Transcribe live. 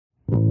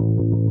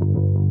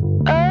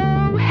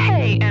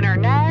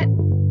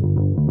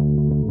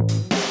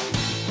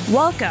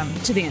Welcome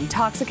to the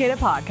Intoxicated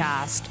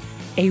Podcast,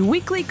 a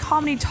weekly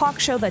comedy talk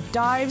show that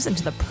dives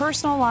into the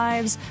personal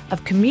lives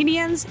of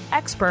comedians,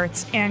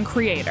 experts, and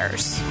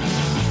creators.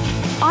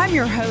 I'm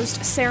your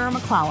host, Sarah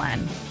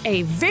McClellan,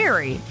 a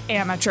very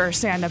amateur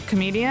stand-up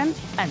comedian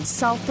and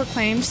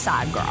self-proclaimed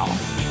sad girl.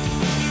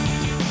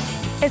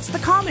 It's the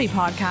comedy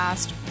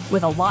podcast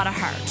with a lot of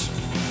heart.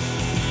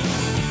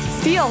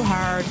 Feel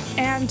hard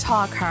and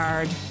talk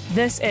hard.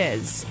 This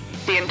is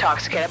the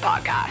Intoxicated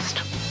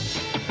Podcast.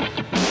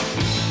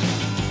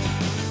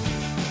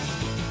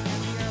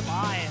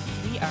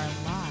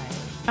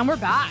 And we're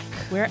back.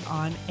 We're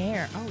on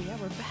air. Oh, yeah,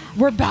 we're back.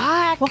 We're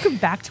back. Welcome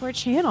back to our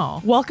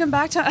channel. Welcome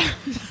back to...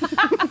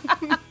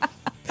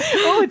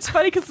 Oh, it's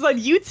funny because it's on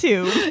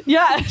YouTube.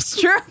 Yeah, it's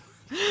true.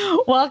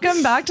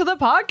 Welcome back to the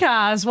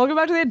podcast. Welcome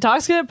back to the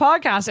Intoxicated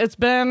Podcast.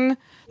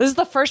 This is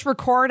the first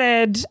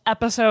recorded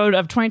episode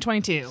of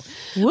 2022.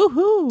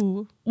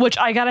 Woohoo. Which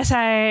I gotta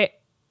say,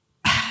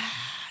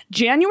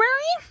 January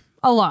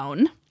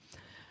alone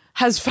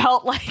has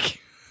felt like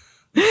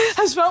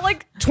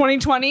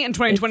 2020 and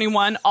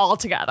 2021 all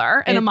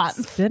together in a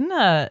month.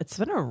 It's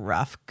been a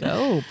rough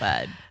go,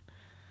 bud.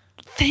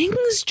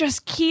 Things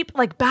just keep,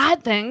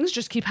 bad things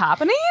just keep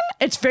happening.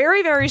 It's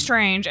very, very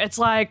strange. It's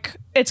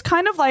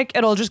kind of like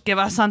it'll just give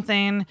us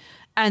something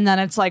and then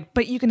it's like,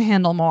 but you can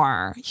handle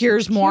more.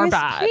 Here's more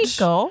bad. Here you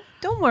go.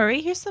 Don't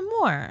worry. Here's some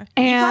more.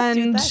 And you have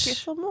to do that.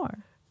 Here's some more.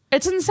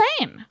 It's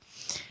insane.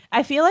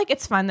 I feel like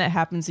it's fun that it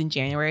happens in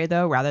January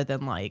though, rather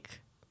than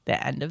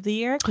the end of the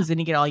year, because then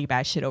you get all your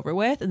bad shit over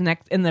with, and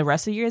the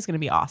rest of the year is going to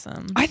be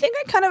awesome. I think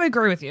I kind of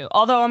agree with you,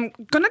 although I'm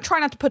going to try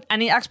not to put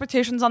any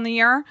expectations on the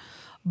year,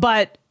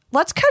 but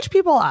let's catch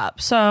people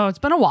up. So it's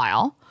been a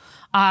while.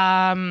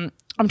 I'm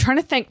trying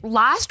to think. The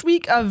last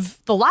week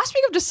of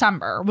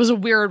December was a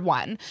weird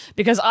one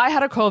because I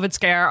had a COVID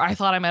scare. I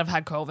thought I might have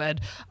had COVID.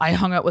 I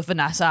hung out with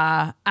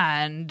Vanessa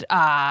and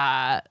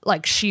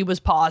she was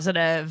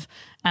positive.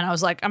 And I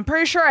was like, I'm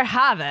pretty sure I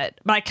have it,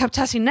 but I kept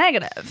testing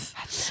negative.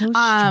 That's so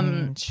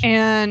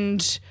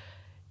strange.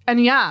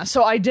 And yeah,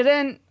 so I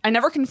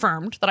never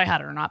confirmed that I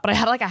had it or not, but I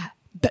had a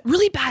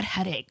really bad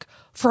headache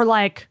for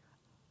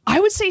I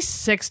would say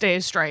 6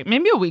 days straight,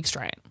 maybe a week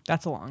straight.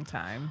 That's a long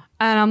time.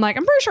 And I'm like,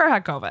 I'm pretty sure I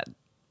had COVID.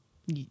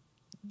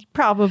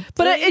 Probably.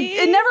 But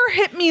it never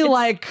hit me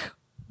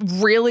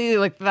really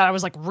that I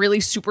was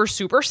really super,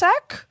 super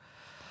sick.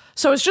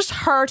 So it's just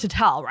hard to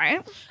tell,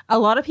 right? A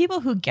lot of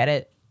people who get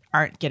it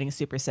aren't getting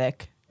super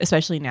sick,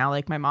 especially now.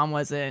 My mom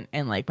wasn't,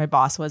 and my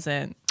boss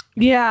wasn't.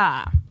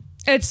 Yeah,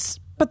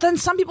 but then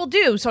some people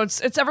do. So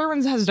it's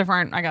everyone has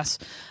different, I guess,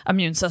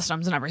 immune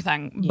systems and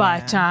everything. Yeah.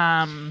 But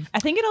I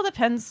think it all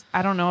depends.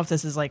 I don't know if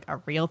this is a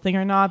real thing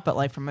or not,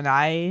 but from what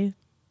I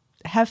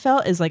have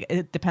felt is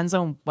it depends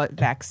on what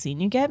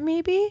vaccine you get,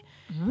 maybe.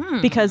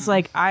 Because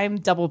I'm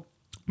double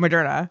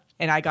Moderna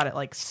and I got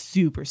it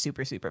super,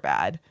 super, super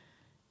bad.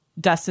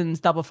 Dustin's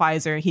double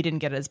Pfizer, he didn't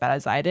get it as bad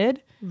as I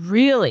did.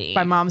 Really?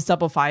 My mom's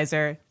double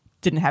Pfizer,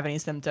 didn't have any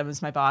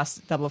symptoms. My boss,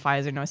 double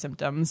Pfizer, no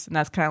symptoms. And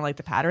that's kind of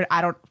the pattern.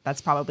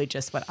 That's probably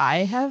just what I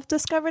have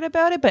discovered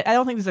about it, but I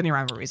don't think there's any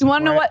rhyme or reason. You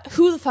want to know what?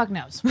 Who the fuck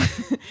knows?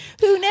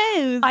 Who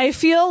knows? I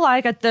feel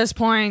at this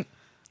point,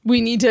 we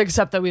need to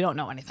accept that we don't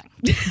know anything.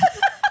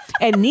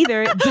 And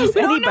neither does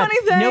we don't know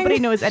anything. Nobody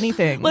knows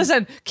anything.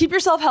 Listen, keep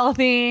yourself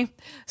healthy,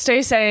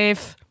 stay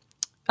safe.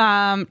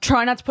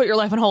 Try not to put your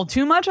life on hold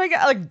too much. I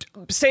guess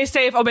stay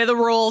safe, obey the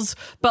rules,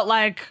 but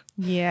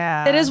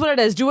yeah, it is what it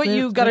is. Do what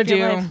you gotta do,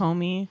 life,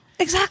 homie.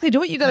 Exactly. Do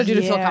what you gotta do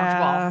to feel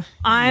comfortable.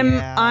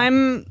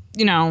 I'm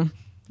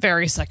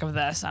very sick of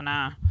this,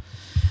 and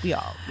we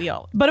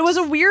all. But it was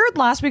a weird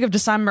last week of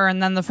December,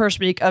 and then the first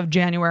week of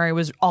January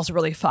was also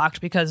really fucked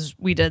because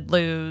we did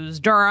lose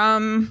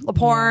Durham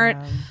Laporte.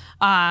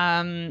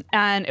 Yeah.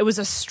 And it was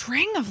a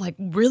string of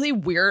really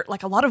weird,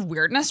 a lot of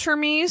weirdness for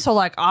me. So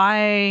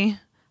I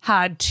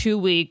had 2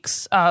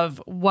 weeks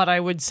of what I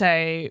would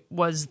say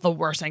was the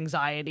worst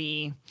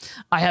anxiety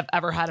I have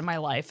ever had in my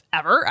life,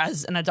 ever,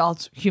 as an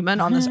adult human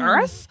on this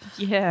earth.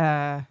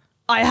 Yeah.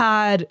 I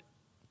had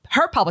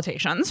heart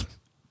palpitations,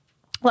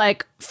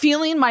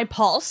 feeling my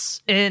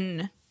pulse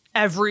in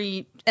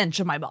every inch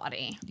of my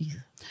body,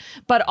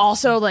 but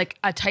also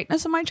a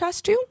tightness in my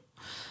chest too.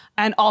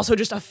 And also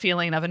just a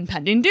feeling of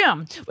impending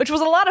doom, which was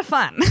a lot of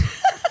fun.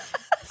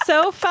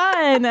 So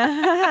fun.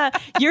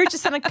 You're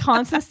just in a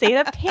constant state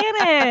of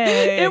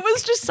panic. It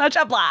was just such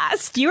a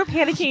blast. You were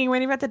panicking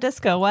when you were at the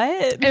disco.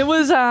 What? It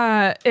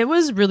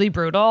was really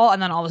brutal. And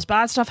then all this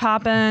bad stuff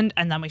happened.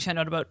 And then we found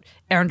out about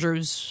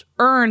Andrew's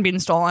urn being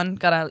stolen.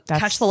 Gotta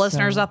catch the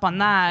listeners up on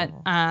that.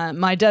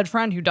 My dead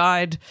friend who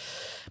died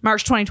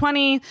March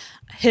 2020,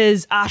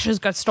 his ashes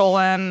got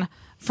stolen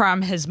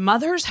from his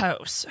mother's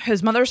house.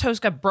 His mother's house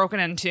got broken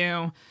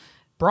into.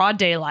 Broad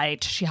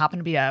daylight. She happened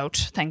to be out,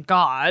 thank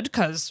God,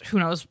 because who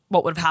knows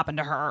what would have happened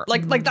to her.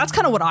 That's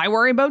kind of what I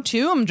worry about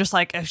too. I'm just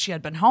if she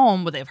had been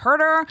home, would they have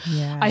hurt her?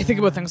 Yeah. I think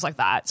about things like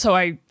that. So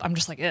I'm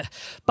just eh.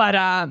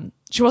 But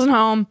she wasn't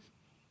home.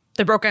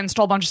 They broke in,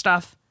 stole a bunch of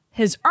stuff.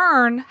 His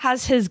urn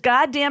has his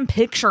goddamn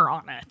picture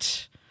on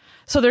it.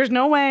 So there's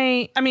no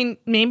way. I mean,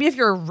 maybe if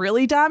you're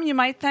really dumb, you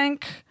might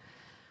think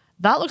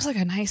that looks like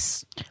a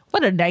nice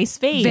What a nice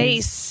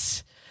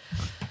vase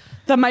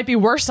that might be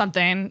worth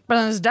something, but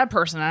then there's a dead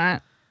person in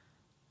it.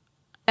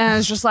 And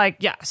it's just like,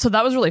 yeah. So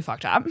that was really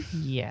fucked up.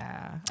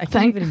 Yeah. I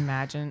can't even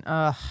imagine.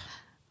 Ugh.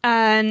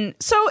 And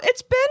so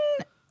it's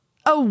been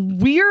a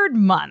weird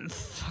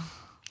month.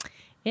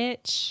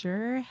 It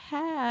sure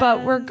has.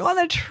 But we're going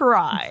to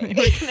try. We're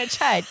going to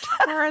try to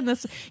turn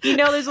this. You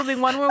know, there's only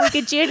 1 more week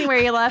of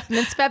January left, and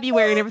it's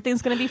February, and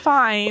everything's going to be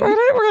fine. We're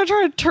gonna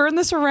try to turn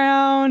this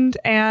around,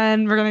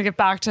 and we're going to get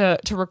back to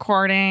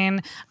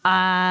recording.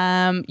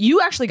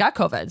 You actually got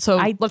COVID, so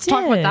let's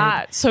talk about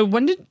that. So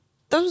that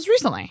was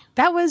recently.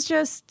 That was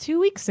just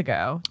 2 weeks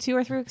ago, 2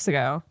 or 3 weeks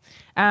ago.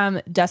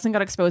 Dustin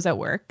got exposed at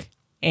work,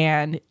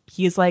 and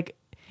he's like,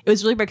 it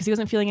was really weird because he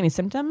wasn't feeling any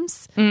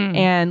symptoms,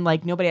 and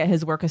like nobody at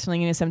his work was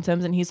feeling any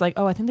symptoms. And he's like,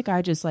 "Oh, I think the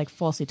guy just like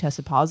falsely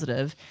tested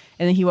positive."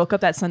 And then he woke up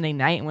that Sunday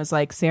night and was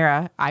like,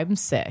 "Sarah, I'm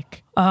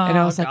sick." And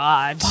I was like,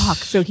 "Fuck!"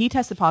 So he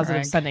tested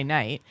positive Sunday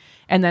night,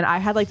 and then I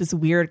had like this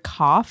weird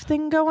cough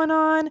thing going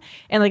on,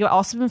 and like I've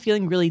also been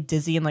feeling really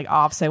dizzy and like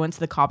off. So I went to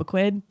the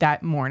Cobequid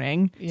that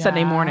morning,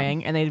 Sunday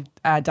morning, and they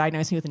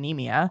diagnosed me with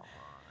anemia.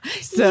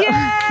 So,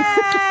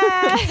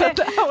 yeah! So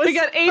we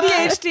got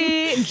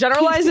ADHD,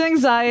 generalized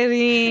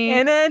anxiety,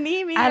 and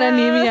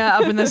anemia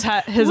up in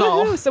his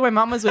all. So my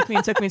mom was with me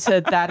and took me to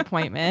that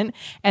appointment,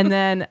 and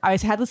then I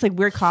had this like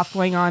weird cough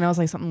going on. I was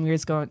like, something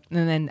weird's going,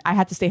 and then I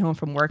had to stay home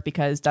from work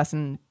because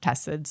Dustin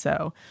tested.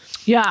 So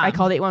yeah, I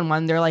called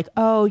 811. They're like,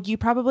 "Oh, you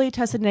probably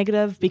tested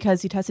negative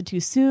because you tested too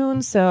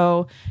soon.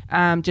 So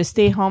just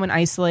stay home and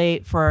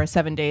isolate for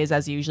 7 days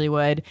as you usually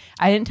would."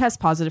 I didn't test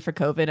positive for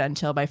COVID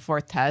until my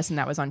 4th test, and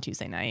that was on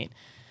Tuesday night.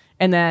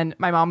 And then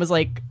my mom was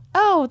like,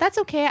 "Oh, that's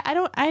okay.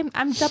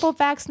 I'm double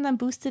vaxxed and I'm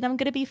boosted. I'm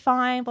gonna be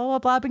fine. Blah blah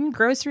blah. Bring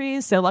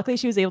groceries." So luckily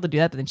she was able to do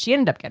that, but then she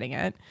ended up getting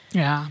it.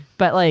 Yeah,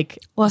 but like,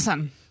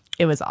 listen,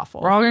 it was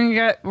awful. We're all gonna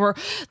get.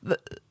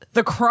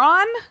 The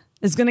cron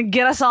is gonna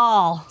get us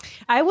all.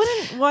 I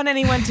wouldn't want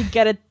anyone to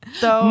get it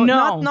though.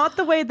 No, not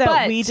the way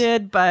that we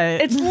did, but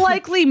it's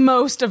likely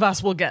most of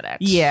us will get it.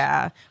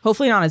 Yeah,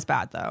 hopefully not as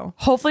bad though.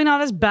 Hopefully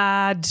not as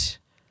bad.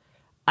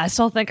 I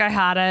still think I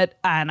had it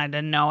and I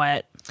didn't know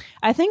it.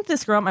 I think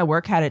this girl at my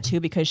work had it too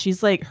because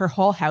she's like, her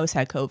whole house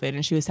had COVID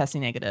and she was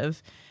testing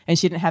negative and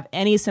she didn't have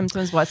any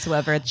symptoms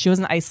whatsoever. She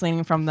wasn't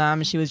isolating from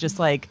them. She was just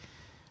like,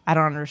 I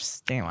don't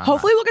understand why.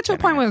 Hopefully we'll get to a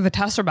point where the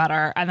tests are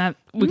better and that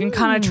we can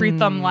kind of treat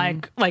them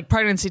like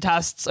pregnancy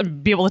tests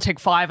and be able to take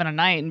 5 in a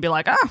night and be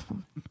like,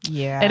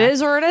 yeah, it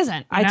is or it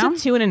isn't. I took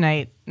 2 in a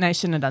night and I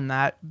shouldn't have done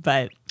that,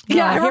 but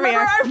yeah, I remember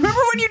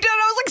when you did it.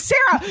 I was like,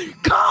 Sarah,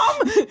 calm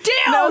down.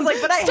 And I was like,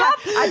 but stop.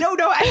 I don't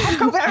know. I have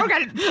COVID. I don't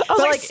got it. I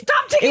was like,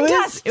 stop taking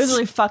tests. It was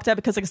really fucked up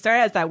because like it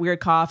started as that weird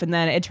cough and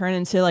then it turned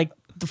into like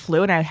the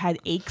flu and I had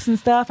aches and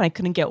stuff and I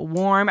couldn't get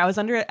warm. I was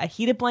under a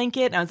heated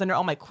blanket and I was under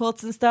all my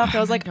quilts and stuff. And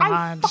I was like,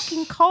 I'm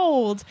fucking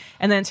cold.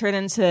 And then it turned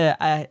into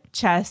a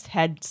chest,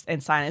 head,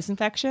 and sinus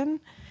infection.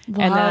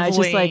 Lovely. And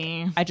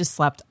then I just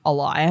slept a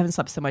lot. I haven't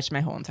slept so much in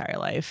my whole entire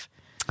life.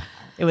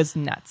 It was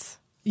nuts.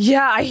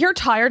 Yeah, I hear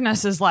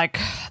tiredness is like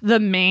the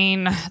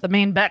main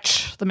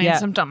bitch, the main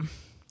symptom.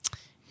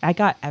 I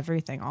got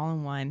everything all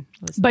in one.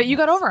 But you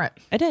got over it.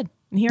 I did.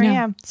 And here I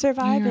am,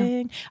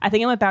 surviving. Yeah. I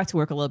think I went back to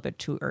work a little bit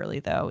too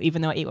early, though,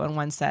 even though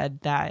 811 said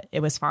that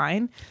it was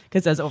fine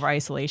because it was over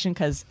isolation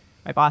because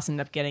my boss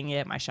ended up getting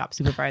it. My shop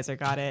supervisor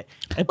got it.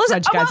 A bunch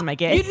of guys in my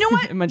gate. You know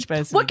what? A bunch of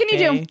guys what can you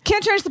do?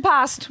 Can't change the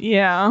past.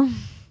 Yeah.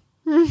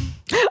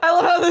 I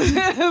love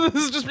how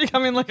this is just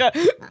becoming like a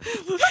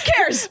who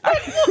cares?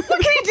 What can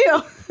you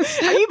do?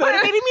 Are you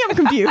motivating me? I'm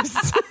confused.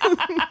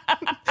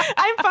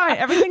 I'm fine.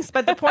 Everything's,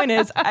 but the point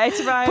is I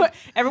survived.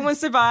 Everyone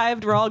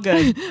survived. We're all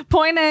good.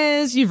 Point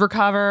is you've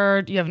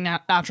recovered. You have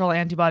natural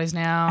antibodies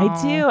now.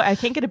 I do. I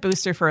can't get a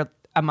booster for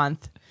a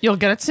month. You'll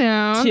get it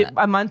soon.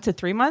 A month to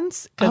 3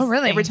 months. Oh,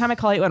 really? Every time I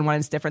call 811,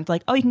 it's different.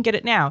 Like, oh, you can get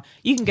it now.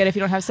 You can get it if you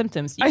don't have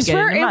symptoms. You I can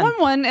swear get it in a month.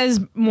 811 is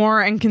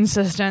more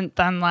inconsistent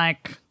than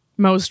like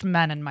most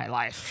men in my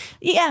life.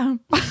 Yeah.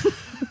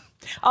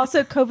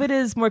 Also, COVID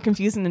is more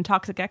confusing than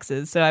toxic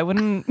X's, so I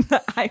wouldn't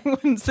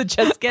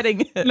suggest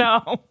getting it.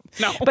 No.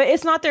 But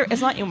it's not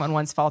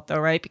 811's fault though,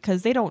 right?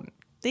 Because they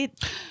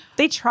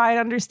try to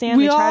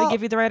understand. They try to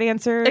give you the right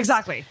answers.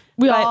 Exactly.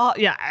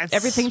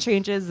 Everything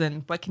changes,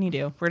 and what can you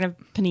do? We're in a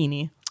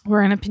panini.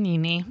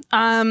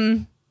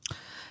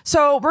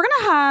 So we're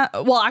gonna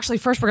have. Well, actually,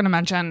 first we're gonna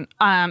mention.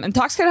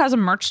 Intoxicate has a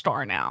merch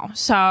store now.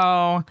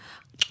 So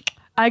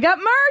I got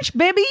merch,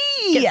 baby.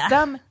 Get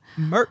some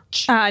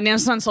merch.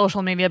 It's on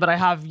social media, but I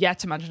have yet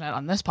to mention it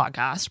on this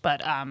podcast.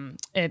 But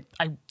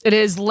it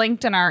is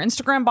linked in our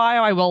Instagram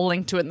bio. I will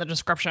link to it in the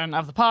description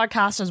of the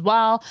podcast as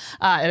well.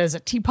 It is a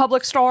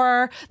TeePublic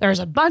store. There's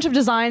a bunch of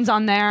designs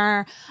on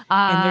there,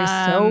 and they're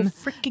so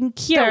freaking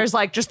cute. There's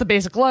like just the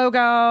basic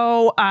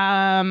logo,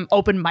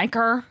 open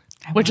micer,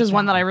 which is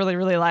one that I really,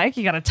 really like.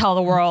 You got to tell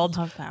the world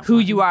who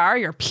you are.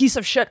 You're a piece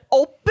of shit.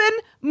 Open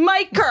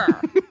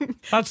micer.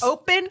 That's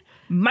open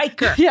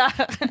micer. Yeah.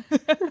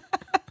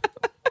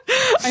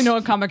 I know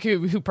a comic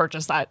who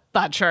purchased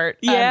that shirt.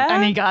 Yeah?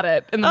 And he got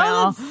it in the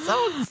mail. That's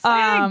so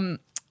exciting.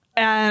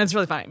 And it's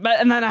really funny.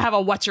 And then I have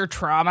a What's Your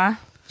Trauma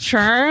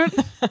shirt.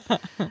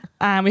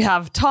 And we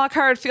have Talk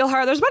Hard, Feel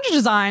Hard. There's a bunch of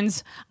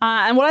designs.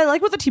 And what I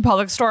like with the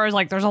TeePublic store is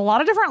like there's a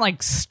lot of different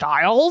like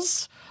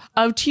styles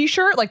of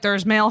t-shirt. Like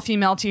there's male,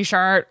 female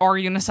t-shirt or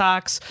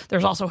unisex.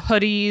 There's also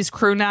hoodies,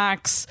 crew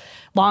necks,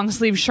 long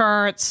sleeve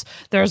shirts.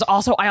 I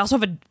also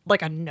have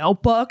a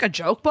notebook, a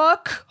joke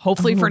book,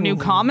 hopefully for new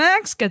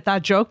comics. Get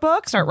that joke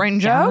book, start writing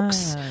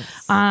jokes.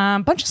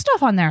 Bunch of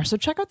stuff on there. So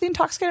check out the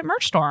Intoxicated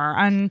merch store.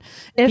 And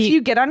if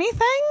you get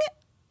anything,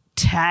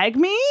 tag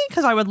me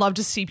because I would love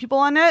to see people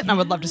on it and I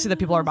would love to see that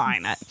people are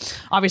buying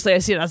it. Obviously I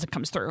see it as it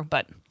comes through,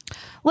 but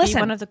listen,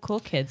 be one of the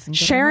cool kids and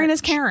sharing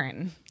is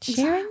caring.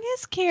 Sharing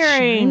is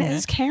caring. Sharing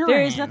is caring.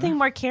 There is nothing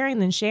more caring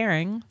than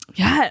sharing.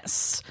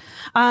 Yes.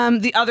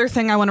 The other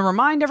thing I want to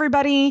remind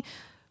everybody,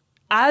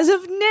 as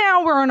of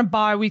now, we're on a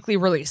bi-weekly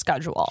release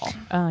schedule.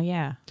 Oh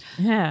yeah.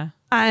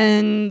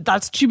 And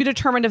that's to be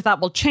determined if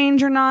that will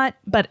change or not,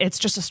 but it's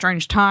just a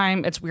strange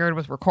time. It's weird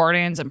with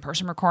recordings,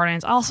 in-person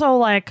recordings. Also,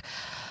 like,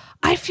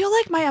 I feel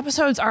like my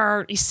episodes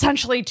are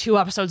essentially 2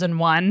 episodes in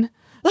one.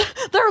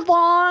 They're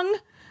long,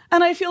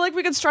 and I feel like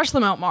we could stretch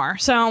them out more.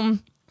 So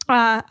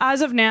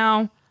as of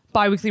now,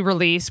 bi-weekly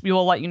release, we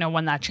will let you know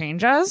when that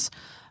changes.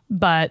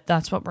 But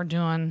that's what we're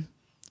doing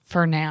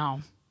for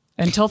now.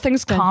 Until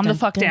things calm the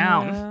fuck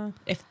down.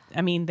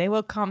 They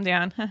will calm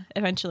down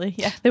eventually.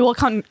 Yeah. They will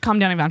calm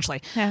down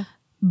eventually. Yeah.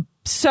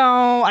 So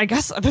I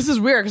guess this is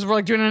weird because we're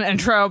like doing an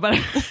intro, but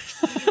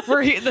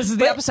this is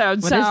the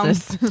episode. What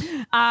is this?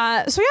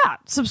 So yeah,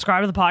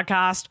 subscribe to the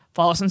podcast,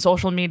 follow us on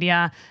social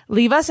media,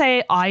 leave us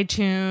a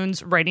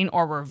iTunes rating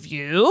or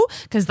review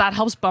because that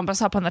helps bump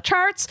us up on the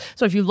charts.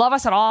 So if you love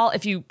us at all,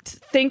 if you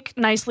think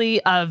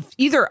nicely of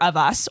either of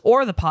us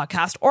or the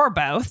podcast or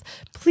both,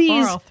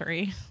 please or all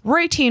 3.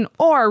 rating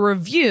or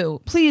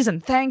review, please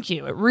and thank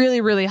you. It really,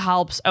 really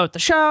helps out the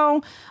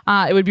show.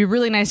 It would be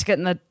really nice to get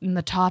in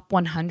the top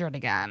 100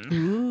 again.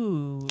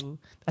 Ooh,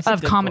 that's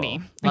of comedy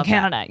in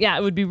Canada. That. Yeah,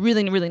 it would be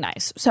really, really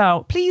nice.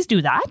 So please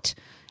do that.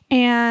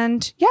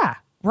 And yeah,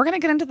 we're going to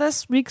get into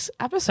this week's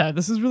episode.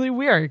 This is really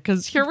weird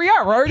because here we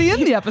are. We're already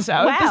in the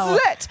episode. Wow. This is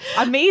it.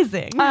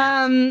 Amazing.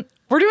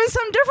 We're doing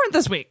something different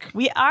this week.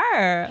 We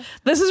are.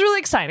 This is really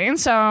exciting.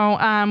 So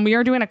we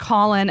are doing a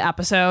call-in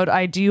episode.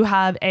 I do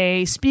have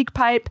a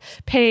SpeakPipe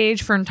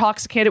page for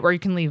Intoxicated where you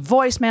can leave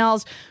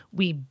voicemails.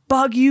 We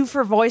bug you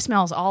for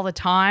voicemails all the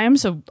time.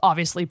 So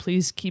obviously,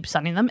 please keep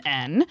sending them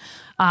in.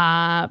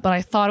 But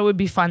I thought it would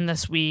be fun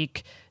this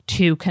week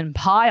to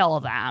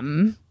compile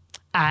them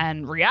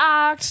and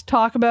react,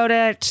 talk about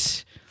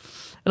it.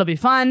 It'll be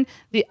fun.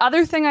 The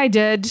other thing I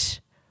did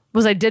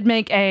was I did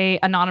make a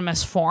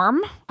anonymous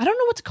form. I don't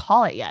know what to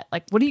call it yet.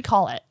 Like, what do you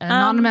call it? An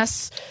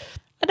anonymous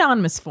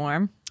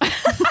form.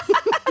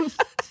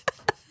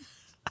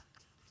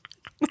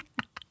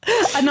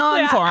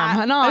 Anon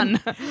form.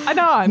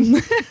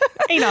 Anon.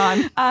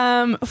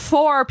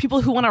 For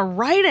people who want to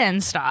write in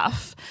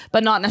stuff,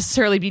 but not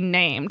necessarily be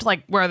named,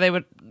 like where they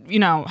would,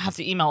 have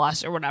to email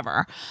us or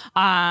whatever,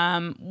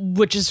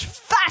 which is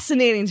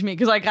fascinating to me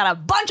because I got a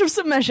bunch of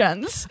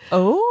submissions.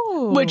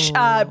 Oh. Which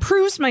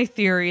proves my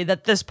theory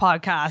that this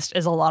podcast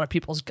is a lot of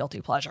people's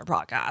guilty pleasure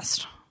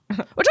podcast,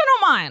 which I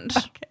don't mind.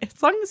 Okay,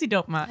 as long as you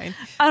don't mind.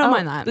 I don't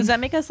mind that. Does that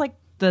make us like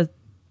the...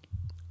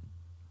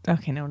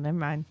 Okay, no, never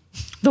mind.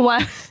 The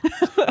what?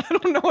 I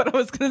don't know what I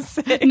was going to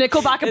say.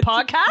 Nickelback a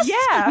podcast?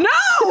 Yeah.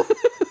 No!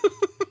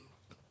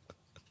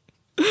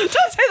 Don't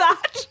say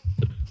that.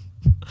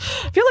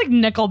 I feel like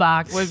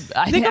Nickelback would...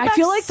 I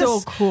feel like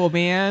so cool,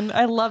 man.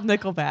 I love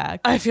Nickelback.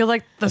 I feel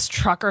like this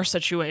trucker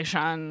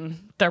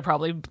situation, they're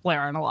probably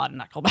blaring a lot of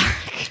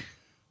Nickelback.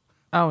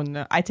 Oh,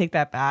 no. I take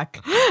that back.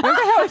 Remember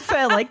how I said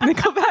I like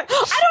Nickelback?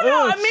 I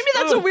don't know. Maybe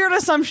that's a weird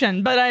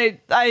assumption, but I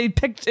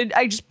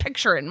just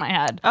picture it in my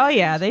head. Oh,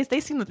 yeah. They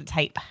seem like the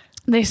type.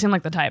 They seem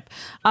like the type.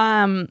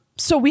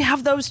 So we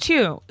have those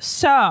two.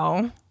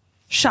 So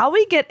shall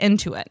we get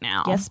into it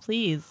now? Yes,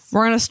 please.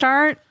 We're going to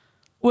start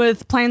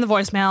with playing the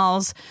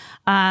voicemails.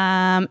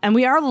 And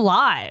we are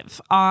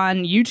live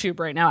on YouTube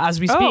right now as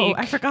we speak. Oh,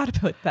 I forgot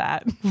about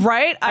that.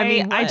 Right?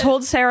 I what?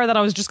 told Sarah that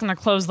I was just going to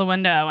close the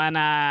window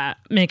and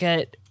make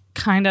it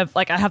kind of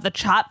like I have the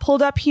chat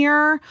pulled up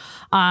here.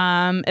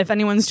 If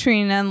anyone's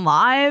tuning in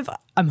live,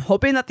 I'm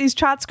hoping that these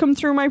chats come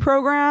through my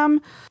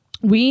program.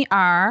 We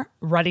are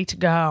ready to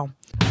go.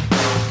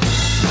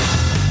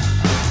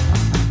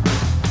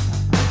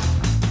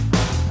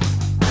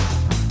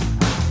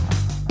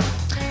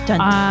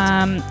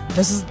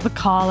 This is the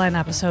call-in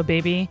episode,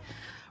 baby.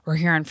 We're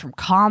hearing from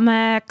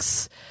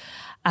comics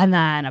and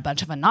then a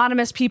bunch of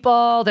anonymous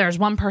people. There's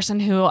one person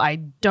who I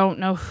don't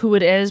know who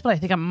it is, but I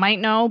think I might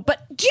know.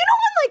 But do you know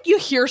when like you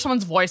hear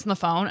someone's voice on the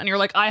phone and you're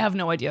like, I have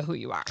no idea who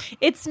you are?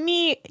 It's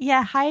me.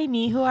 Yeah, hi,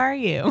 me. Who are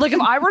you? Like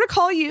if I were to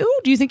call you,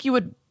 do you think you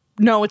would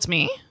know it's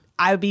me?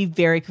 I would be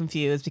very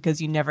confused because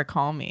you never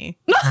call me.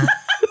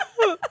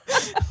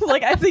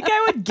 Like, I think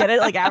I would get it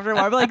like after a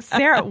while. I'd be like,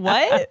 Sarah,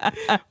 what?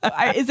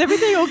 Is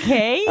everything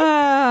okay?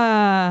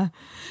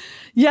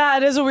 Yeah,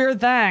 it is a weird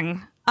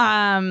thing.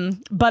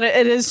 But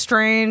it is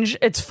strange.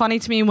 It's funny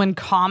to me when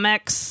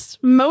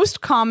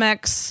most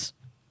comics,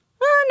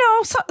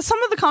 no,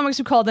 some of the comics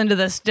who called into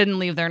this didn't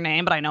leave their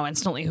name, but I know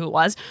instantly who it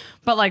was.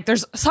 But like,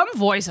 there's some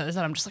voices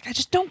that I'm just like, I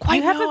just don't quite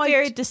know. You have a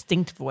very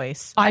distinct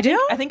voice. I do?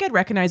 I think I'd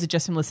recognize it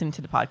just from listening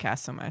to the podcast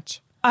so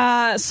much.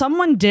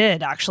 Someone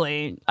did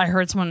actually. I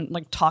heard someone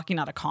like talking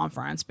at a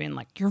conference being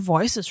like, your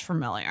voice is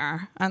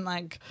familiar, and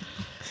like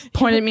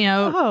pointed me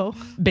out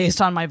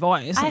based on my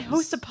voice. I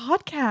host a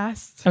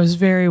podcast. It was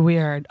very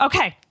weird.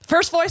 Okay,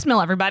 first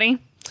voicemail, everybody.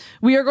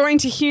 We are going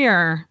to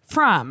hear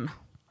from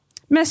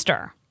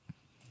Mr.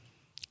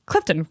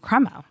 Clifton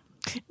Cremo.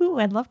 Ooh,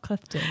 I love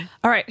Clifton.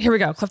 All right, here we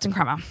go. Clifton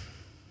Cremo.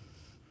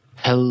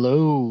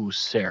 Hello,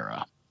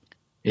 Sarah.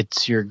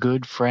 It's your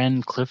good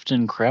friend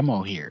Clifton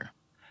Cremo here.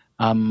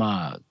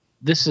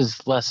 This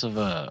is less of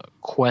a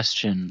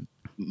question,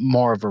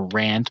 more of a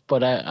rant,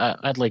 but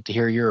I'd like to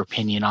hear your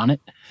opinion on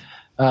it.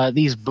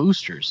 These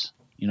boosters,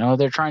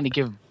 they're trying to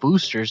give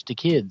boosters to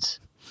kids.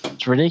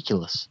 It's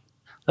ridiculous.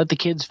 Let the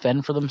kids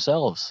fend for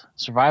themselves.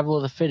 Survival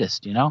of the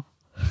fittest,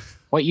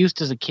 What use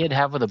does a kid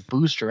have with a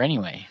booster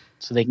anyway?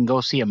 So they can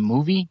go see a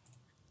movie?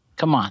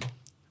 Come on.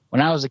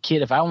 When I was a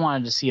kid, if I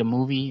wanted to see a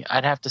movie,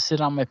 I'd have to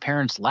sit on my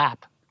parents'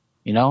 lap.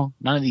 None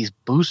of these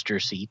booster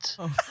seats.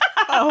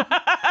 Oh.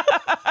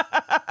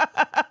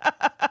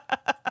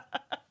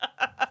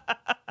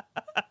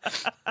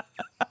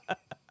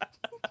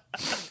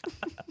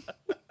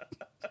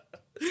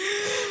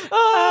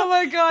 Oh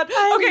my God.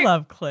 I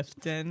love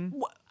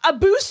Clifton. A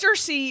booster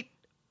seat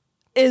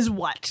is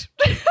what?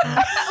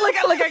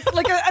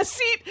 like a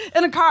seat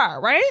in a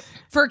car, right?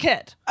 For a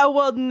kid. Oh,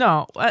 well,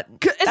 no. Is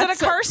it a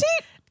car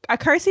seat? A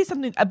car seat,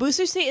 something. A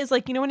booster seat is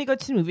like, when you go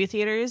to movie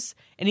theaters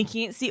and you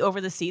can't see over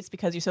the seats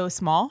because you're so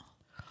small?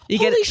 You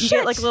get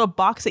like a little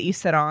box that you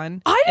sit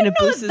on. I didn't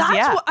know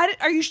that's what. I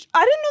didn't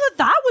know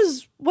that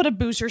was what a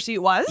booster seat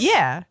was.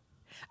 Yeah,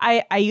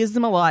 I use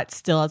them a lot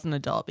still as an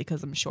adult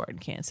because I'm short and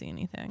can't see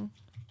anything.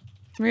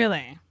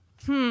 Really?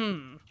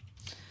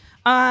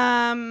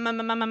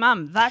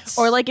 That's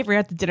or like if you're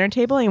at the dinner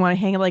table and you want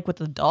to hang like with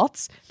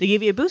adults, they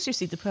give you a booster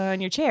seat to put on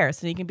your chair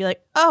so you can be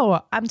like,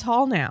 oh, I'm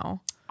tall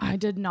now. I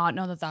did not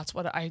know that that's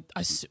what I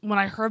when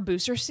I heard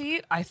booster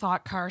seat, I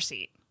thought car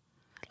seat.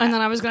 And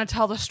then I was going to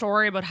tell the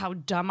story about how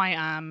dumb I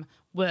am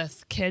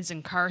with kids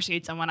in car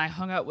seats. And when I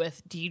hung out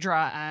with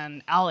Deidre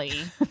and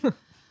Ellie,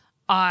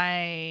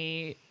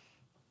 I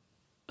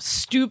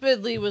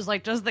stupidly was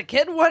like, does the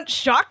kid want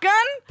shotgun?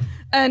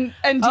 And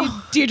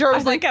Deidre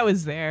was I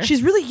was there.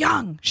 She's really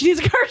young. She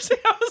needs a car seat.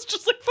 I was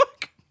just like,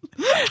 fuck.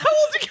 How old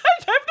are you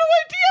guys? I have no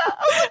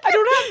idea. I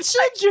don't have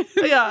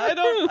children. Yeah, I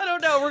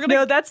don't know. We're gonna.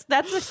 No, that's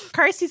the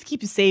car seats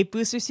keep you safe.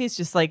 Booster seats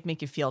just like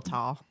make you feel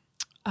tall.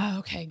 Oh,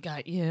 okay,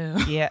 got you.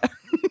 Yeah.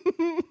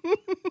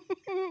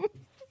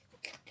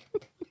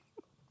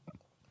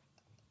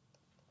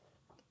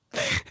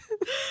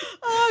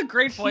 Oh,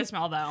 great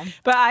voicemail though.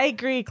 But I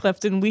agree,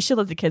 Clifton. We should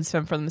let the kids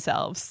fend for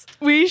themselves.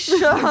 We should.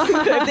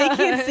 If they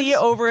can't see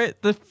over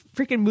the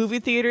freaking movie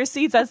theater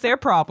seats, that's their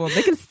problem.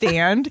 They can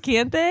stand,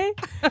 can't they?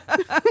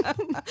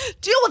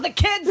 Deal with the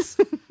kids.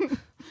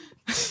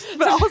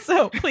 But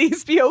also,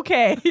 please be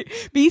okay.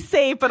 Be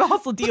safe, but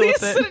also deal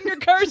with it. Sit in your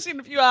car seat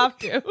if you have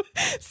to.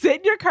 Sit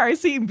in your car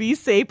seat and be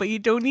safe, but you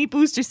don't need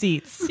booster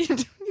seats. You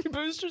don't need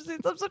booster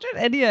seats. I'm such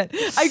an idiot.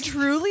 I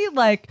truly,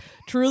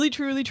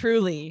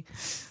 truly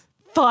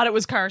thought it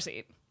was car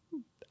seat.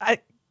 I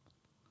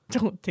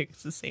don't think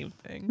it's the same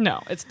thing.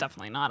 No, it's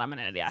definitely not. I'm an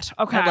idiot.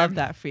 Okay. I love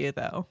that for you,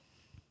 though.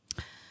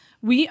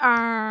 We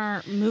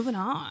are moving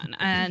on.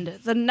 And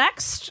the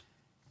next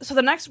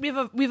we have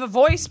a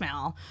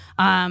voicemail,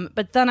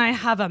 but then I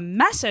have a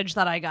message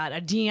that I got,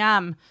 a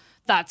DM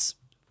that's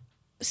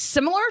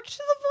similar to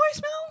the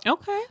voicemail.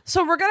 Okay.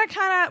 So we're gonna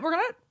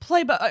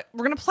play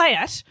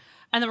it,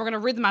 and then we're gonna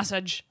read the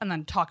message, and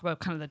then talk about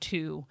kind of the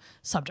two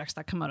subjects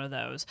that come out of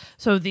those.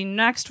 So the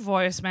next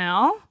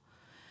voicemail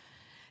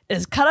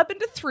is cut up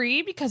into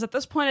 3 because at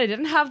this point I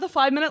didn't have the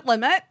 5-minute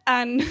limit,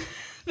 and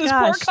this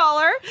poor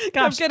caller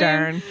kept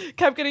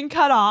getting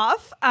cut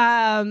off.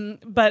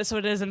 But so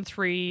it is in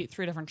three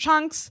different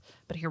chunks.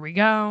 But here we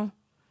go.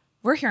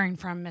 We're hearing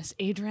from Miss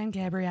Adrienne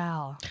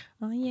Gabrielle.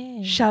 Oh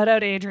yeah! Shout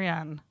out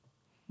Adrienne.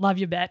 Love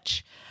you,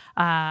 bitch.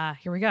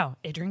 Here we go.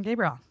 Adrienne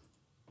Gabrielle.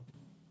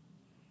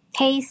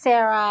 Hey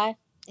Sarah,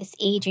 it's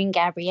Adrienne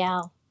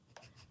Gabrielle,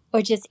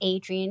 or just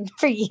Adrienne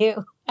for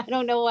you. I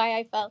don't know why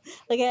I felt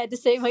like I had to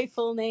say my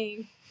full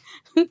name.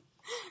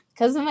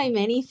 Because of my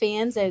many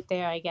fans out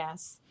there, I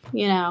guess.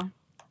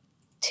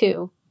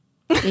 2,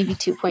 maybe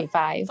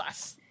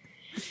 2.5.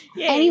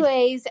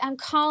 Anyways, I'm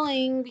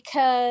calling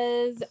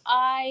because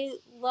I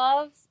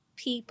love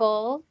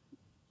people.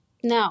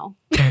 No,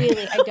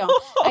 really, I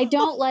don't. I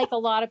don't like a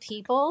lot of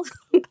people,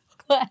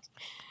 but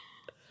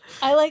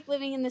I like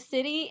living in the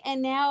city.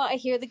 And now I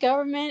hear the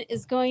government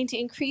is going to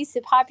increase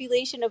the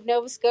population of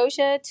Nova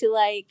Scotia to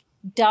like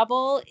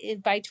double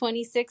by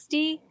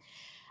 2060.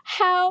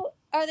 How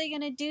are they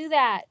going to do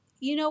that?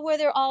 You know where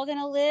they're all going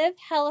to live?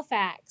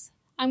 Halifax.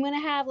 I'm going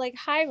to have like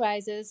high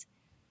rises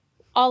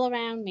all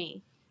around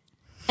me.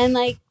 And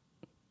like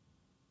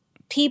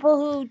people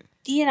who,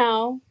 you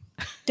know,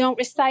 don't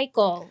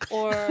recycle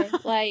or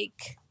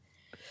like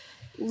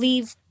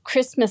leave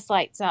Christmas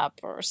lights up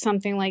or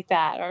something like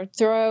that, or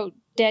throw out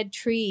dead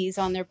trees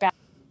on their back.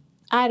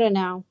 I don't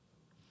know.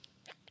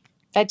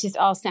 That just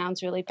all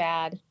sounds really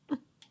bad.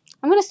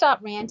 I'm going to stop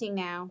ranting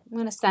now. I'm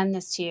going to send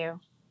this to you.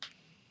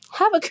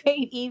 Have a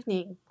great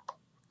evening.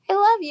 I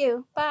love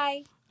you.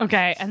 Bye.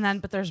 Okay, and then,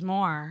 but there's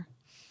more.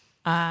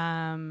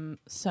 So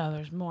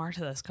there's more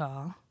to this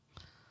call.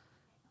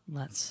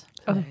 Let's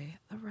play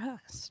the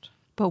rest.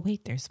 But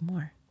wait, there's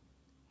more.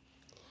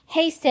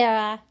 Hey,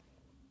 Sarah.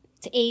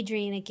 It's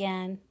Adrian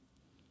again.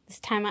 This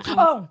time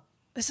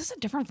Is this a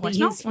different voice?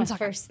 use my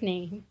first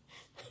name.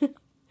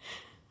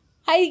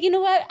 You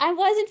know what? I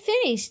wasn't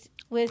finished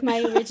with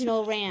my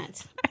original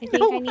rant. I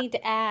think I need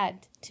to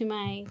add to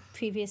my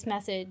previous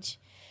message.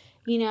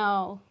 You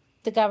know,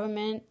 the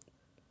government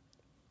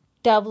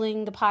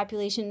doubling the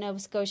population of Nova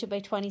Scotia by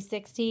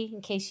 2060,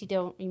 in case you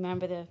don't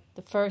remember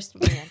the first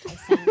rant I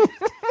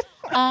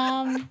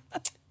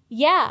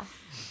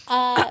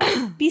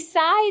sent.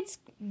 Besides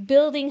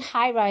building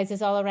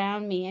high-rises all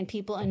around me and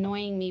people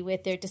annoying me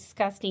with their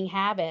disgusting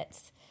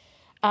habits,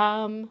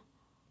 I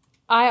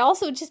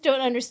also just don't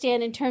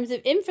understand in terms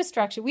of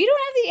infrastructure. We don't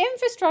have the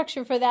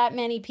infrastructure for that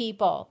many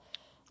people.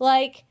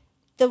 Like,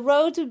 the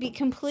roads would be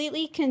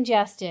completely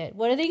congested.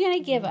 What are they going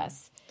to give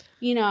us,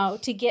 you know,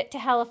 to get to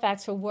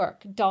Halifax for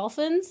work?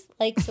 Dolphins?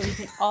 Like, so we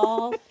can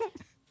all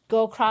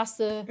go across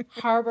the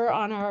harbor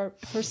on our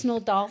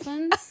personal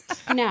dolphins?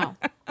 No.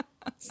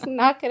 It's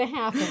not going to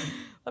happen.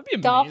 That'd be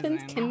amazing.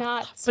 Dolphins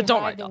cannot But don't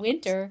survive the dolphins.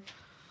 winter.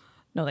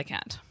 No, they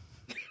can't.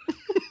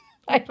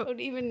 I don't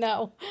even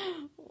know.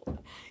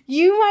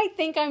 You might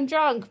think I'm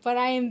drunk, but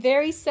I am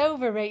very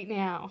sober right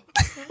now.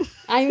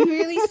 I'm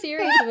really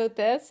serious about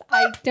this.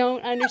 I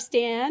don't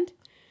understand.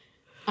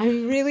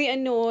 I'm really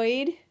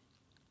annoyed.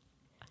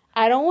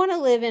 I don't want to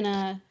live in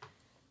a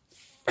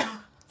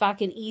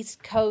fucking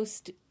East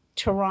Coast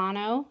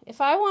Toronto.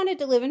 If I wanted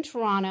to live in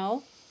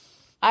Toronto,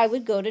 I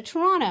would go to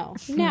Toronto.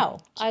 No,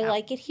 I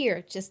like it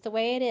here, just the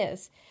way it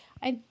is.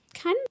 I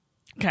kind of...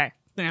 Okay,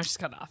 then she's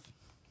cut off.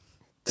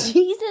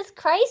 Jesus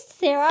Christ,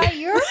 Sarah,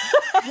 your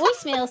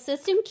voicemail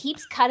system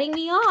keeps cutting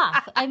me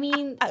off. I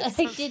mean, I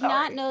did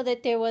not know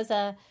that there was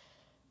a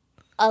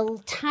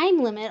time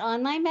limit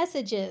on my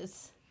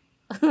messages.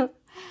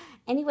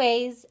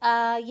 Anyways,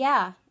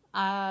 that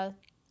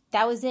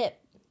was it.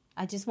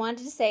 I just wanted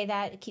to say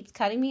that. It keeps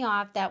cutting me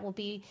off. That will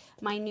be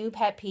my new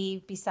pet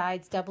peeve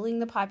besides doubling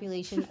the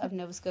population of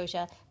Nova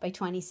Scotia by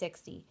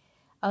 2060.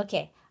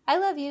 Okay. I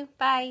love you.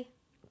 Bye.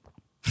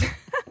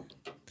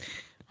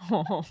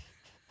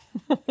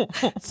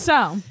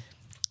 So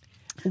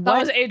that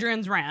was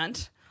Adrian's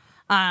rant.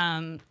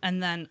 And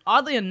then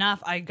oddly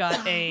enough, I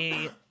got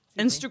a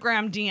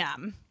Instagram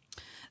DM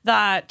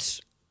that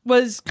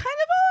was kind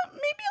of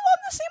maybe along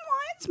the same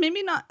lines,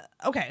 maybe not.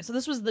 Okay, so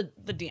this was the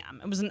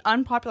DM. It was an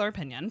unpopular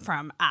opinion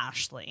from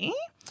Ashley.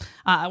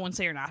 I won't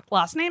say your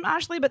last name,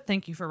 Ashley, but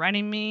thank you for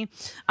writing me.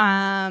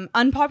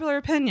 Unpopular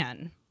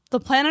opinion. The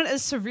planet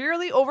is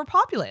severely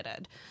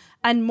overpopulated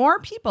and more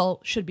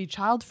people should be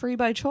child-free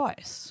by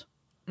choice.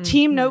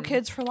 Team no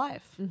kids for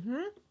life.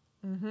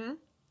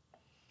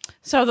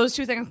 So those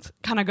two things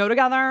kind of go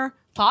together.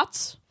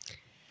 Thoughts?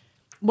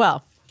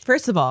 Well,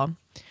 first of all,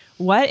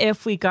 what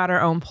if we got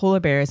our own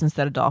polar bears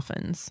instead of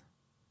dolphins?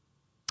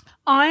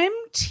 I'm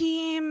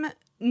team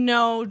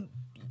no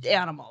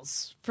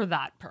animals for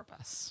that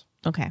purpose.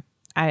 Okay.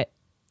 I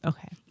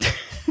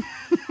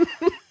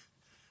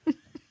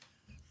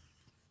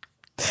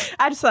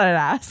just thought I'd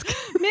ask.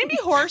 Maybe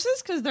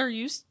horses because they're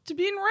used to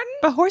being ridden.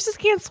 But horses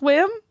can't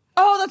swim.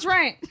 Oh, that's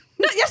right.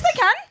 No, yes, they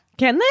can.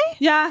 Can they?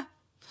 Yeah.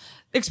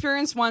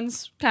 Experienced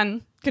ones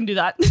can do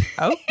that.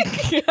 Oh,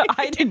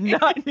 I did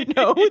not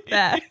know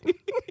that.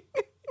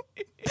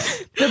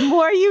 The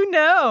more you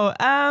know.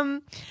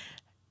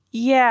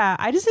 Yeah,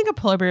 I just think a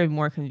polar bear would be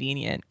more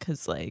convenient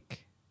because,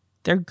 like,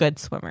 they're good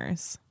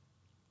swimmers.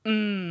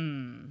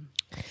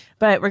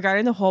 But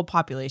regarding the whole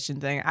population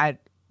thing,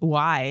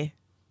 why?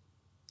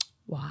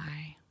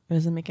 Why? It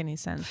doesn't make any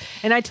sense.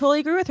 And I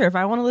totally agree with her. If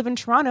I want to live in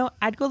Toronto,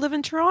 I'd go live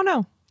in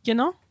Toronto. You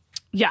know?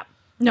 Yeah.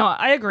 No,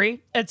 I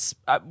agree. It's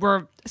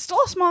we're still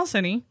a small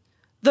city.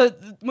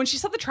 When she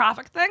said the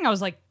traffic thing, I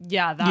was like,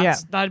 yeah,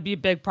 that'd be a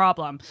big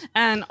problem.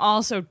 And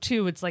also,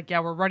 too, it's like,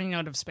 yeah, we're running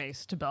out of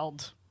space to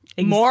build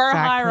more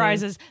high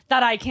rises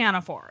that I can't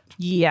afford.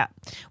 Yeah.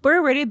 We're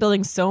already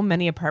building so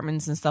many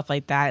apartments and stuff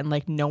like that, and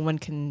like no one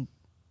can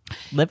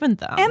live in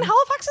them. And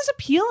Halifax's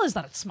appeal is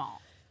that it's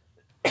small.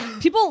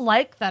 People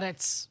like that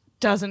it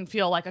doesn't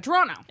feel like a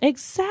Toronto.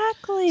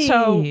 Exactly.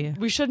 So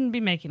we shouldn't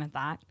be making it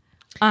that.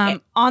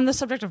 On the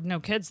subject of no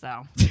kids,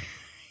 though,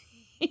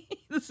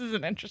 this is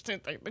an interesting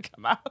thing to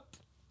come up.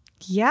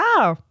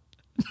 Yeah.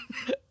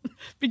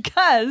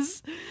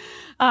 Because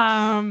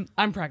I'm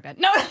pregnant.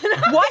 No.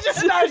 What?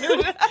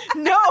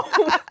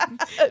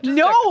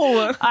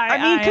 No. I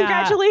mean,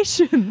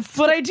 congratulations.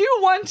 But I do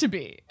want to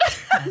be.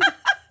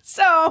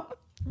 So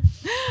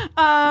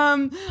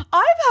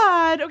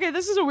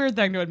This is a weird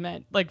thing to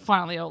admit, like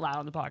finally out loud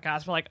on the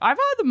podcast, but like I've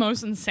had the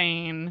most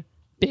insane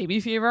baby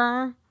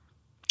fever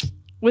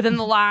within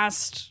the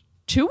last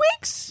 2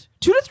 weeks,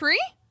 2 to 3,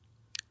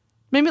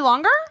 maybe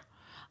longer.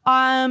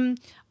 All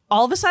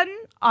of a sudden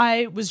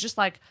I was just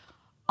like,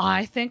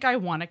 I think I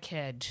want a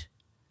kid.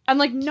 And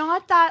like,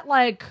 not that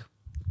like,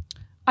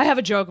 I have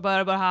a joke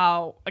about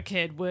how a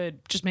kid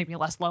would just make me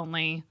less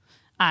lonely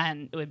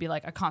and it would be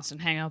like a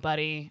constant hangout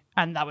buddy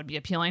and that would be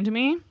appealing to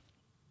me.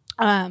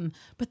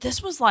 But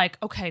this was like,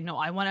 okay, no,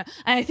 I want to,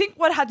 and I think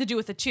what had to do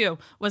with it too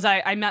was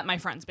I met my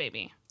friend's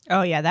baby.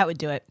 Oh yeah, that would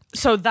do it.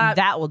 So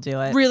that will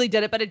do it. Really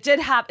did it, but it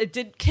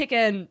did kick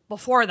in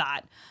before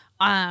that.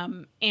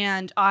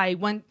 And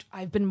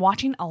I've been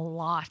watching a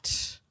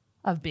lot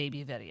of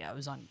baby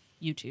videos on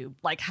YouTube,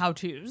 like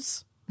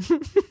how-tos.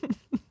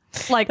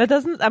 Like that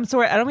doesn't. I'm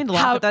sorry, I don't mean to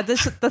laugh at that.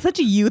 That's such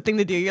a you thing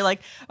to do. You're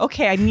like,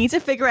 okay, I need to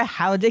figure out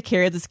how to take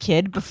care of this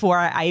kid before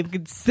I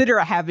consider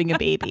having a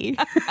baby.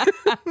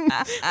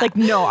 Like,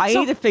 no, I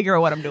need to figure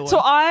out what I'm doing. So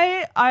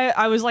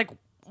I was like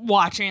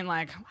watching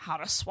like how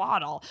to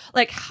swaddle,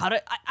 like I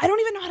don't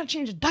even know how to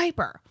change a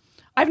diaper.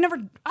 I've never.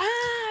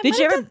 Did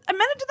you ever? I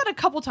meant to do that a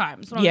couple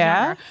times when I was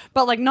younger,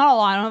 but like not a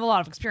lot. I don't have a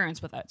lot of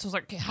experience with it. So I was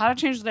like, okay, how to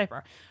change the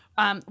diaper?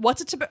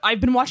 I've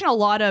been watching a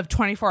lot of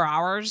 24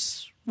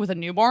 hours with a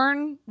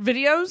newborn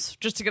videos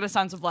just to get a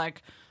sense of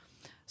like.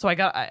 So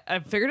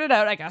I figured it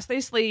out. I guess they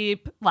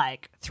sleep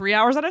like 3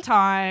 hours at a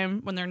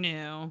time when they're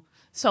new.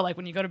 So like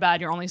when you go to bed,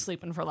 you're only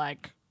sleeping for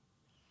like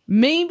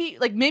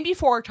maybe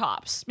 4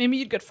 tops. Maybe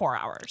you'd get 4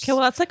 hours. Okay,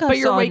 well that's like but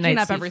you're waking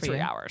up every 3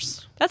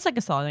 hours. That's like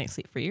a solid night's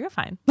sleep for you. You're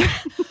fine.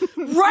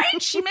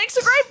 Right? She makes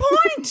a great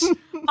point.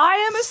 I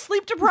am a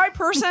sleep deprived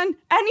person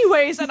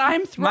anyways, and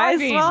I'm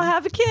thriving. Might as well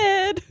have a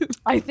kid.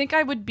 I think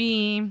I would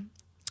be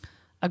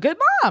a good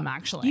mom,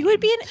 actually. You would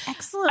be an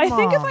excellent mom. I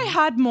think if I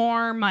had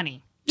more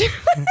money.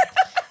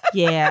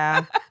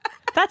 Yeah.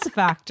 That's a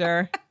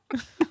factor.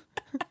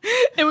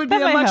 It would be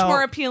a much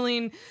more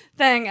appealing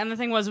thing. And the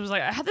thing was, it was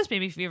like, I had this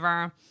baby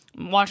fever.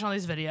 I'm watching all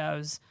these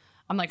videos.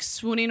 I'm like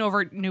swooning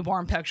over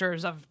newborn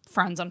pictures of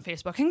friends on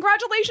Facebook.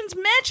 Congratulations,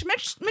 Mitch!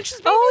 Mitch's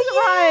baby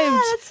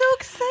arrived. That's so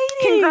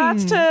exciting.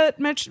 Congrats to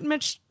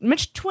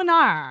Mitch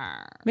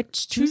Twinar.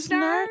 Mitch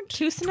Tusenar?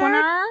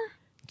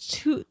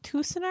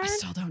 I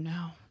still don't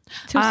know.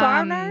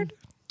 Tusenar?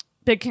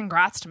 Big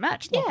congrats to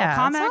Mitch. Local Yeah,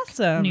 comic, that's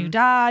awesome. New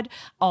dad.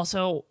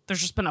 Also,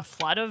 there's just been a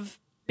flood of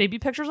baby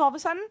pictures all of a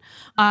sudden.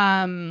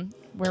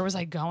 Where was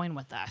I going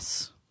with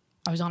this?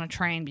 I was on a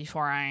train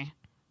before I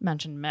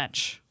mentioned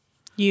Mitch.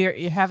 You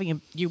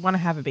want to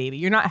have a baby.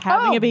 You're not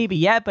having a baby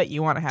yet, but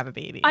you want to have a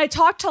baby. I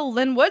talked to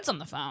Lynn Woods on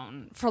the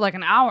phone for like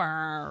an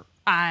hour,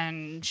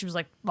 and she was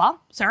like,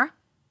 "Well, Sarah,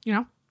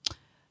 you're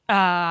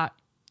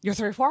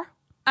 34,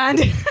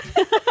 and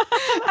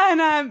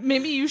and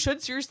maybe you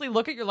should seriously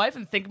look at your life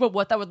and think about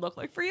what that would look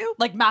like for you.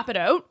 Like map it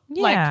out.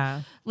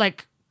 Yeah.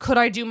 Like could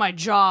I do my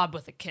job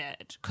with a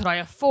kid? Could I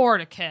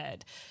afford a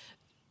kid?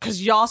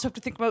 Because you also have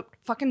to think about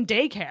fucking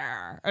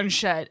daycare and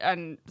shit.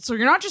 And so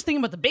you're not just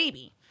thinking about the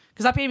baby,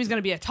 because that baby's going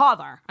to be a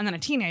toddler and then a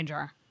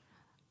teenager.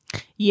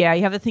 Yeah,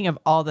 you have to think of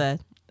all the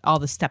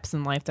steps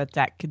in life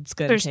that kid's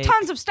going to take. There's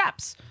tons of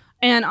steps.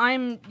 And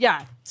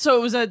so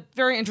it was a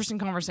very interesting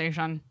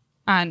conversation.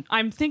 And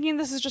I'm thinking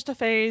this is just a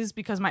phase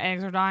because my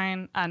eggs are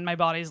dying and my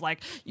body's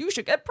like, you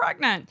should get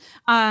pregnant.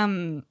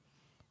 But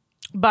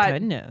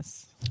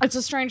goodness, it's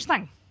a strange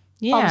thing.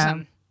 Yeah. All of a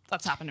sudden,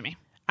 that's happened to me.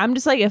 I'm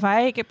just like, if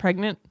I get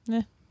pregnant,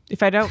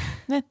 if I don't,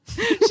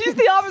 She's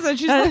the opposite.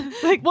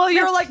 She's like, well,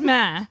 you're like,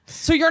 meh.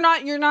 So you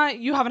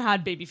haven't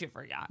had baby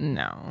fever yet.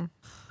 No.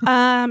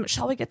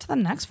 Shall we get to the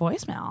next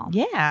voicemail?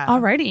 Yeah.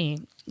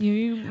 Alrighty.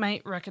 You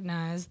might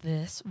recognize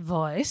this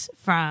voice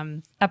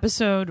from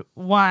episode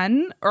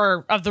 1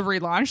 or of the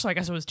relaunch. So I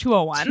guess it was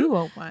 201.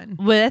 201.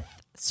 With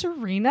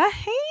Serena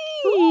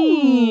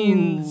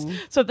Haynes. Ooh.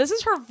 So this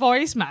is her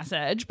voice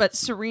message, but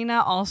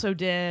Serena also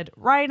did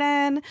write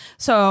in.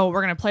 So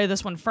we're going to play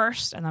this one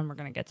first, and then we're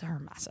going to get to her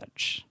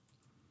message.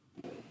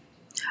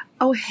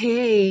 Oh,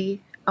 hey,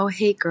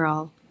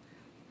 girl.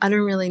 I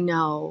don't really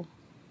know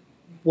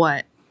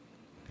what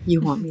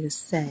you want me to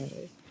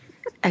say,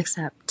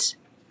 except,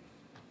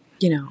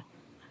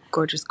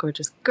 gorgeous,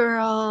 gorgeous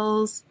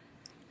girls,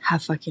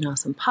 have fucking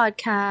awesome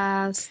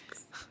podcasts,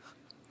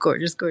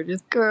 gorgeous,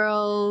 gorgeous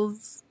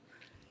girls,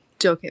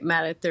 don't get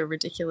mad at their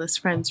ridiculous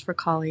friends for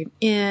calling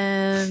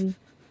in.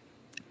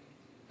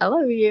 I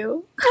love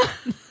you.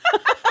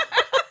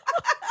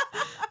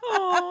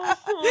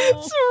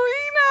 Serena!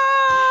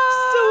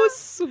 So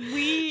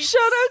sweet.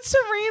 Shout out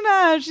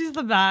Serena. She's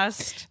the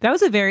best. That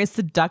was a very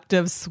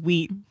seductive,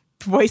 sweet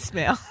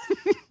voicemail.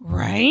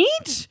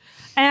 Right?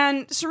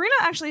 And Serena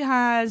actually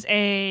has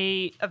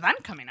a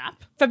event coming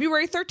up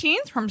February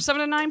 13th from 7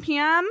 to 9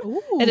 p.m.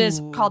 Ooh. It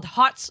is called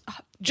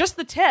Just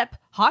the Tip,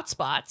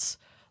 Hotspots,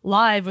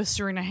 live with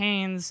Serena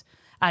Haynes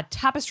at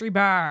Tapestry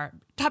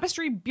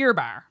Beer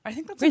Bar. I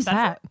think that's Where's in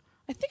Bedford. that?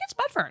 I think it's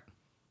Bedford.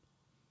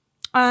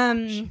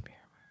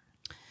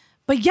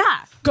 But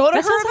yeah, go to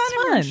That her sounds event if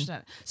you're fun.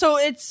 interested. So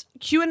it's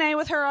Q&A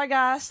with her, I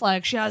guess.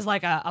 Like she has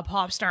like a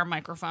pop star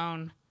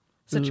microphone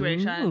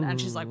situation and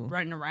she's like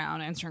running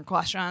around answering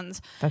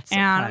questions. That's so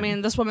and I fun.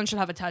 mean, this woman should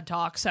have a TED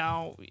Talk,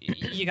 so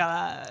you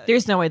gotta.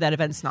 There's no way that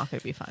event's not going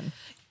to be fun.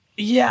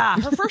 Yeah,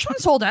 her first one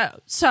sold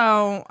out.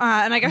 So,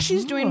 and I guess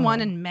she's doing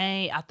one in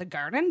May at the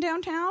Garden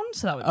downtown.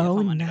 So that would be a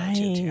fun one to go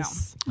to too.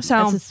 So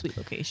That's a sweet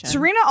location.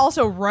 Serena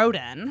also wrote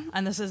in,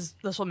 and this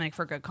will make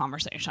for good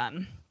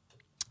conversation.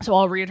 So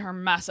I'll read her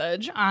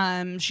message.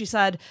 She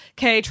said,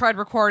 "Kay tried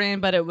recording,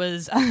 but it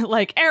was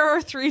like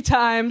error 3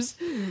 times.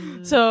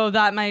 So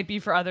that might be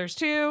for others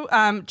too.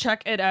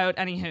 Check it out.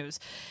 Anywho's,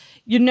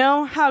 you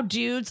know how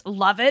dudes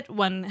love it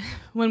when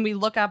we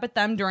look up at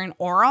them during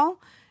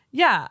oral?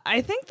 Yeah,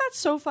 I think that's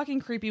so fucking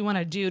creepy when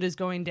a dude is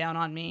going down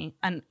on me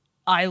and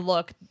I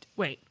look.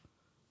 Wait,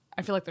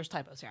 I feel like there's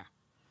typos here.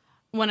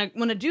 When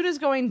a dude is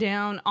going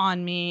down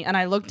on me and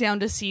I look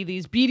down to see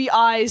these beady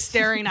eyes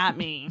staring at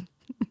me."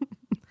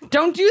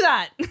 Don't do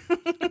that.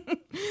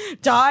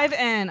 Dive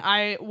in.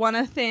 I want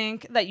to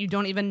think that you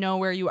don't even know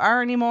where you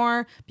are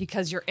anymore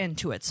because you're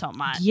into it so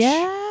much.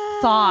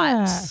 Yeah.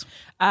 Thoughts?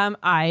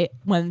 I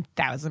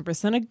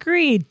 1000%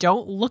 agree.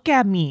 Don't look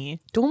at me.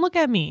 Don't look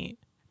at me.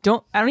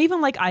 I don't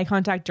even like eye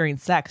contact during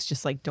sex.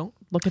 Just like, don't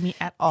look at me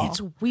at all. It's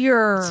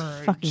weird.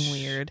 It's fucking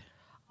weird.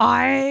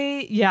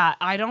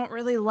 I don't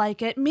really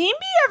like it. Maybe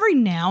every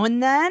now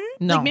and then.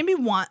 No.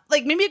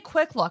 Like maybe a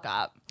quick look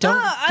up.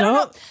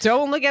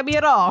 Don't look at me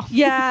at all.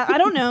 Yeah, I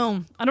don't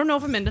know. I don't know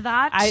if I'm into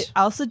that. I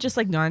also just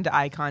like not into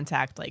eye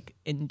contact, like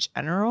in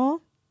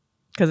general,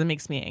 because it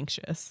makes me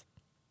anxious.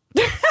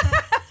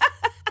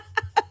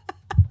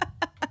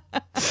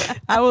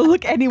 I will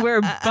look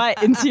anywhere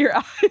but into your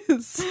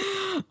eyes.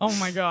 Oh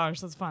my gosh,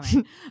 that's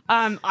funny.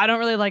 I don't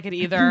really like it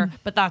either.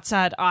 But that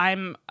said,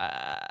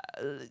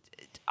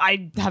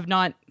 I have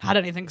not had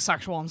anything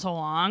sexual in so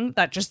long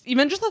that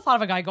even just the thought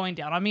of a guy going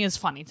down on me is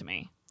funny to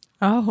me.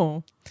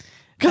 Oh.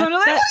 Because I'm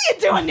like, what are you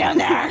doing down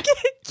there? What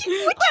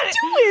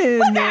you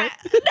doing? No,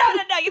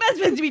 you're not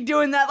supposed to be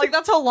doing that. Like,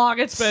 that's how long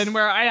it's been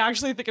where I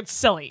actually think it's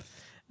silly.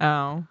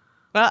 Oh.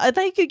 Well, I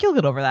thought you'll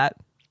get over that.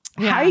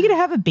 Yeah. How are you going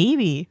to have a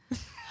baby?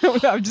 No,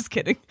 I'm just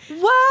kidding.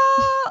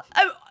 Well,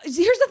 here's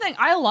the thing.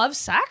 I love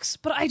sex,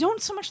 but I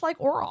don't so much like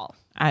oral.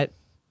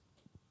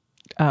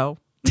 Oh.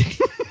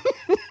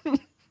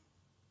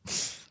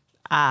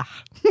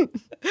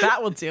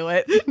 That will do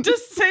it.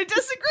 Just say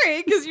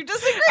disagree because you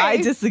disagree. I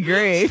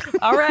disagree.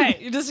 All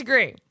right, you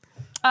disagree.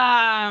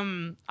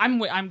 I'm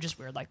just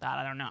weird like that.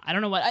 I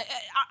don't know what.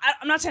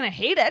 I'm not saying I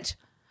hate it.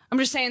 I'm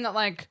just saying that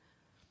like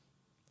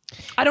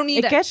I don't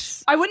need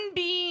it. I wouldn't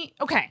be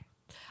okay.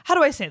 How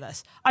do I say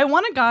this? I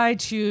want a guy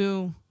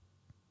to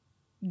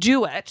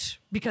do it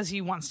because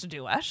he wants to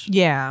do it.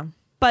 Yeah.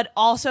 But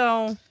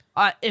also,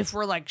 if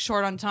we're like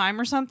short on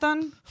time or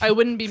something, I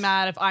wouldn't be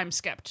mad if I'm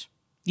skipped.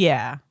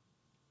 Yeah.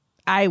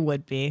 I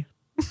would be.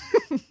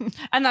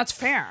 And that's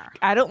fair.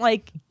 I don't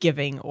like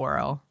giving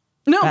oral.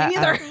 No, me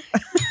neither.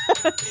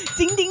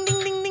 Ding, ding,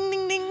 ding, ding, ding,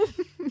 ding, ding.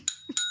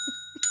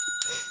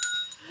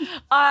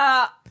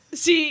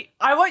 See,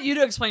 I want you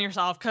to explain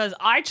yourself because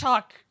I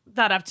chalk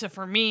that up to,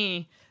 for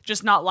me,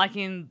 just not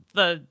liking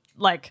the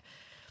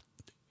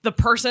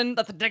person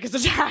that the dick is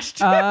attached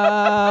to.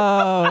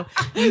 Oh,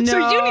 no. So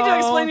you need to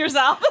explain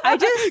yourself. I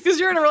just because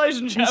you're in a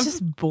relationship. It's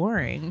just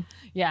boring.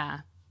 Yeah.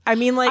 I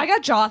mean, like I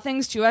got jaw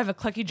things too. I have a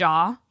clicky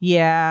jaw.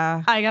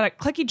 Yeah. I got a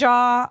clicky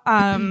jaw.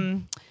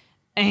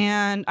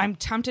 And I'm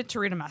tempted to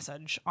read a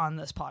message on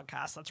this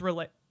podcast that's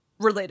related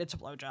to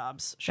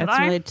blowjobs. That's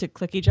related to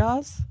clicky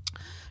jaws?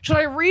 Should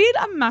I read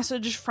a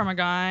message from a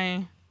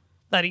guy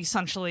that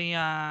essentially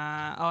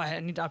I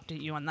need to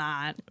update you on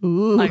that.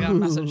 Ooh. I got a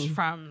message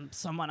from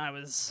someone I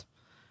was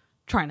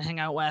trying to hang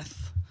out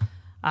with.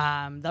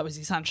 That was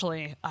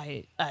essentially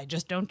I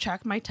just don't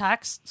check my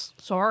texts.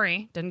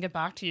 Sorry, didn't get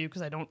back to you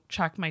because I don't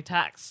check my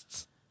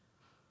texts.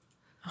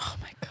 Oh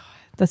my god.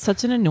 That's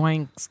such an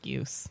annoying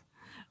excuse.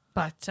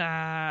 But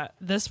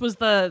this was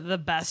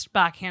the best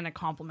backhanded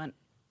compliment.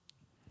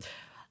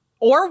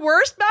 Or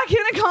worst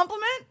backhanded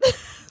compliment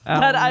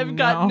that I've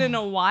gotten in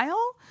a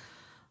while.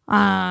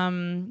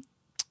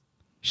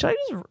 Should I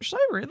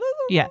read this?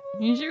 Yeah,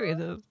 you should read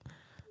this.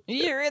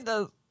 You should read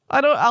this.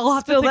 I'll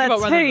have to think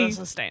about whether tape. this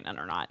is staying in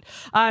or not.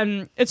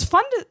 It's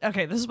fun to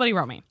okay, this is what he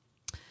wrote me.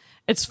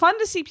 It's fun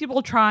to see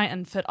people try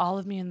and fit all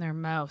of me in their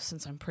mouth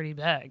since I'm pretty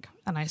big.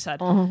 And I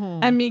said,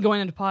 and me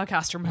going into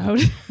podcaster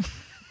mode.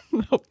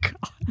 Oh god.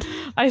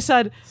 I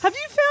said, have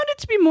you found it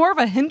to be more of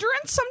a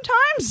hindrance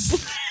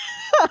sometimes?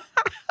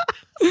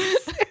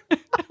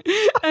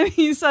 And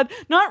he said,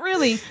 not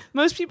really.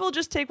 Most people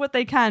just take what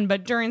they can,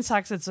 but during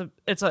sex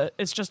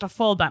it's just a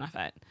full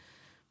benefit.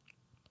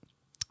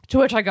 To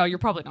which I go, you're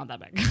probably not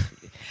that big.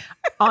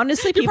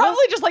 Honestly, You're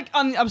probably just like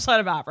on the upside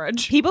of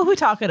average. people who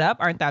talk it up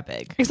aren't that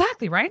big.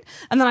 Exactly, right?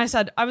 And then I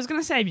said, I was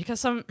gonna say because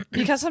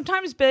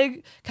sometimes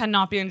big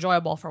cannot be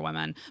enjoyable for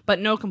women, but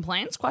no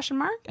complaints? ?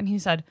 And he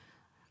said,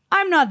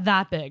 I'm not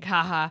that big,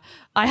 haha.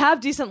 I have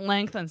decent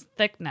length and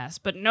thickness,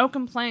 but no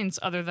complaints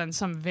other than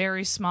some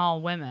very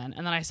small women.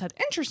 And then I said,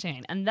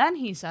 interesting. And then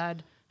he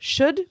said,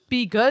 should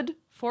be good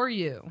for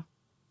you.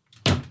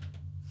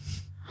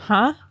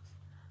 Huh?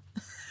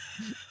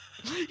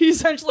 He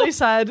essentially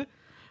said,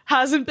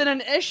 hasn't been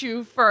an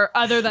issue for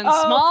other than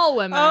small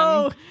women.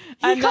 Oh,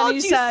 and called then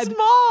he you said,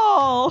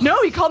 small.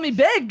 no, he called me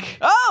big.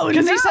 Oh,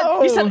 Because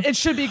no. he said it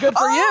should be good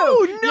for you.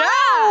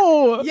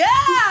 Oh, no.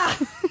 Yeah.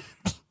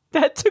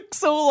 That took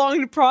so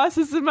long to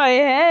process in my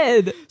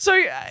head. So,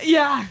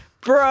 yeah.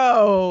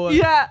 Bro.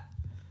 Yeah.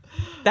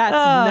 That's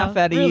enough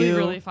out of really, you.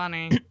 really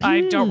funny.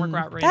 I don't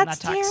regret reading That's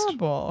that text.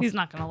 terrible. He's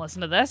not going to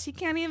listen to this. He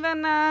can't even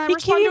He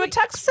respond can't to even- a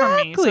text from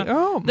me. Exactly. So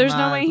Oh, there's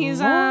no my way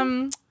he's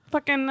Lord.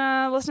 fucking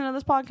listening to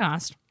this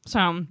podcast.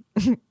 So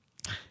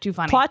too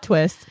funny. Plot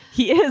twist.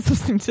 He is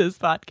listening to this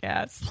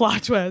podcast.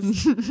 Plot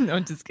twist. No,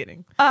 I'm just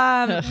kidding. We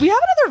have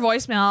another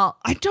voicemail.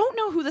 I don't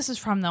know who this is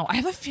from though. I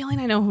have a feeling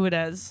I know who it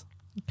is.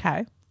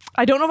 Okay.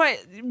 I don't know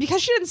if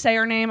because she didn't say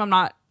her name, I'm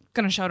not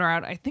gonna shout her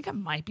out. I think it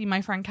might be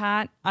my friend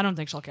Kat. I don't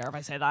think she'll care if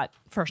I say that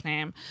first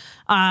name.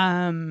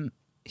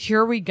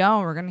 Here we go.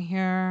 We're gonna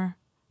hear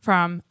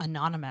from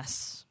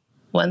Anonymous.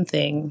 One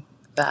thing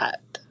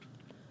that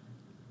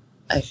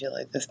I feel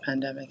like this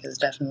pandemic has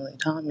definitely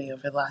taught me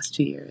over the last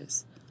 2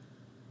 years,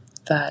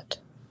 that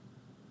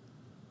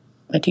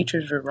my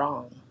teachers were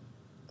wrong.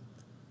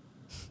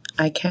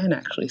 I can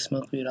actually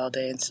smoke weed all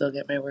day and still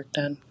get my work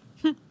done.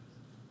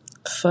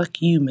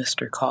 Fuck you,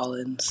 Mr.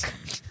 Collins.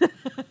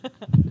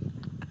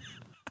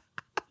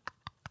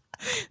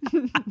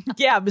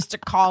 Yeah, Mr.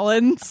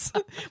 Collins.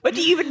 What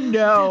do you even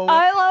know?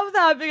 I love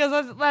that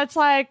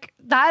because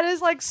that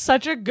is like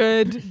such a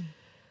good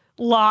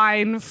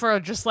line for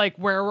just like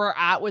where we're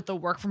at with the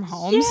work from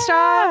home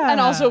stuff, and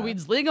also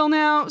weed's legal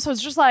now, so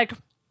it's just like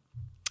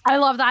I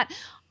love that.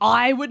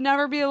 I would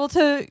never be able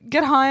to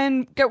get high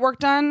and get work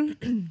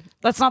done.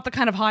 That's not the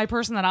kind of high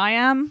person that I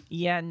am.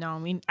 Yeah, no, I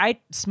mean, I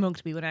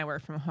smoked weed when I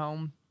worked from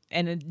home,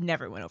 and it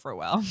never went over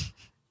well.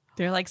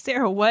 They're like,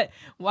 Sarah, why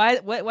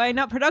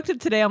not productive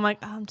today? I'm like,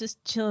 oh, I'm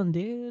just chilling,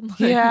 dude. Like,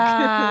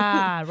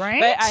 Yeah, right.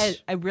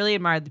 But I really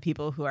admire the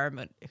people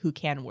who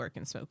can work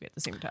and smoke at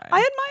the same time. I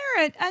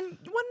admire it, and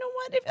you want to know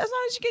what? If as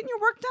long as you're getting your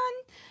work done,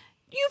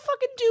 you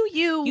fucking do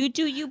you. You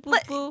do you, boo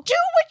boo. Do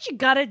what you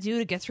gotta do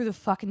to get through the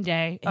fucking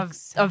day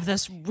of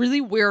this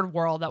really weird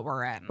world that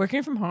we're in.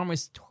 Working from home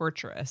is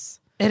torturous.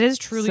 It is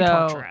truly So,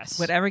 torturous.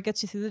 Whatever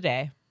gets you through the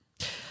day.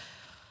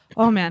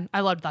 Oh man,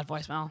 I loved that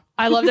voicemail.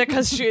 I loved it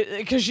because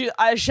she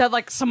had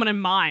like someone in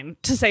mind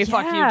to say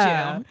fuck you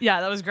Yeah. to. Yeah,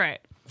 that was great.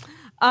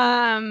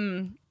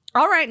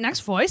 All right,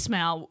 next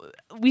voicemail.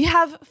 We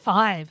have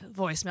 5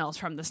 voicemails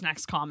from this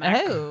next comic.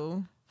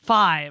 Oh.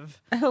 5.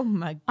 Oh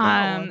my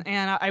god.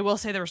 And I will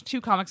say there was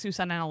 2 comics who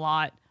sent in a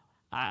lot.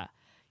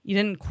 You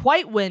didn't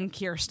quite win,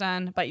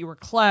 Kirsten, but you were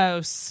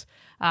close.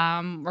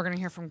 We're gonna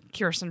hear from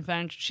Kirsten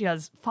Finch. She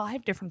has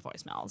 5 different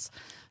voicemails.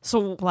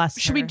 So Bless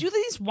should we her. do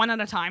these one at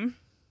a time?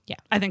 Yeah.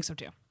 I think so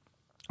too.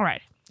 All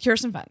right,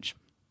 Kirsten Finch.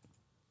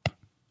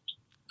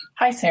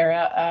 Hi,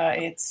 Sarah.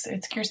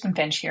 It's Kirsten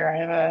Finch here. I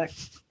have a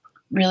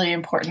really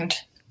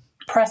important,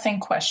 pressing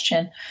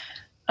question.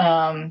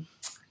 Maybe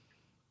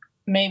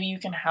you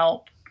can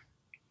help.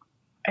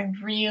 I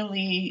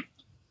really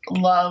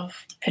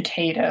love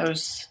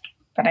potatoes,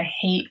 but I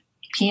hate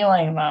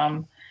peeling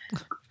them.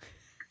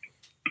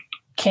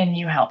 Can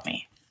you help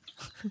me?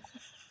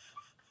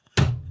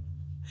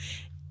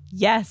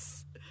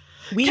 Yes.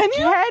 We Can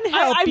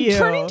help I'm you.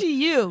 turning to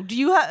you. Do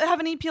you have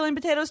any peeling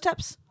potatoes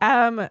tips?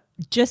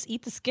 Just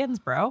eat the skins,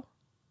 bro.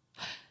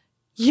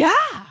 Yeah.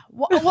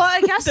 Well,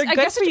 I guess They're I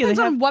good guess for it you. They depends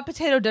on have- what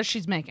potato dish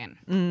she's making.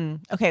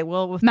 Okay,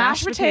 well, with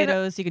Mashed mashed potato-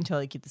 potatoes, you can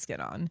totally keep the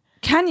skin on.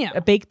 Can you?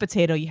 A baked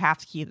potato, you have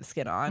to keep the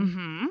skin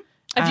on.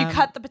 If you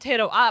cut the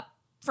potato up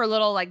for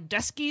little like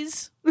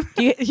diskies.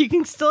 You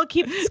can still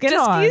keep the skin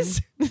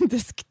Diskies? on.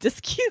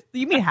 Diskies?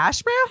 You mean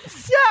hash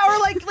browns? Yeah, or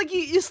like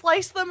you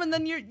slice them and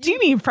then Do you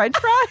mean French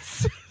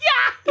fries?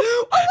 yeah,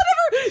 or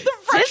whatever the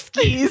French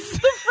Diskies.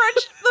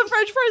 the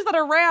French fries that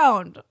are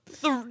round.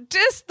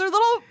 They're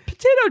little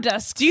potato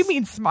discs. Do you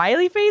mean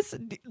smiley face?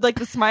 Like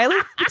the smiley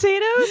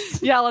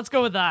potatoes? Yeah, let's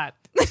go with that.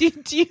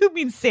 Do you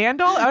mean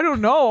sandal? I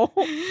don't know.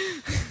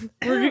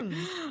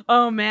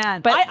 Oh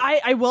man, But- but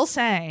I will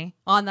say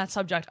on that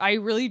subject, I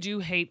really do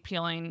hate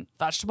peeling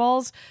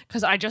vegetables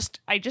because I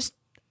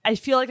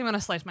feel like I'm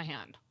gonna slice my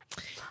hand.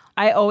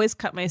 I always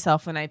cut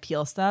myself when I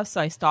peel stuff, so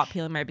I stop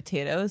peeling my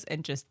potatoes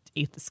and just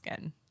eat the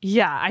skin.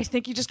 Yeah, I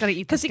think you just gotta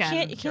eat the Because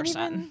skin. you can't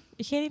Kirsten.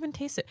 even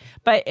taste it.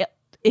 But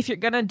if you're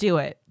gonna do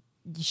it,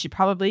 you should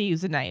probably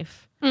use a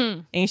knife,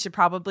 and you should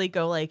probably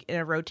go like in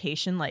a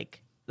rotation,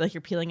 like you're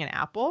peeling an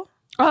apple,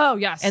 Oh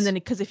yes, and then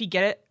because if you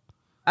get it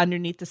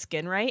underneath the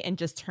skin right and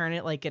just turn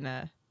it like in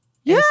the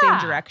same Yeah.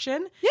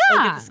 direction, Yeah.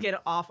 it'll get the skin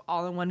off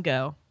all in one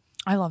go.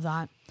 I love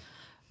that.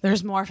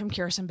 There's more from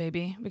Kirsten,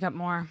 baby. We got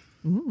more.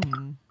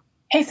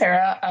 Hey,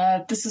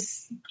 Sarah. This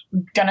is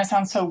gonna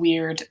sound so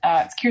weird.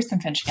 It's Kirsten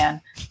Finch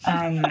again.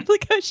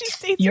 Look how she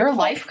stays. You're a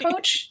life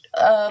coach.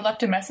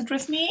 left a message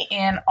with me,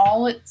 and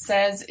all it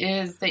says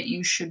is that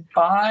you should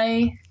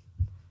buy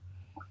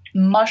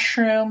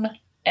mushroom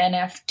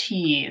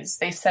NFTs.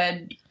 They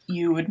said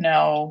you would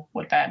know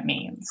what that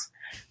means.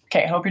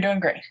 Okay, hope you're doing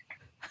great.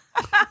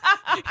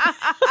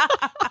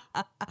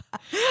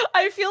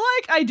 I feel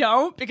like I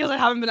don't, because I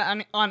haven't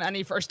been on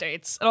any first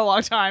dates in a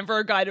long time for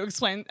a guy to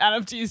explain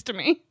NFTs to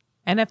me.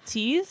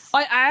 NFTs?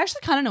 I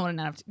actually kind of know what an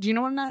NFT. Do you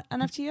know what an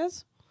NFT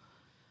is?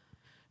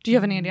 Do you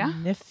have any idea?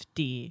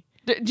 Nifty.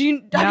 Have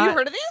you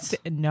heard of these?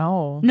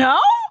 No. No?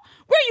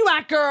 Where you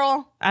at,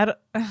 girl?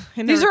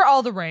 These are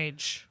all the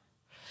rage.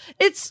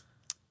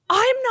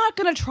 I'm not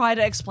going to try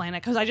to explain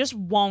it because I just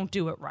won't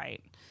do it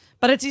right.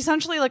 But it's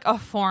essentially like a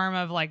form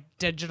of like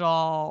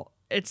digital.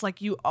 It's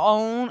like you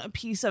own a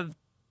piece of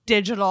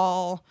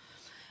digital.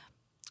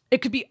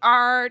 It could be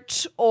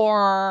art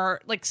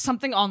or like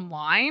something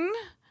online,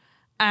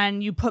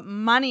 and you put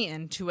money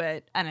into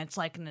it, and it's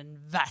like an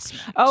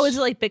investment. Oh, is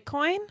it like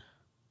Bitcoin?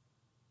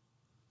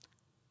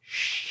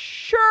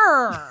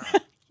 Sure.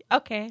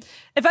 Okay.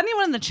 If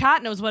anyone in the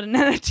chat knows what an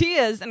NFT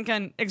is and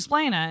can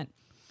explain it,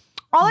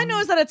 all I know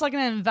is that it's like an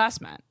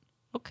investment.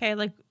 Okay,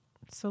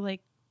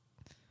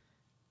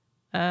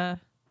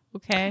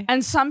 okay.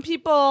 And some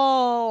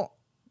people,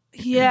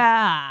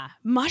 yeah,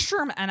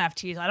 mushroom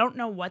NFTs. I don't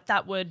know what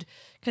that would,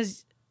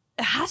 because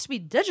it has to be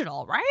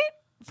digital, right?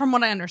 From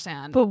what I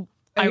understand. But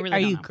I really are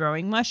don't you know.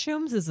 growing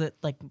mushrooms? Is it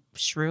like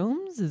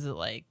shrooms? Is it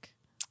like...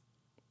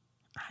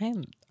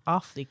 I'm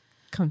awfully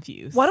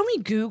confused. Why don't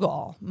we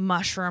Google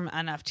mushroom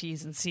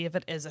NFTs and see if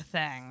it is a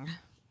thing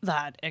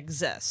that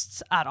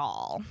exists at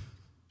all?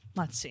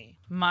 Let's see.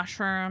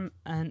 Mushroom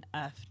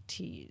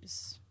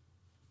NFTs.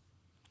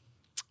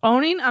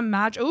 Owning a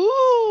match.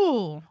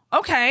 Ooh.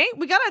 Okay.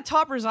 We got a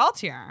top result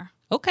here.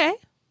 Okay.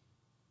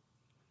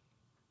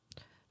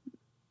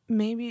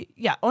 Maybe.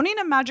 Yeah. Owning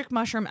a magic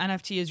mushroom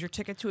NFT is your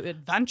ticket to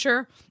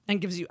adventure and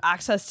gives you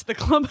access to the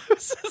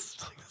clubhouse's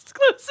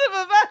exclusive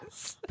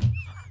events.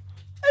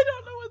 I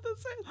don't know what this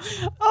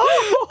is.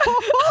 Oh.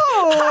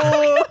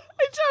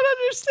 I don't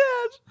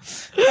understand.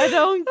 I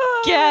don't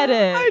get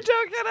it. I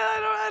don't get it.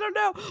 I don't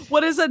know.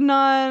 What is a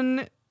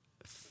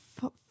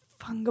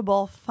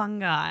fungible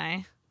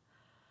fungi?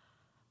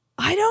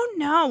 I don't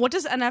know. What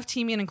does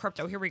NFT mean in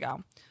crypto? Here we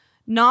go.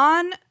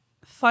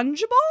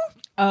 Non-fungible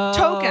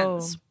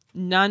tokens.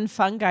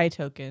 Non-fungi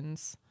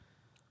tokens.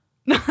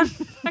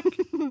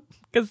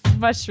 Because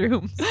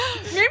mushrooms.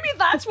 Maybe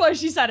that's why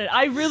she said it.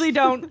 I really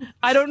don't.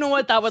 I don't know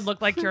what that would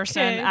look like,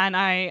 Kirsten. Okay. And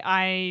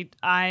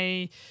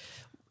I.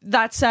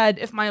 That said,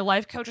 if my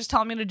life coach is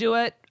telling me to do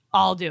it,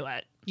 I'll do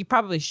it. You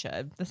probably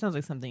should. That sounds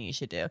like something you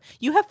should do.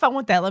 You have fun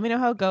with that. Let me know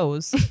how it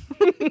goes.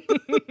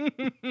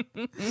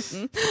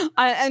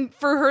 And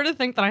for her to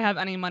think that I have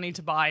any money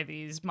to buy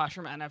these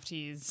mushroom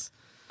NFTs,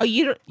 Oh,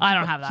 you don't? I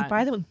don't have that. You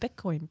buy them with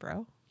Bitcoin,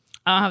 bro.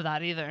 I don't have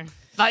that either.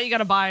 That you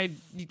gotta buy.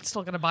 You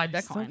still gotta buy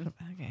Bitcoin.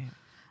 Okay.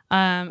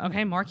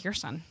 Okay, more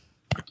Kirsten.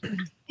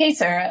 Hey,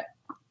 Sarah.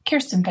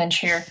 Kirsten Finch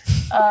here.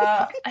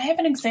 I have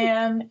an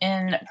exam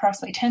in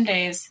approximately 10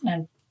 days, and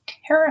I'm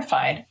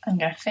terrified I'm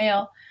going to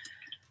fail.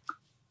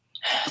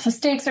 The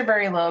stakes are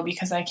very low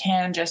because I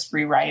can just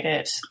rewrite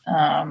it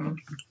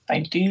if I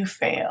do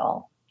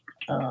fail.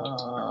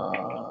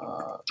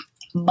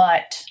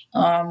 But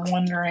I'm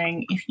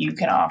wondering if you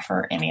can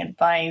offer any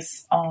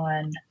advice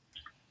on,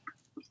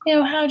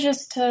 how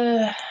just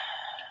to,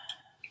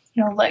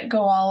 let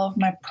go all of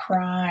my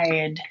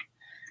pride.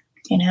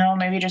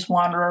 Maybe just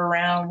wander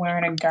around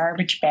wearing a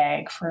garbage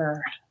bag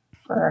for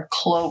a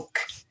cloak.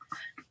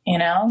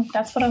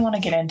 That's what I want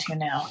to get into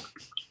now.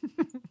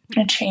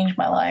 And change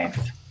my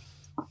life.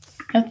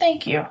 And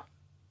thank you.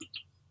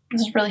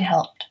 This has really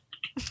helped.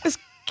 Is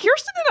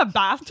Kirsten in a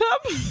bathtub?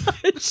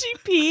 Is she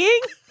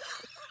peeing?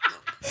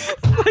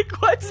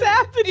 Like, what's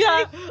happening?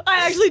 Yeah,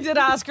 I actually did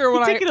ask her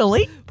when taking a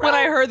leak, bro? when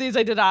I heard these.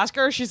 I did ask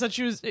her. She said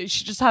she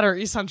just had her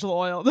essential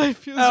oil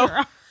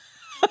diffuser.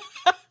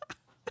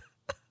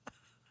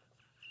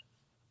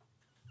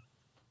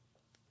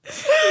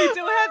 You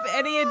don't have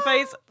any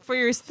advice for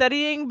your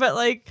studying, but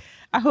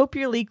I hope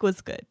your leak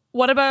was good.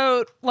 What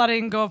about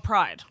letting go of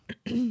pride?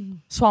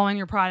 Swallowing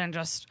your pride and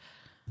just...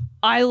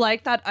 I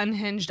like that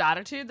unhinged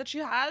attitude that she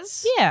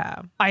has.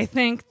 Yeah. I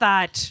think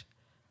that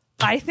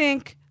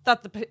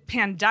the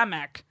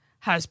pandemic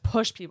has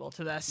pushed people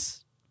to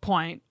this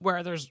point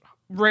where there's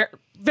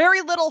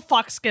very little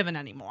fucks given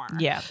anymore.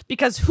 Yeah.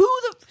 Because who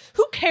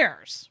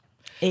cares?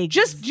 Exactly.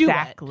 Just do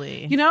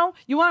it.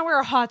 You want to wear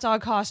a hot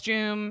dog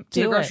costume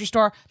to the grocery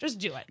store, just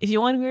do it. If you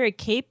want to wear a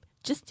cape,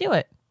 just do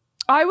it.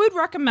 I would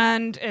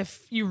recommend,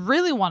 if you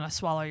really want to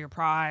swallow your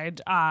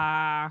pride,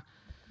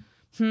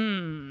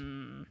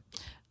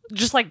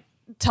 just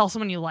tell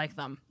someone you like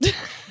them.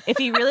 If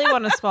you really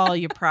want to swallow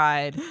your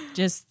pride,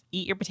 just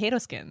eat your potato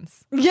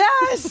skins.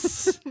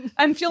 Yes!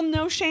 And feel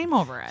no shame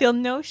over it. Feel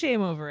no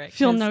shame over it.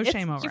 Feel no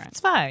shame over it. It's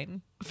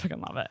fine. I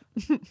fucking love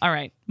it. All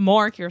right.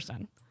 More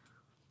Kirsten.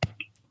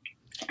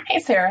 Hey,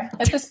 Sarah.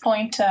 At this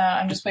point,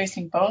 I'm just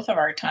wasting both of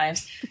our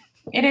times.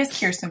 It is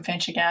Kirsten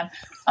Finch again.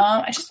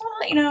 I just want to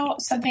let you know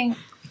something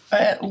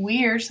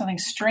weird, something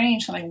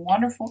strange, something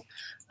wonderful.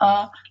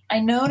 I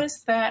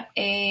noticed that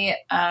a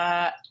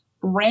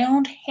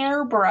round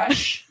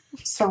hairbrush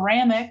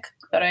ceramic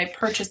that I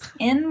purchased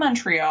in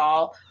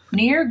Montreal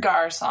near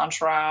Gare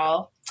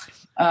Centrale,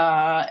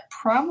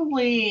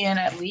 probably in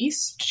at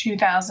least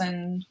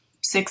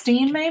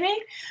 2016, maybe.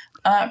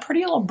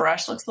 Pretty little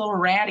brush, looks a little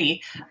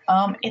ratty.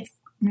 It's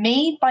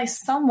made by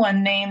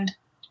someone named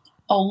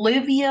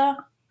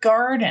Olivia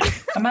Garden.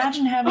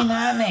 Imagine having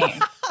that name.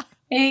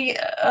 Hey,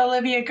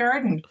 Olivia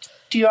Garden,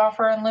 do you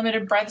offer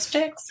unlimited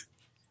breadsticks?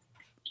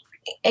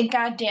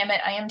 God damn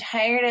it, I am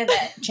tired of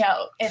that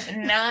joke. It's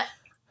not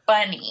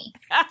funny.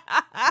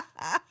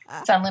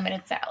 It's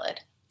unlimited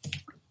salad.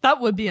 That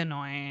would be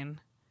annoying.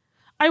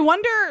 I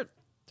wonder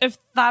if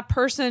that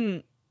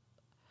person...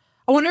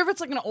 I wonder if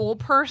it's like an old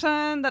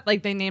person that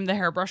like they named the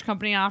hairbrush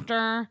company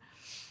after.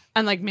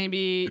 And like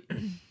maybe...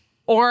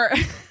 Or...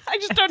 I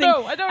just don't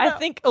know. I don't know. I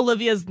think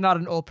Olivia's not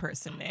an old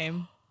person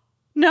name.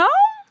 No?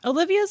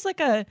 Olivia's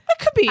like a... It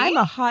could be. I'm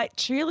a hot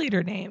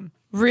cheerleader name.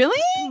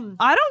 Really?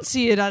 I don't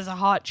see it as a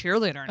hot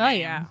cheerleader name. Oh,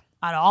 yeah.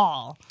 At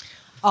all.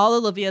 All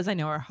Olivias I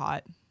know are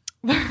hot.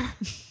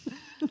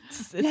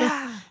 It's a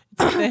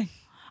thing.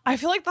 I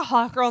feel like the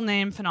hot girl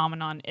name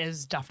phenomenon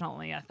is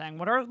definitely a thing.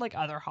 What are like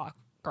other hot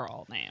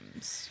girl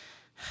names?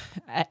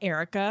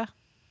 Erica.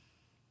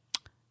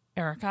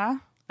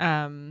 Erica?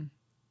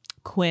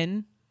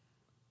 Quinn.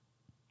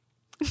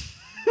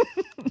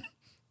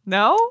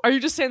 No? Are you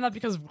just saying that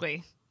because of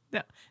Glee?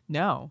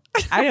 No.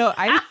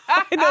 I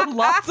know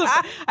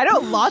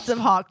lots of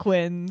hot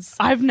Quins.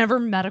 I've never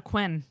met a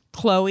Quinn.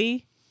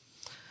 Chloe.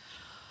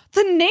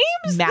 The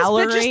names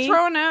Mallory. this bitch is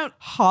throwing out.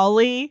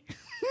 Holly.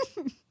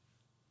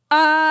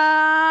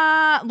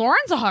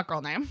 Lauren's a hot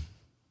girl name.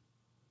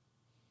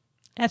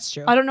 That's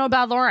true. I don't know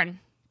about Lauren.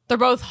 They're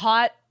both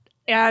hot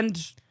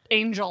and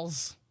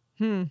angels.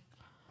 What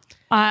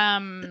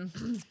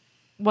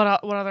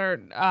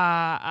other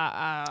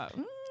I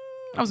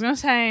was gonna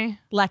say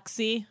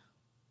Lexi.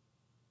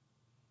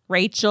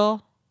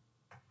 Rachel.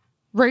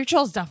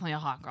 Rachel's definitely a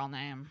hot girl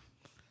name.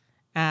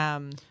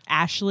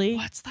 Ashley.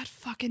 What's that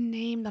fucking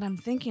name that I'm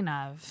thinking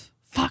of?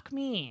 Fuck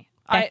me.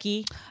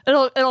 Becky.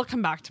 It'll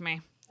come back to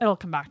me. It'll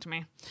come back to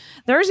me.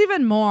 There's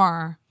even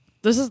more.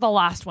 This is the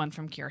last one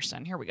from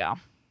Kirsten. Here we go.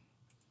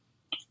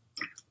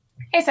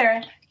 Hey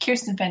Sarah,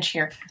 Kirsten Finch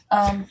here.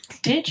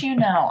 Did you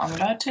know I'm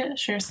about to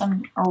share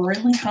some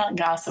really hot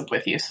gossip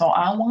with you, so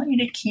I want you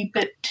to keep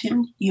it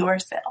to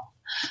yourself.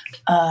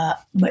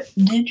 But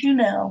did you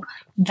know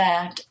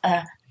that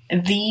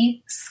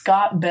the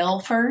Scott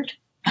Belford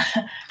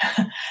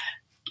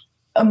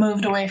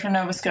moved away from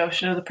Nova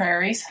Scotia to the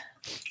prairies?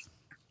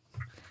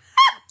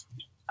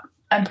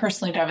 I'm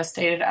personally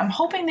devastated. I'm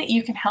hoping that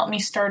you can help me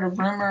start a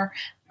rumor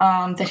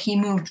that he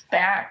moved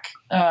back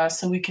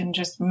so we can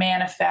just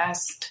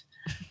manifest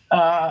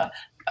a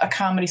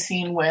comedy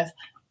scene with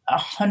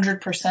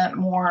 100%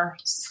 more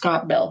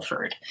Scott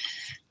Belford.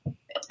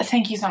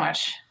 Thank you so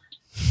much.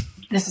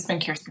 This has been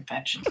Kirsten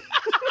Finch.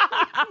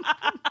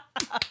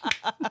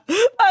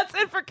 That's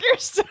it for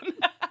Kirsten.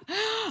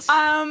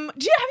 Have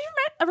you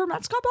ever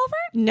met Scott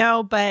Belford?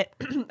 No, but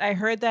I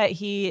heard that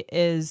he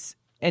is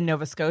in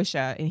Nova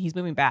Scotia and he's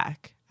moving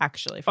back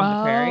actually from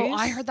the prairies.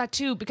 I heard that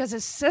too because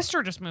his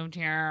sister just moved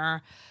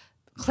here,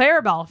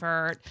 Claire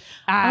Belford.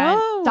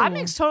 And that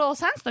makes total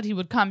sense that he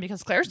would come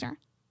because Claire's there.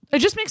 It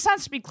just makes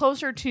sense to be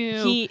closer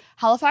to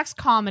Halifax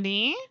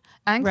comedy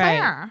and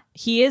Claire. Right.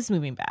 He is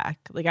moving back.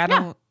 Like I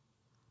don't.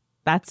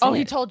 That's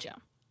he told you.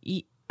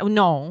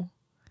 No.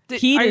 Are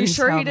you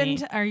sure he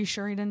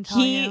didn't tell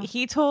you?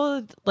 He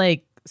told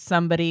like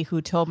somebody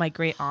who told my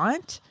great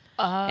aunt,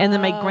 and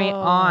then my great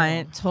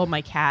aunt told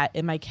my cat,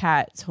 and my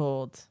cat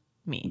told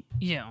me.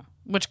 You.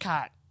 Which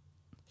cat?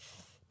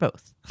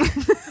 Both.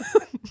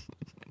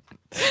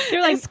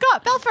 They're like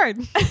Scott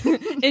Belford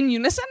in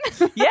unison.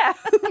 Yeah,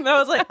 and I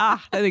was like,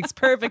 that makes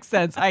perfect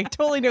sense. I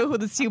totally know who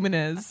this human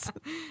is.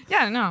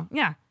 Yeah, no,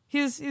 yeah,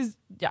 he's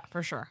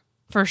for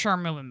sure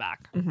moving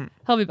back. Mm-hmm.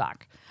 He'll be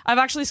back. I've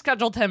actually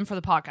scheduled him for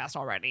the podcast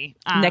already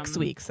next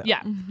week. So.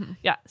 Yeah,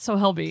 yeah. So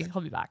he'll be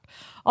back.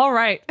 All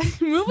right,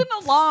 moving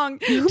along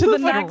to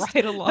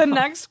the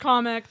next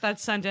comic that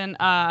sent in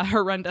a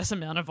horrendous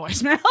amount of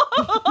voicemail.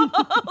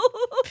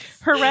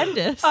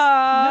 Horrendous.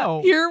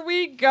 No. Here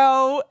we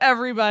go,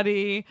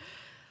 everybody.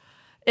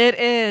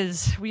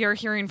 We are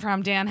hearing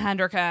from Dan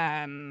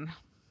Hendricken.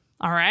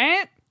 All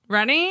right,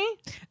 ready?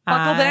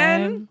 Buckled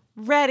in.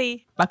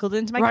 Ready. Buckled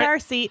into my car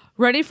seat.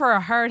 Ready for a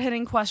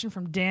hard-hitting question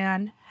from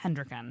Dan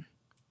Hendricken.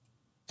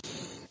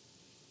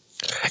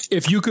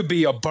 If you could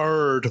be a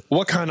bird,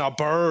 what kind of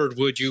bird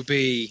would you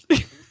be?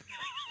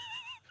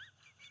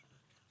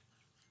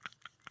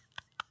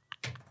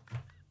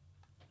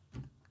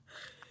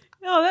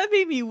 Oh, that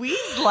made me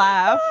wheeze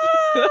laugh.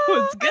 That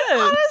was good.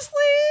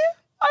 Honestly,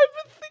 I've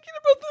been thinking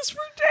about this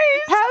for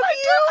days. Have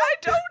you? I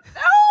don't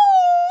know.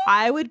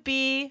 I would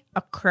be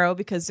a crow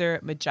because they're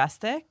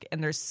majestic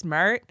and they're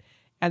smart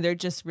and they're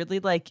just really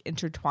like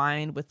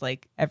intertwined with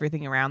like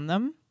everything around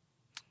them.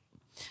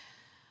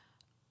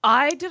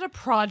 I did a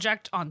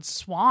project on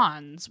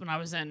swans when I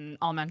was in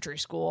elementary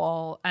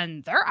school,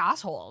 and they're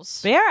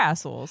assholes. They are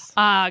assholes.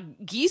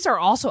 Geese are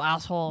also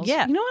assholes.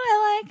 Yeah. You know what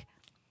I like?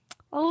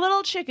 A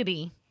little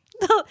chickadee.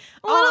 little.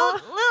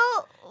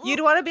 You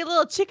don't want to be a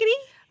little chickadee?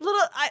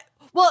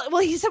 Well,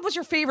 he said, "What's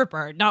your favorite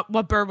bird?" Not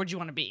what bird would you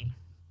want to be?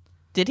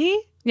 Did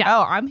he? Yeah.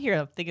 Oh, I'm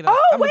here thinking. I'm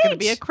going to wait.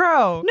 be a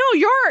crow. No,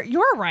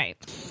 you're right.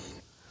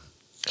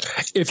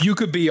 If you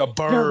could be a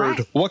bird,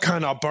 right. what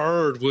kind of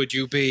bird would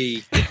you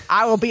be?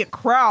 I will be a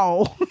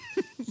crow.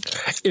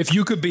 If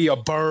you could be a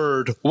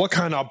bird, what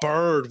kind of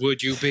bird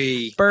would you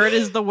be? Bird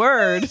is the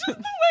word. The way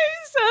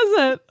he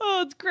says it.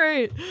 Oh, it's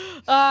great.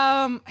 If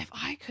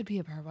I could be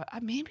a bird,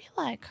 maybe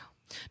like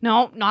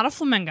not a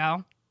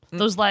flamingo.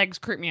 Those legs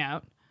creep me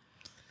out.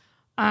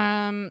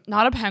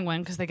 Not a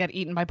penguin because they get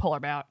eaten by polar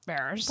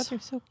bears. But they're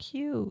so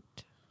cute.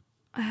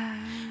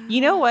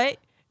 You know what?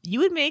 You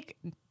would make,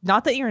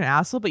 not that you're an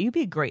asshole, but you'd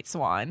be a great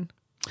swan.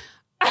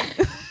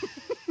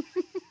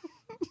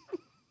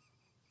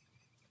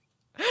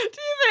 Do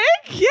you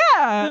think?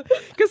 Yeah.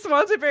 Because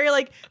swans are very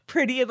like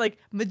pretty and like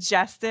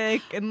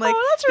majestic and like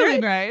that's really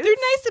nice. They're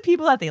nice to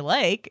people that they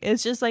like.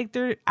 It's just like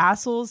they're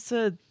assholes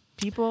to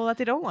people that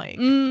they don't like.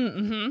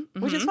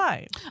 Which is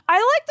fine. I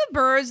like the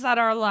birds that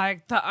are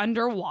like the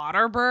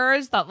underwater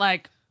birds that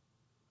like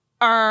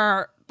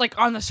are like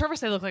on the surface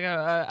they look like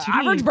a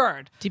average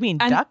bird. Do you mean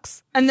And-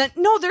 ducks? And then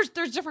no, there's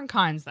different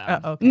kinds though.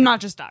 Okay.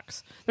 Not just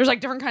ducks. There's like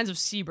different kinds of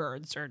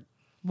seabirds or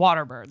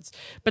water birds.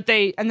 But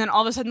and then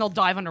all of a sudden they'll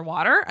dive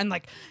underwater and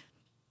like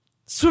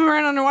swim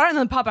around underwater and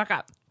then pop back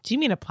up. Do you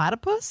mean a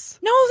platypus?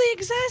 No, they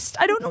exist.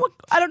 I don't know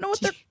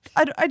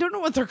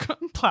what they're called.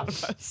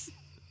 Platypus.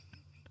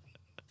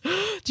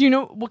 Do you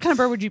know what kind of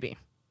bird would you be?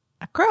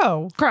 A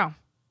crow. Crow.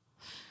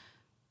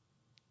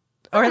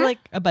 Or Okay. like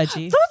a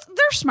budgie.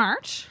 They're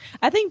smart.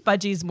 I think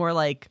budgie's more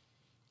like,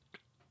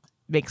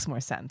 makes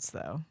more sense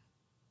though.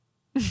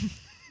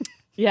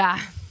 Yeah.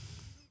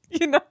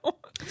 You know?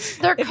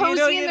 They're If you cozy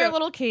don't, in you their don't.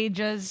 little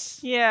cages.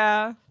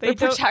 Yeah. They're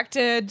don't-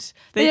 protected.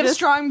 they They have just-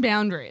 strong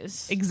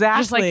boundaries.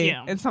 Exactly. Just like you.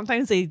 And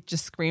sometimes they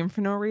just scream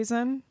for no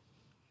reason.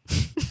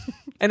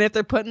 And if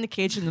they're put in the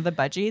cage with another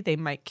budgie, they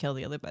might kill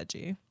the other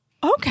budgie.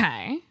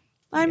 Okay.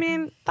 I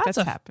mean, that's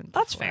happened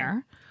That's before.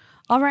 fair.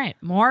 All right.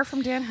 More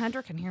from Dan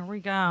Hendrick, and here we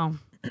go.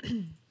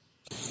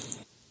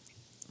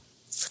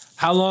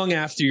 How long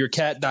after your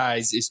cat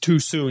dies is too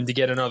soon to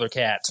get another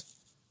cat?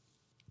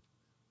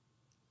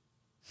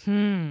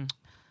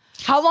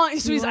 How long?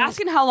 So he's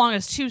asking how long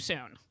is too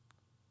soon.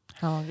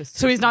 How long is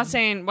So he's not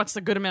saying what's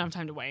the good amount of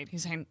time to wait.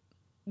 He's saying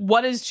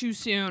what is too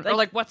soon, or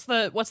like what's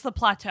the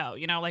plateau?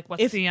 You know, like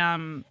what's If- the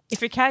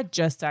If your cat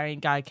just died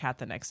and got a cat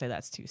the next day,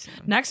 that's too soon.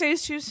 next day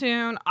is too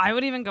soon. I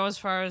would even go as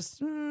far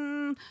as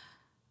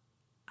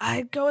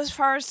I'd go as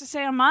far as to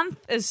say a month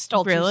is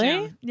still Really?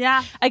 too soon.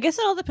 Yeah. I guess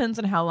it all depends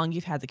on how long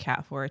you've had the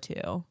cat for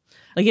too.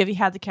 Like if you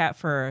had the cat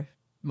for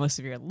most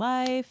of your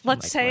life. and,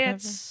 Let's like, say whatever.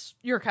 it's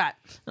your cat.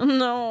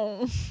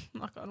 No.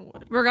 Knock on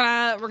wood. We're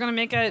gonna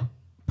make it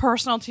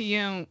personal to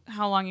you.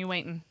 How long you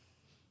waiting?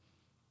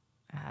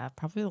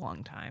 Probably a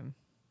long time.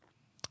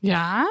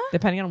 Yeah.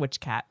 Depending on which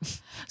cat.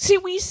 See,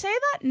 we say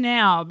that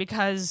now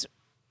because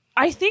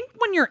I think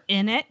when you're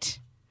in it,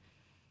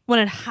 when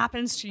it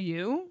happens to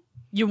you,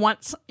 you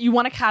want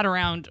a cat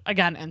around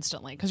again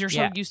instantly because you're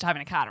so Yeah. used to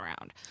having a cat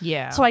around.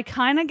 Yeah. So I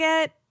kind of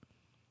get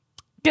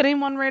getting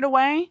one right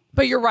away,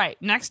 but you're right.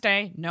 Next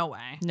day, no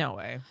way. no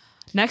way.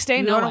 Next day,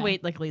 You no want to way.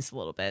 wait like at least a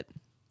little bit.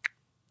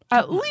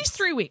 At least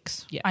 3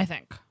 weeks. Yeah. I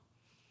think.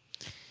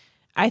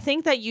 I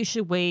think that you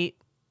should wait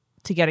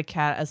to get a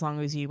cat as long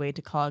as you wait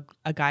to call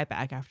a guy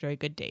back after a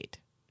good date,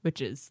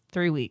 which is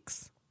 3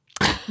 weeks.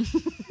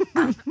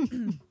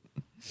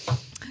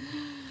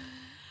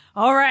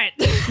 All right.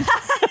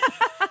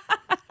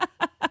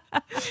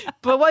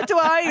 But what do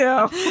I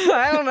know?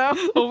 I don't know.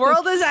 The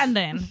world is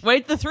ending.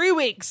 Wait the 3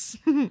 weeks.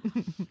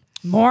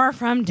 More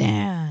from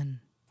Dan.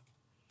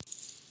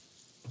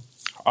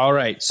 All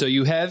right, so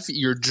you have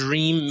your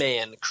dream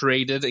man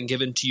created and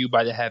given to you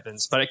by the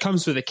heavens, but it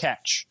comes with a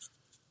catch.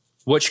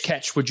 Which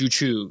catch would you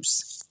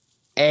choose?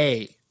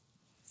 A,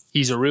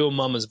 he's a real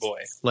mama's boy,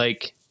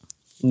 like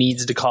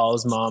needs to call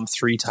his mom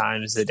 3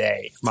 times a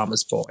day,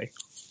 mama's boy.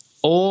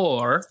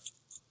 Or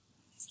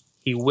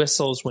he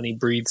whistles when he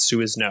breathes through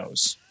his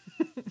nose.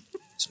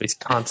 So he's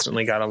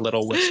constantly got a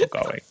little whistle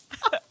going.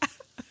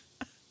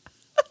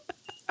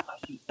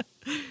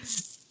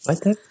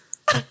 What the?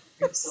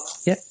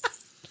 Yeah.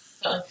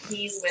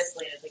 He's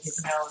whistling. It's like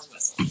his nose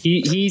whistling.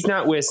 He's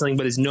not whistling,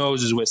 but his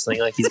nose is whistling,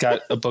 like he's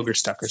got a booger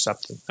stuck or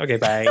something. Okay,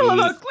 bye. I love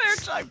how Claire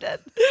chimed in.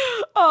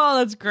 Oh,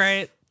 that's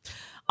great.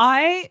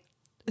 I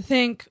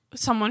think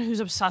someone who's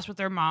obsessed with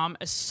their mom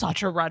is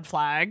such a red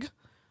flag.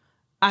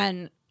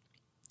 But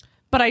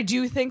I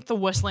do think the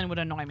whistling would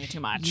annoy me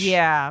too much.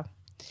 Yeah.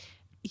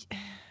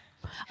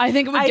 I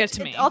think it would get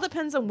to me. It all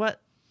depends on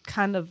what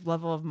kind of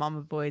level of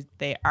mama boy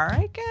they are,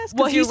 I guess. 'Cause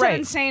Well, you're he's an right.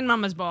 insane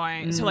mama's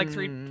boy. So like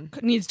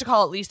needs to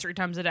call at least 3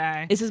 times a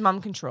day. Is his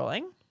mom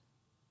controlling?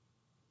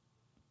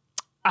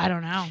 I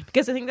don't know.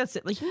 Because I think that's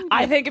it. Like,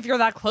 I think if you're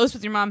that close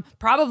with your mom,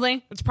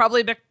 it's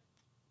probably a bit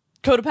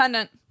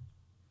codependent.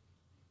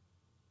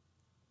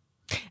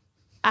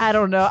 I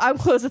don't know. I'm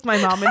close with my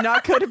mom and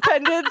not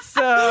codependent,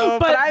 so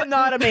but I'm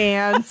not a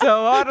man,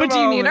 so I don't know. But do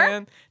you need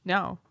man. Her?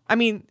 No. I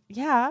mean,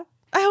 yeah.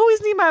 I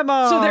always need my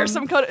mom. So there's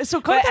some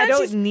codependency. But I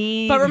don't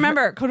need. But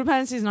remember,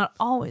 codependency is not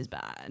always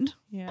bad.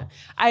 Yeah.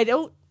 I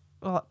don't.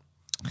 Well,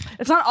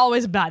 it's not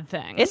always a bad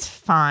thing. It's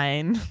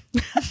fine.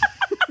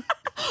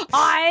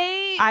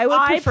 I would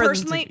prefer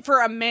personally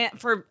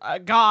for a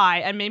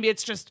guy, and maybe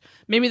this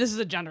is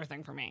a gender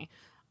thing for me.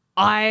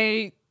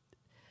 I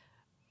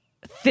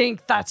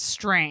think that's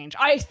strange.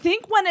 I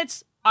think when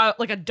it's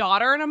like a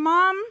daughter and a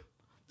mom,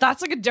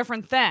 that's like a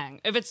different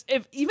thing. Even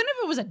if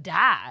it was a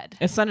dad,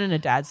 a son and a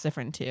dad's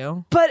different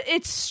too. But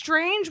it's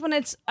strange when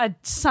it's a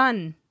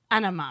son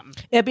and a mom.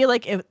 It'd be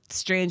like it's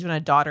strange when a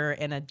daughter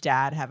and a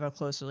dad have a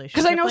close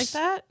relationship like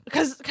that.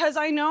 Because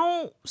I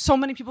know so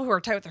many people who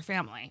are tight with their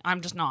family. I'm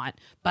just not.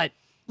 But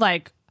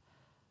like,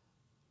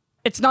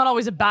 it's not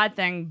always a bad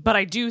thing. But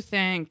I do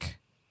think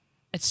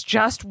it's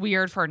just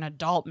weird for an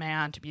adult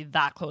man to be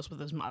that close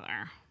with his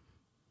mother.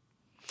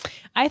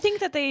 I think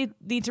that they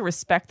need to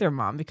respect their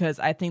mom, because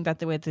I think that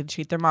the way they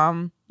treat their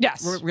mom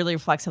really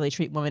reflects how they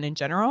treat women in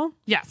general.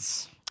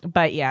 Yes.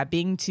 But yeah,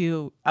 being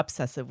too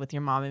obsessive with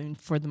your mom and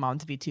for the mom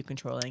to be too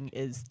controlling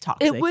is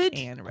toxic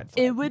and a red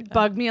flag. It would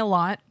bug me a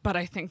lot, but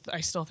I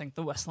still think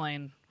the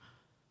whistling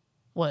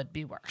would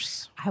be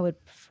worse. I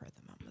would prefer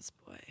the mama's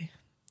boy.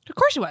 Of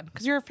course you would,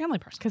 because you're a family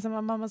person. Because I'm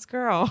a mama's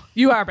girl.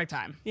 You are big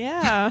time.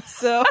 Yeah,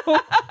 so...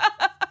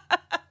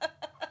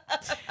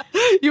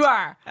 You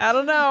are. I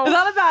don't know. It's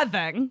not a bad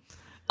thing.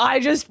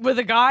 With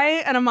a guy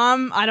and a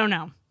mom, I don't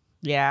know.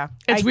 Yeah.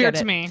 It's weird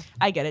to me.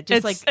 I get it.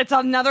 It's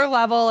another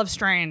level of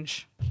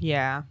strange.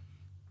 Yeah.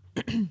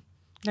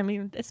 I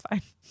mean, it's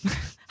fine.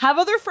 Have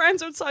other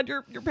friends outside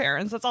your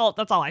parents. That's all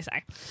I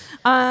say.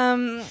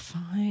 Fine. It's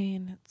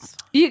fine.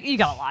 You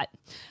got a lot.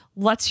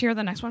 Let's hear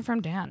the next one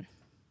from Dan.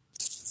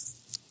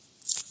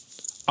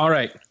 All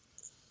right.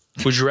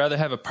 Would you rather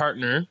have a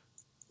partner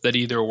that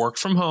either worked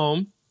from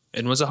home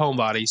and was a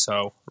homebody,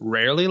 so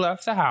rarely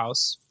left the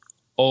house,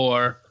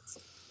 or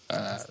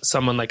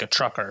someone like a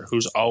trucker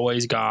who's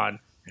always gone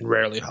and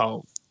rarely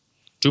home?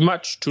 Too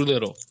much, too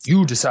little.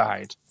 You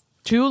decide.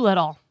 Too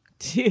little.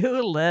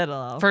 Too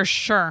little. For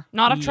sure.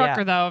 Not a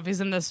trucker, though, if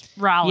he's in this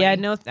rally. Yeah,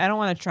 no, I don't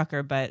want a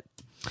trucker, but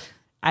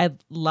I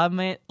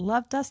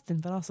love Dustin,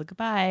 but also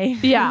goodbye.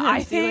 Yeah,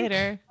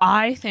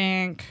 I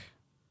think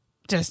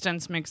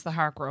distance makes the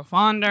heart grow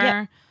fonder.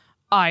 Yeah.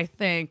 I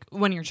think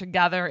when you're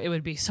together, it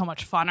would be so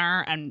much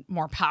funner and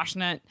more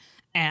passionate.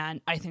 And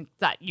I think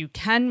that you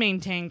can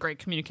maintain great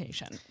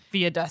communication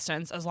via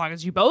distance as long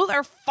as you both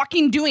are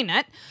fucking doing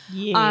it.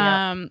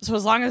 Yeah. So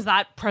as long as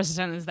that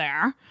precedent is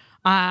there,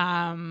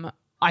 I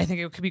think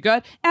it could be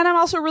good. And I'm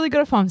also really good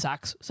at phone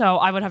sex, so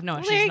I would have no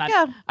issues in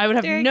that. I would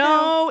have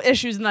no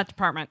issues in that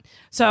department.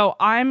 So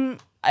I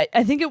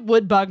think it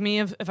would bug me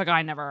if a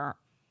guy never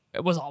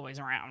was always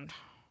around.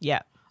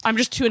 Yeah. I'm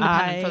just too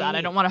independent for that.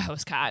 I don't want a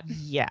host cat.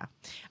 Yeah.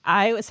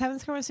 I was having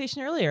this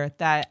conversation earlier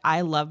that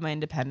I love my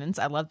independence.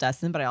 I love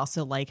Dustin, but I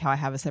also like how I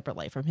have a separate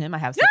life from him. I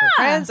have separate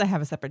friends. I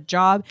have a separate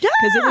job. Yeah.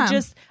 Because it would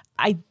just,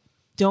 I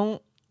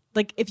don't,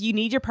 like, if you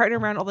need your partner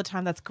around all the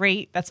time, that's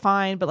great. That's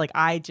fine. But like,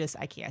 I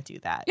can't do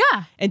that.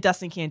 Yeah. And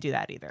Dustin can't do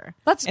that either.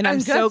 And I'm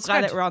so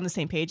glad that we're on the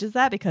same page as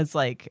that, because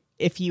like,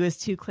 if he was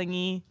too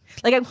clingy,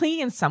 like I'm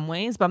clingy in some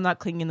ways, but I'm not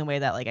clingy in the way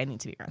that like I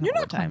need to be around him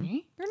all the time.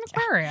 Clingy. You're an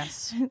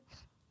Aquarius.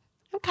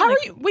 How are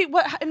you? Wait,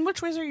 what? In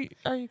which ways are you?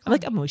 I'm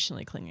like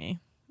emotionally clingy.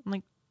 I'm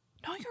like,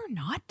 no, you're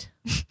not.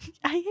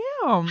 I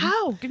am.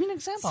 How? Give me an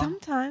example.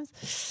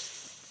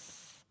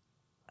 Sometimes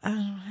I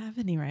don't have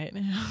any right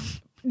now.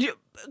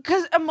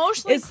 Because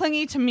emotionally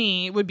clingy to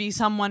me would be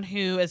someone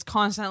who is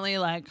constantly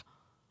like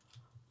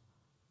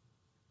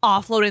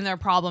offloading their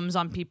problems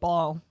on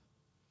people,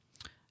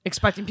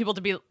 expecting people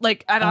to be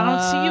like. I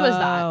don't see you as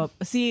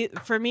that. See,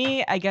 for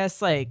me, I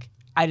guess like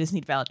I just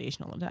need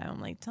validation all the time.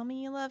 I'm like, tell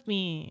me you love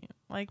me.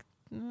 Like.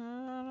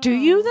 Do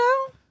you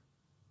though?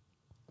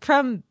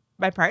 From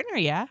my partner,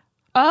 yeah.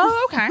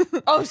 Oh, okay.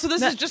 Oh, so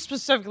this is just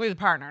specifically the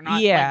partner, not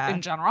like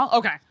in general.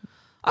 Okay.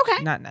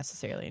 Not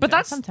necessarily, but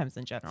that's sometimes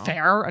in general.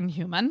 Fair and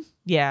human.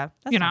 Yeah,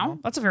 that's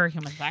normal. That's a very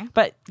human thing.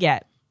 But yeah,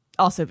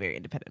 also very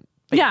independent.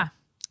 But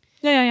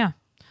yeah.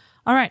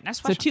 All right, next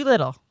question. So too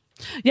little.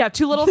 Yeah,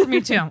 too little for me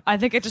too. I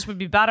think it just would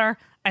be better.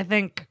 I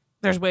think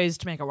there's ways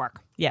to make it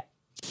work. Yeah.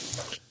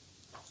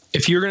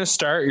 If you're going to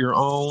start your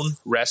own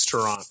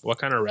restaurant, what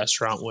kind of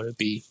restaurant would it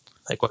be?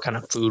 Like, what kind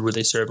of food would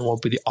they serve, and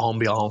what would be the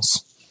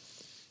ambiance?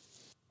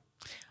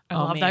 I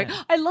love that.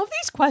 I love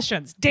these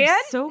questions. Dan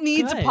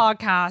needs a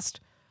podcast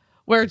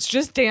where it's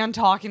just Dan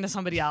talking to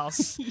somebody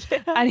else.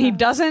 And he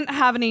doesn't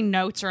have any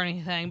notes or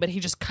anything, but he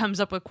just comes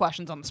up with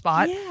questions on the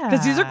spot.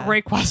 Because these are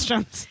great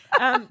questions.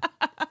 I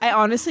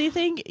honestly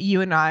think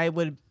you and I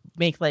would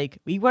make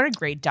we want a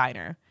great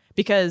diner,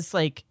 because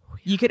like,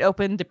 you could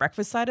open the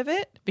breakfast side of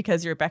it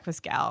because you're a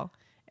breakfast gal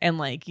and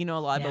like, you know a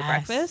lot about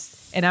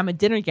breakfast, and I'm a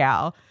dinner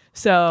gal.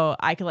 So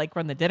I could like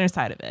run the dinner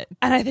side of it.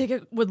 And I think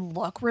it would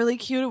look really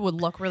cute. It would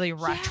look really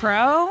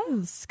retro.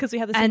 Because we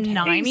have the And same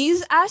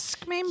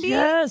 90s-esque, maybe.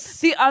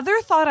 Yes. The other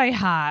thought I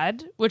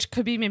had, which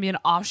could be maybe an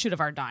offshoot of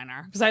our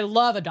diner, because I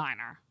love a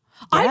diner.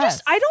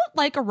 Yes. I don't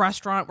like a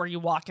restaurant where you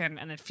walk in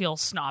and it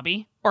feels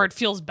snobby or it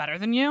feels better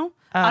than you.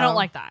 I don't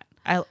like that.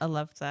 I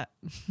love that.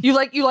 You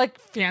like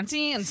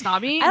fancy and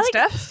snobby and I like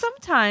stuff?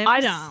 sometimes. I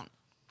don't.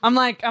 I'm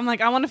like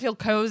I want to feel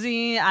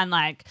cozy and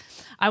like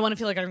I want to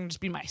feel like I can just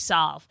be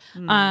myself.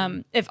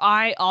 If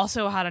I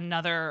also had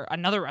another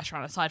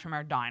restaurant aside from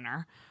our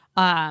diner,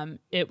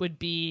 it would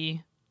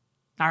be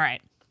all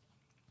right.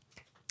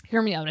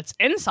 Hear me out. It's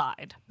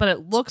inside, but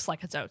it looks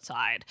like it's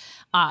outside.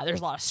 There's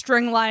a lot of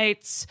string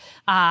lights,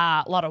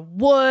 a lot of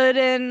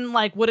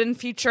wooden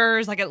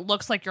features. Like it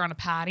looks like you're on a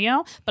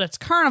patio, but it's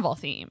carnival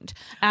themed.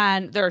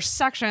 And there are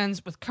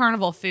sections with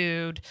carnival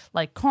food,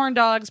 like corn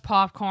dogs,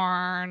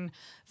 popcorn,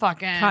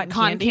 fucking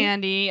cotton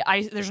candy.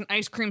 There's an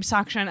ice cream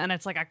section, and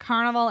it's like a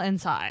carnival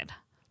inside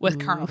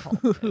with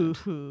carnival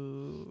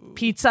food.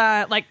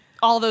 Pizza, like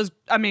all those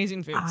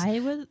amazing foods. I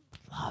would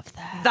love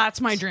that.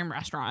 That's my dream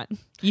restaurant.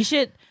 You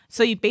should.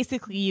 So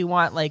you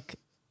want like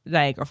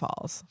Niagara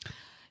Falls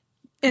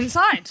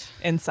Inside.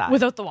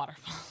 Without the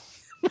waterfall.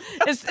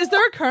 Is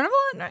there a carnival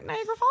at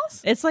Niagara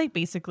Falls? It's like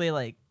basically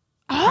like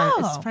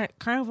it's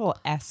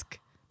carnival-esque.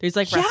 There's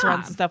like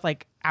restaurants and stuff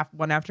like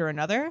one after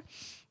another.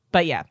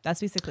 But yeah, that's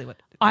basically what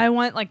I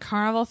want, like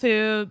carnival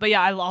food. But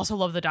yeah, I also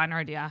love the diner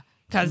idea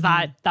because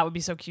that would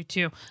be so cute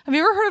too. Have you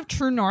ever heard of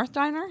True North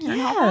Diner?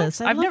 Yes,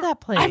 I love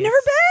that place. I've never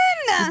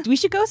been. We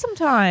should go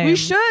sometime. We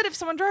should if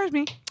someone drives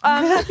me.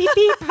 Beep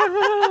beep.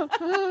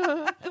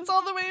 It's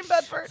all the way in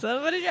Bedford.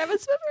 Somebody drive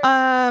us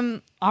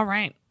over. All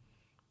right.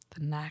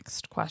 The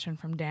next question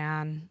from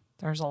Dan.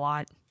 There's a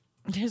lot.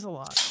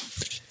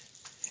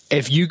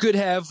 If you could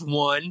have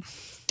one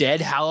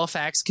dead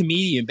Halifax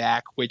comedian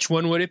back, which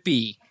one would it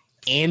be?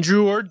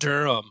 Andrew or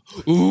Durham?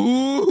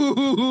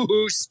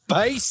 Ooh,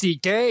 spicy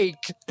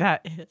cake.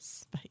 That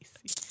is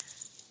spicy.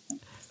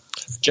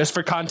 Just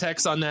for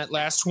context on that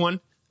last one,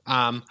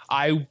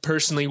 I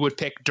personally would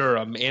pick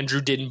Durham. Andrew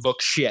didn't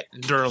book shit.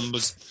 Durham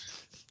was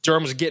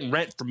getting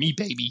rent for me,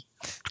 baby.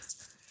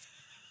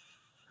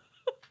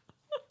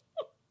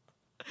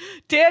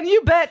 Dan,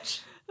 you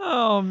bitch.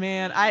 Oh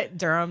man,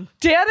 Durham.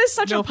 Dan is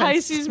such No a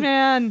offense. Pisces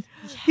man.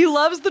 He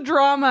loves the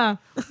drama.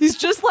 He's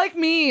just like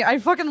me. I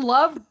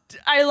love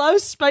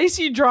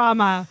spicy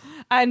drama.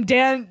 And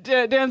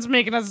Dan's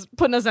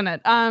putting us in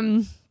it.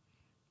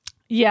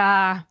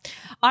 Yeah.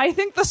 I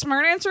think the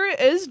smart answer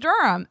is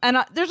Durham.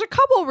 And there's a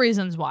couple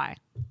reasons why.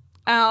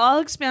 I'll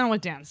expand on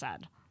what Dan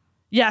said.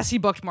 Yes, he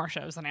booked more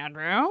shows than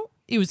Andrew.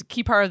 He was a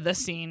key part of this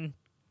scene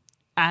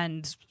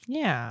and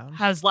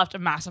has left a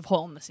massive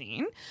hole in the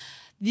scene.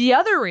 The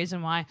other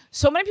reason why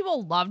so many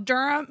people love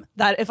Durham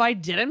that if I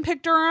didn't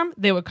pick Durham,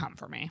 they would come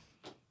for me.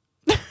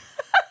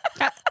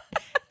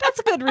 That's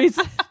a good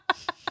reason.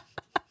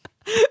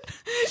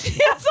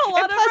 He has a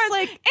lot of plus,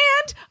 friends.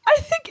 And I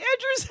think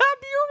Andrew's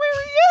happier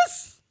where he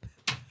is.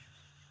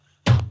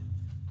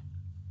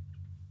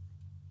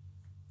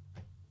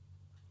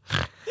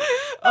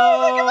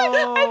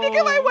 I think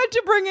if I went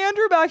to bring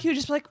Andrew back, he would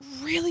just be like,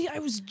 really? I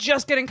was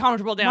just getting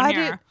comfortable down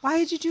here. Why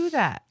did you do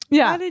that?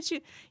 Yeah. Why did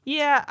you?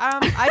 Yeah.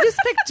 I just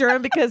picked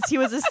Durham because he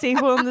was a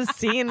staple in the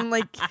scene. And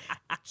like,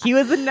 he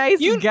was a nice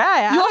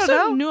guy. You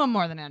also knew him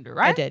more than Andrew,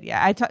 right? I did.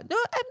 Yeah. I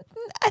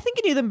think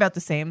I knew them about the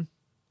same.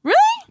 Really?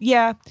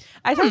 Yeah.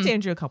 I talked to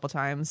Andrew a couple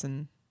times,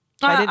 and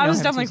I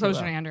was definitely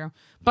closer to Andrew.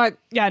 But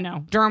yeah,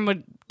 no, Durham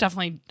would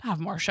definitely have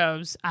more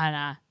shows,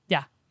 and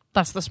yeah,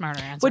 that's the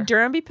smarter answer. Would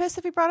Durham be pissed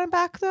if we brought him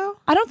back though?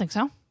 I don't think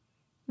so.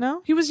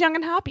 No, he was young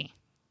and happy.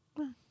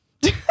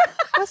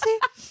 Was he?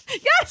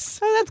 Yes.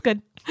 Oh, that's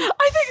good.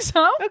 I think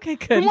so. Okay,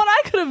 good. From what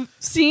I could have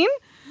seen.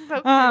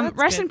 Okay,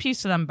 rest good. in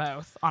peace to them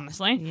both,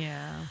 honestly.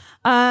 Yeah.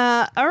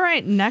 All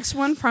right, next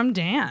one from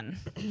Dan.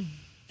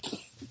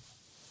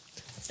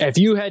 If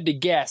you had to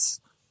guess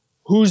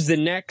who's the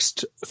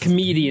next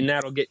comedian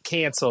that'll get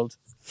canceled,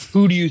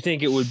 who do you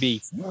think it would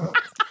be?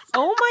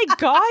 Oh my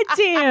God,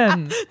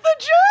 Dan. The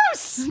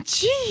juice.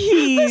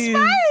 Jeez. The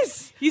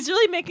spice. He's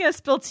really making us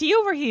spill tea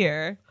over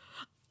here.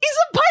 He's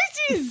a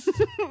Pisces.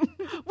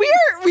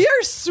 we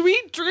are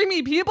sweet,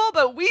 dreamy people,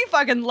 but we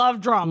fucking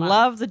love drama.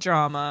 Love the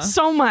drama.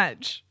 So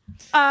much. Do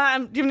you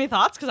have any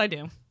thoughts? Because I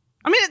do.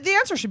 I mean, the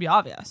answer should be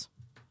obvious.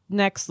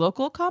 Next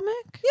local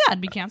comic? Yeah,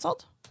 it'd be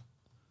canceled.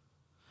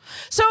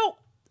 So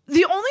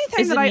the only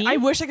thing that I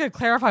wish I could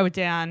clarify with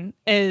Dan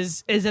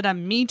is it a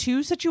Me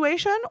Too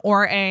situation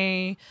or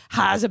a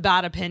has a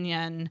bad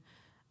opinion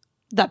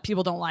that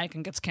people don't like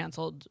and gets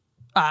canceled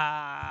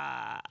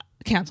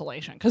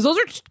cancellation? Because those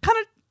are kind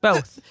of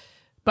both.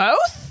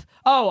 Both?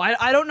 Oh,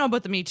 I don't know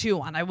about the Me Too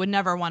one. I would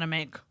never want to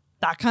make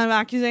that kind of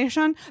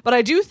accusation. But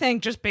I do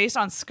think just based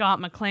on Scott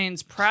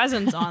McLean's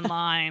presence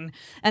online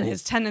and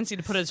his tendency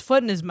to put his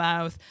foot in his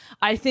mouth,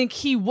 I think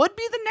he would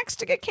be the next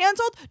to get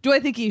canceled. Do I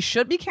think he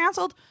should be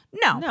canceled?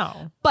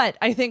 No. But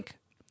I think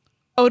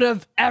out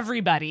of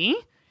everybody,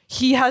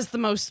 he has the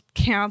most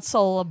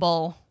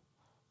cancelable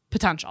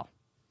potential.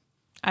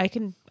 I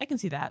can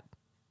see that.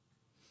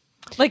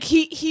 Like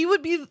he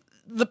would be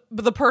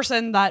the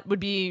person that would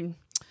be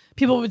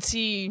people would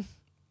see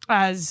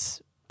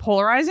as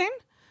polarizing,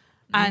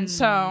 and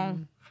so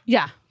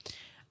yeah,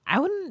 I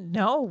wouldn't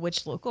know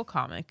which local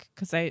comic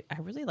because I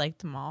really liked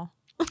them all.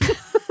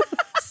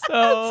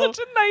 So that's such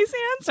a nice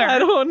answer. I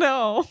don't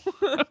know,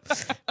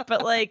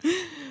 but like,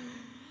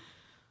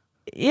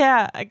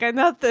 yeah, I got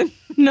nothing.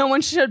 No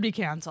one should be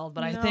canceled,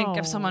 but I think No.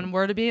 if someone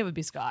were to be, it would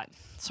be Scott.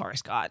 Sorry,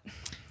 Scott.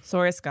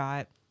 Sorry,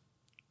 Scott.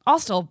 I'll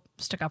still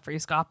stick up for you,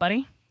 Scott,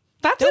 buddy.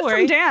 That's Don't it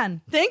worry. from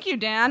Dan. Thank you,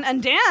 Dan.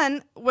 And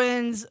Dan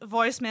wins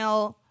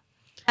voicemail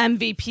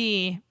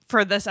MVP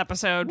for this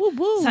episode, Woo,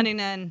 woo. sending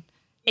in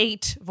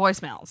 8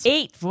 voicemails.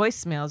 8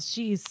 voicemails.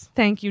 Jeez.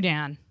 Thank you,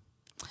 Dan.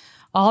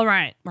 All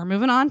right, we're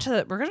moving on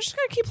to. We're just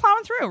gonna keep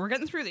plowing through. We're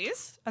getting through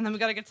these, and then we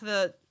got to get to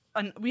the.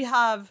 We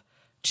have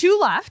 2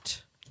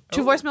 left,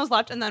 2 voicemails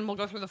left, and then we'll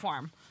go through the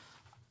form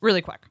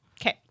really quick.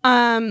 Okay.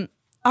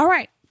 All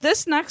right,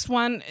 this next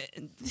one,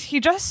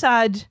 he just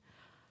said,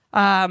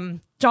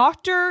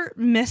 Dr.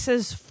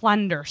 Mrs.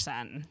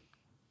 Flenderson.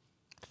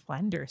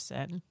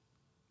 Flenderson.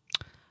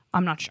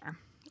 I'm not sure.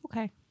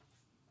 Okay.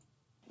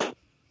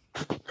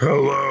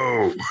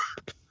 Hello.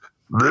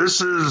 This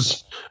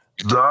is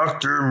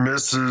Dr.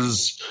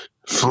 Mrs.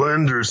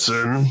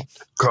 Flenderson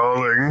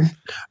calling.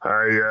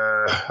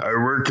 I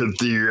work at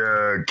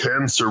the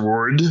cancer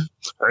ward.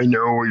 I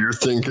know what you're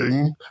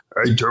thinking.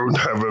 I don't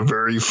have a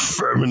very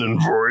feminine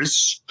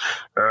voice.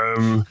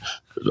 I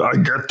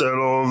get that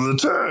all the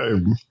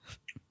time.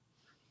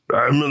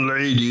 I'm a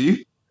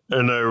lady,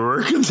 and I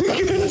work at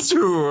the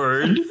cancer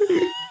ward.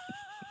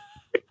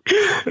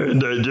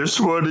 And I just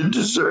wanted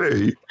to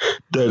say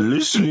that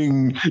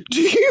listening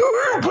to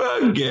your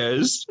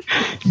podcast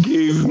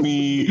gave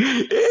me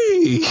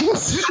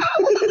AIDS.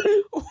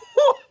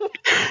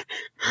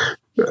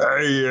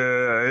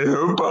 I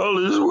hope all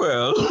is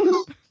well.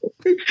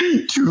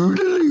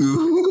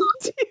 Toodaloo.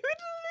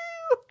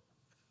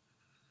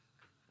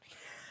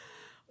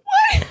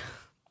 What?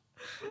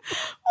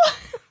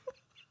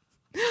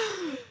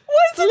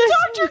 What's the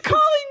doctor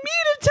calling me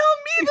to tell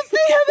me that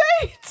they have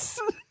AIDS?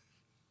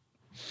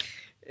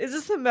 Is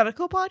this a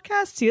medical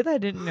podcast too that I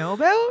didn't know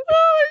about? Oh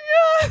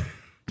my god.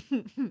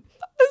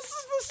 This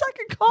is the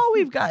second call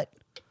we've got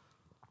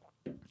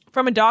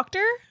From a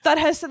doctor? that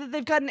has said that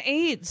they've gotten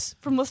AIDS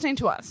from listening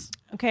to us.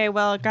 Okay,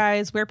 well,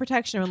 guys, wear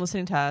protection when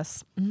listening to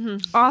us.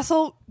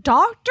 Also,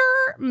 Dr.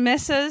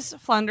 Mrs.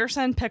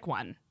 Flenderson, pick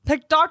one.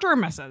 Pick Dr. or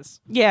Mrs.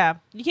 Yeah,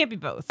 you can't be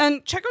both.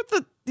 And check out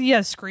the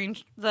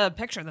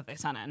picture that they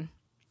sent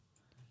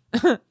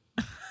in.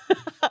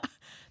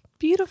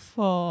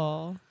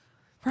 Beautiful.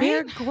 Right?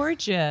 They're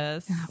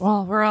gorgeous.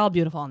 Well, we're all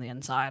beautiful on the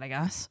inside, I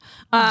guess.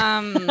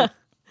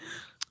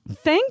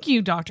 Thank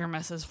you, Dr.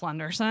 Mrs.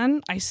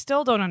 Flenderson. I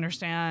still don't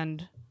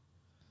understand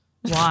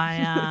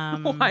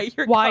why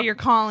you're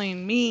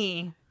calling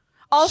me.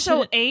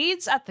 Also,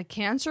 AIDS at the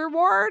cancer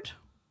ward?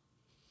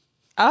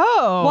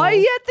 Oh. Why are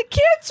you at the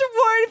cancer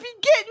ward if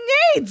you're getting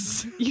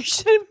AIDS? You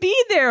shouldn't be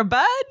there,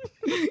 bud.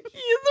 You're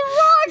the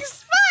wrong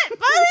spot,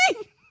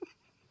 buddy.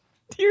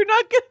 You're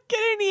not going to get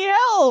any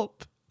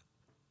help.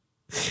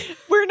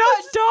 We're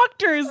not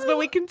doctors, but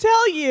we can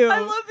tell you. I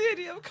love the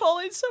idea of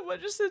calling someone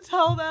just to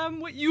tell them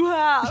what you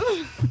have.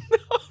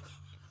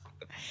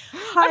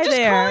 Hi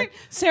there.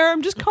 Sarah,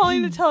 I'm just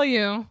calling to tell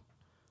you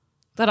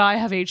that I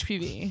have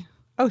HPV.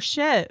 Oh,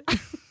 shit.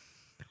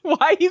 Why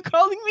are you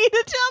calling me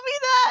to tell me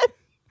that?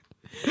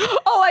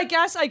 Oh, I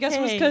guess it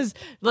was because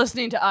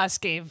listening to us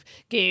gave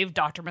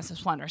Dr.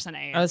 Mrs. Flenderson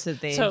AIDS.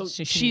 Oh,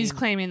 so she's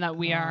claiming that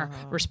we are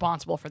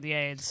responsible for the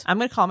AIDS. I'm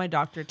going to call my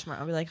doctor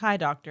tomorrow. I'll be like, hi,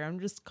 doctor. I'm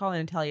just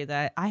calling to tell you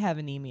that I have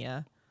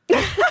anemia.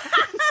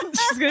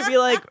 She's going to be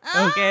like,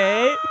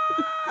 okay.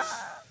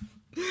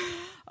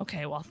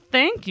 Okay, well,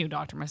 thank you,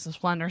 Dr. Mrs.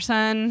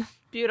 Flenderson.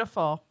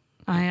 Beautiful.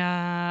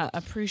 I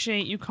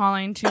appreciate you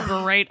calling to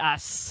berate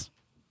us.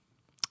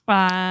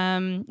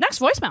 Next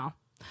voicemail.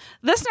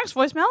 This next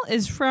voicemail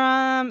is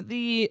from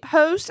the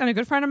host and a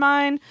good friend of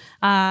mine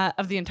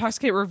of the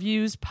Intoxicate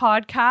Reviews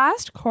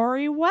podcast,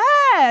 Corey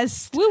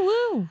West. Woo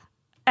woo.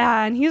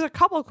 And he has a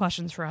couple of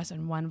questions for us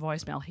in one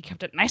voicemail. He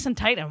kept it nice and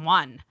tight in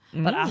one,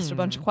 but asked a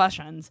bunch of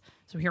questions.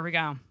 So here we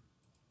go.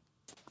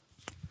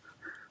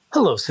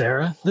 Hello,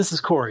 Sarah. This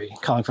is Corey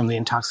calling from the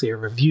Intoxicate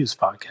Reviews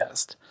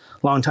podcast.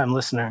 Longtime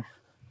listener,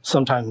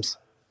 sometimes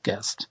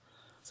guest,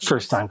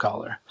 first-time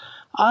caller.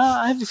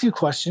 I have a few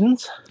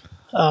questions.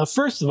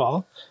 First of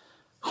all,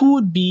 who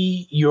would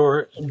be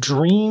your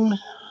dream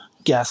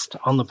guest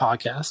on the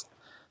podcast?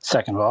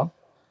 Second of all,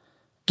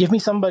 give me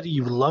somebody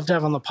you would love to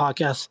have on the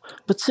podcast,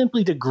 but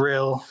simply to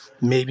grill,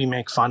 maybe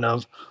make fun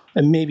of,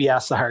 and maybe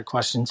ask the hard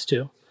questions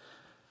too.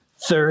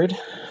 Third,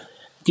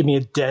 give me a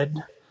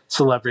dead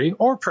celebrity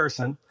or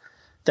person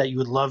that you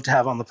would love to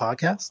have on the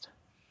podcast.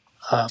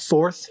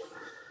 Fourth,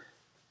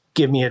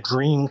 give me a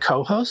dream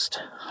co-host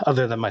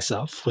other than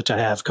myself, which I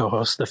have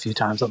co-hosted a few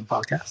times on the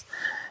podcast.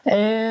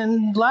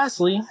 And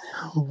lastly,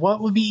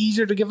 what would be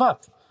easier to give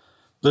up?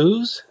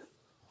 Booze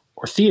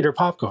or theater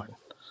popcorn?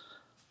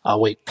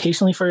 I'll wait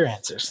patiently for your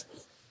answers.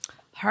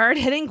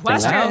 Hard-hitting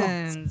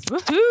questions.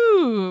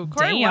 Woohoo!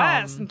 Corey Damn.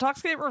 West,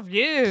 Intoxicate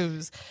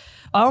Reviews.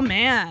 Oh,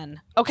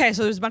 man. Okay,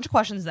 so there's a bunch of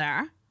questions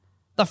there.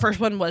 The first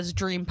one was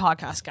dream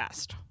podcast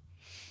guest.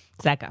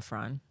 Zac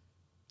Efron.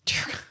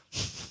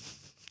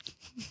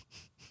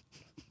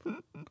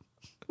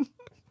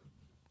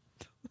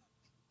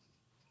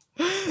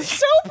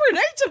 So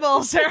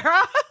predictable,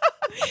 Sarah.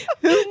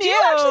 Who knew? Do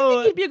you actually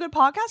think he'd be a good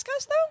podcast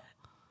guest, though?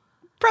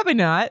 Probably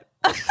not.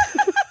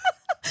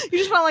 You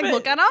just want to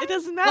look at him? It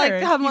doesn't matter.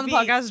 Like have him on the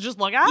He'd be- podcast and just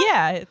look at?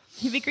 Yeah,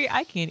 he'd be great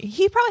eye candy.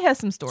 He probably has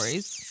some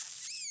stories.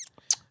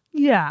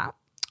 Yeah.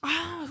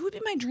 Who would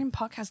be my dream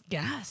podcast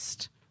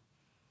guest?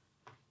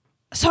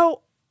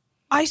 So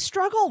I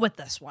struggle with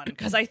this one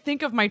because I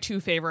think of my two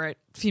favorite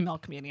female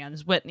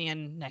comedians, Whitney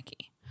and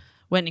Nikki.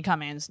 Whitney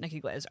Cummings, Nikki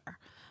Glaser.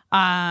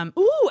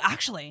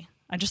 Actually,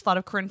 I just thought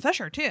of Corinne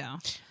Fisher too.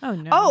 Oh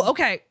no. Oh,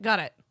 okay, got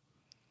it.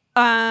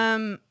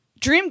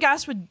 Dream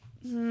guest would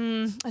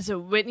is it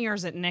Whitney or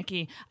is it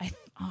Nikki?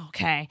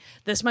 Okay,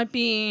 this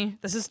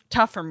is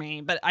tough for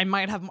me, but I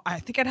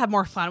think I'd have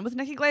more fun with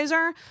Nikki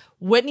Glaser.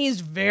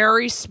 Whitney's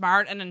very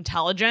smart and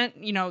intelligent.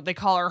 You know, they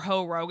call her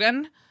Ho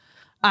Rogan.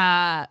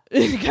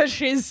 Because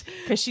she's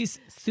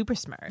super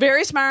smart.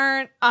 very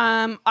smart.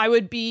 I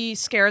would be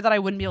scared that I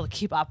wouldn't be able to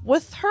keep up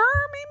with her,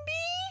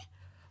 maybe.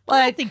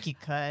 I think you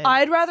could.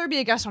 I'd rather be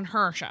a guest on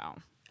her show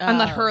and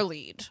let her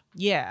lead.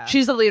 Yeah.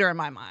 She's the leader in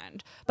my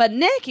mind. But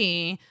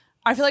Nikki,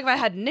 I feel like if I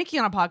had Nikki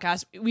on a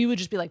podcast, we would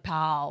just be like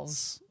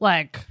pals.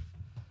 Like,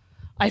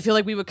 I feel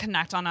like we would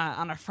connect on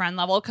a friend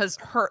level because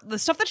the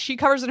stuff that she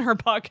covers in her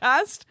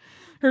podcast,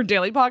 her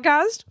daily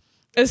podcast,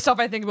 is stuff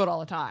I think about all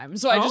the time.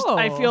 So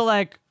I feel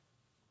like,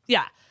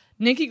 yeah,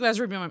 Nikki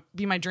Glaser would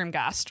be my dream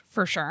guest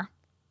for sure.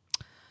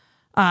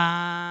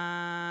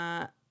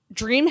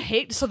 Dream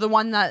hate, so the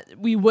one that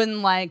we wouldn't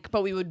like,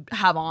 but we would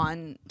have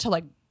on to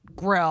like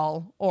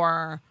grill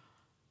or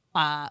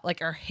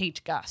like our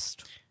hate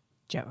guest.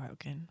 Joe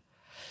Rogan.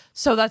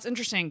 So that's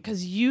interesting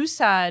because you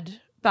said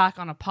back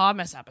on a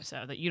Podmas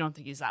episode that you don't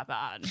think he's that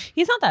bad.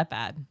 He's not that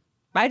bad.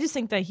 I just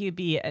think that he would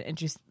be an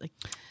interesting. Like,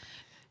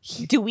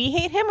 do we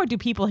hate him or do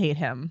people hate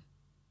him?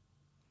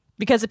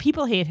 Because if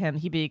people hate him,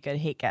 he'd be a good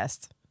hate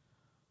guest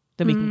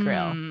that we can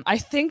grill. I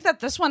think that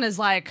this one is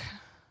like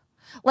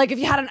if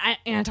you had an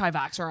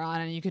anti-vaxxer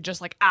on and you could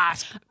just like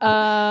ask.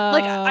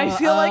 Like I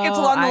feel like it's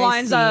along the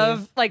lines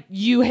of like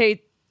you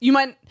hate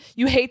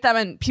them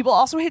and people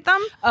also hate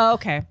them. Oh,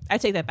 okay. I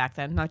take that back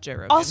then. Not Joe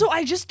Rogan. Also,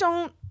 I just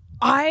don't.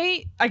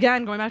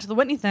 Again, going back to the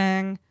Whitney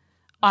thing,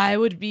 I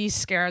would be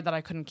scared that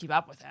I couldn't keep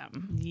up with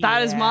him.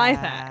 That is my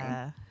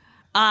thing.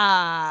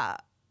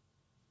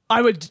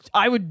 I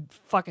would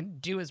fucking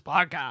do his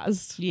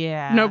podcast.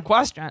 Yeah. No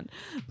question.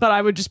 But I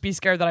would just be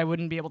scared that I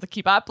wouldn't be able to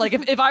keep up. Like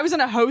if I was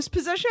in a host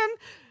position,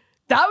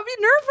 that would be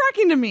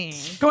nerve-wracking to me.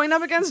 Going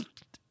up against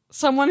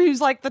someone who's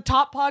like the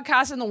top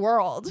podcast in the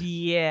world.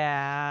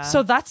 Yeah.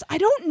 So I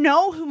don't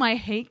know who my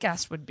hate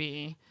guest would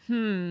be.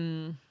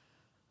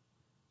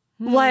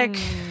 Like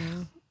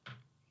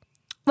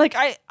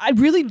I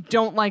really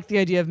don't like the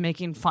idea of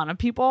making fun of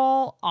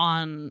people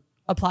on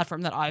a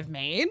platform that I've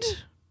made.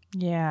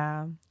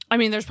 Yeah. I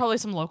mean, there's probably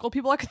some local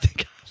people I could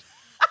think of.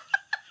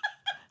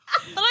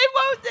 But I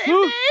won't say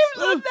names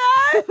on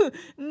that.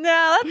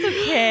 No, that's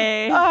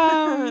okay.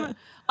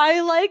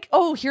 I like,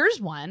 here's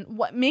one.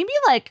 Maybe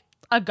like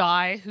a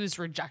guy who's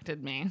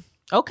rejected me.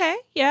 Okay,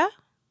 yeah.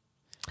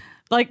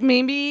 Like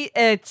maybe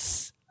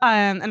it's,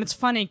 and it's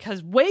funny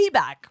because way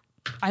back,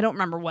 I don't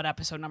remember what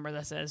episode number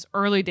this is,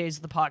 early days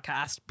of the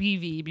podcast,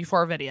 BV,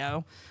 before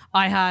video,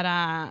 I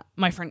had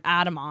my friend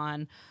Adam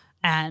on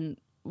and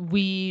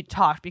we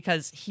talked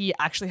because he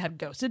actually had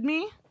ghosted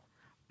me.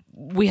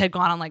 We had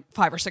gone on like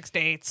 5 or 6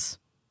 dates,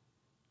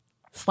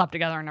 slept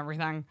together and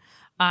everything.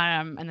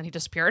 And then he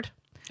disappeared.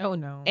 Oh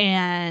no.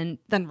 And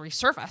then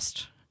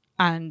resurfaced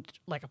and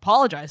like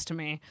apologized to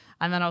me.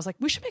 And then I was like,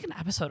 we should make an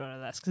episode out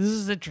of this because this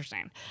is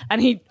interesting.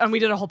 And we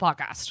did a whole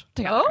podcast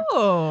together.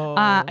 Oh.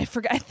 I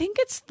forget. I think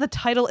the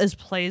title is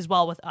Plays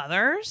Well with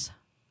Others.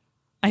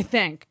 I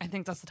think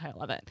that's the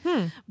title of it.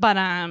 But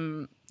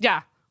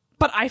yeah.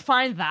 But I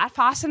find that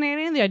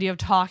fascinating, the idea of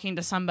talking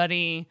to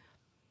somebody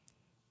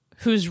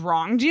who's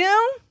wronged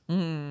you.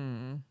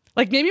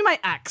 Like maybe my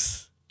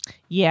ex.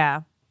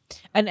 Yeah.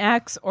 An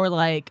ex or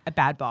like a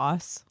bad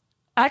boss.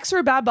 Ex or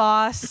a bad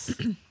boss.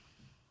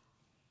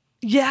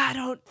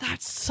 Yeah,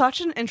 that's such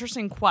an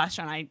interesting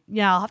question.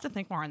 I'll have to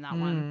think more on that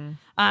one.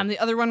 The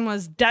other one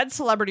was dead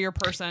celebrity or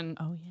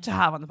person to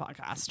have on the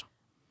podcast.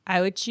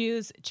 I would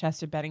choose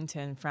Chester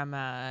Bennington from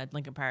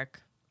Linkin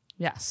Park.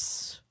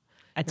 Yes.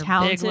 A You're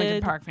talented big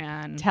Linkin Park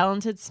fan.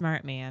 Talented,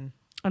 smart man.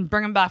 And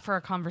bring him back for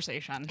a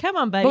conversation. Come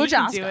on, buddy. What would you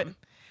can ask do him? it.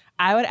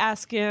 I would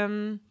ask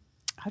him.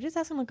 I would just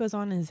ask him what goes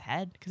on in his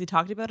head because he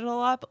talked about it a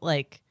lot. But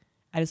like,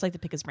 I just like to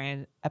pick his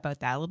brain about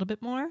that a little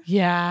bit more.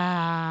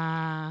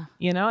 Yeah.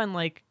 You know, and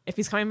like, if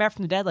he's coming back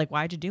from the dead, like,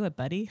 why'd you do it,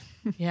 buddy?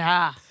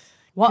 Yeah.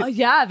 Well,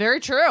 yeah. Very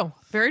true.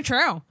 Very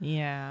true.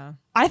 Yeah.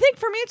 I think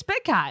for me, it's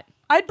Big Cat.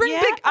 I'd bring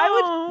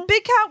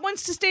Big Cat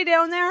wants to stay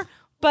down there,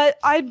 but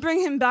I'd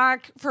bring him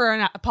back for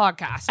a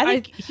podcast.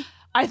 I think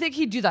I think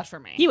he'd do that for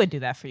me. He would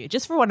do that for you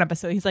just for one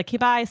episode. He's like, "Hey,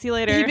 bye, see you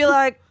later." He'd be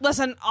like,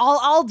 "Listen,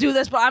 I'll do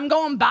this, but I'm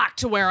going back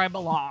to where I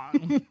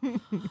belong."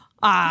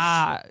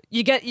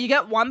 You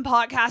get one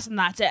podcast and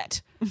that's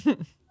it.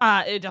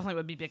 It definitely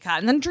would be Big Cat,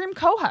 and then dream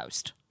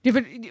co-host.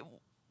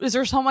 Is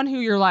there someone who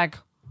you're like,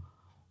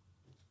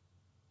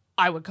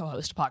 I would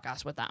co-host a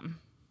podcast with them?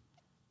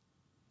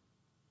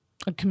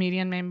 A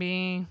comedian,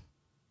 maybe.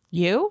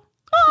 You?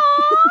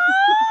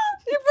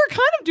 We're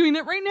kind of doing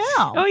it right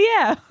now. Oh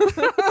yeah.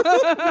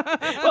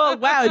 Well,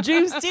 wow,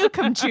 dreams do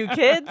come true,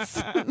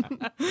 kids.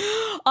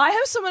 I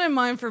have someone in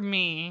mind for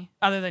me,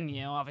 other than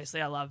you.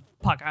 Obviously, I love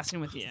podcasting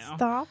with you.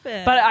 Stop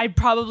it. But I'd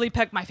probably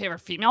pick my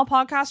favorite female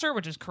podcaster,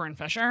 which is Corinne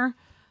Fisher,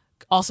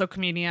 also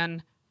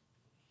comedian,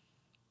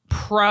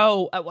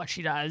 pro at what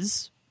she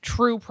does,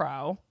 true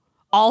pro.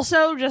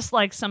 Also, just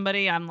like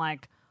somebody I'm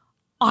like,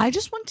 I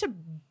just want to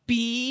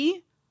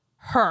be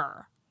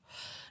her.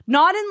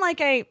 Not in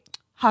like a,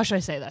 how should I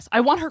say this?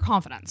 I want her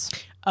confidence.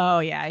 Oh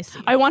yeah, I see.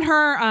 I want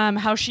her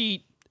how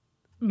she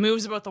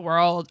moves about the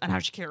world and how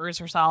she carries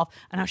herself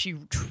and how she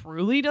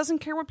truly doesn't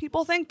care what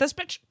people think. This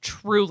bitch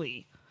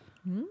truly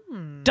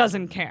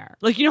doesn't care.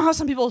 Like, you know how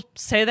some people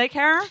say they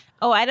care?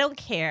 Oh, I don't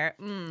care.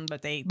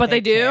 But they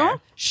do.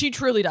 care. She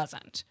truly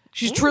doesn't.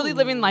 She's truly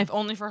living life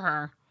only for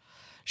her.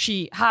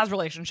 She has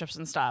relationships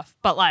and stuff,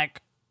 but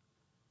like,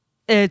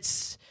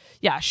 it's,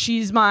 yeah,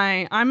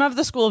 I'm of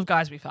the school of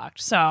guys we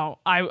fucked. So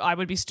I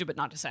would be stupid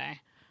not to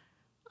say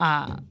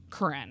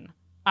Corinne.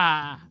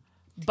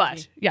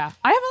 But yeah,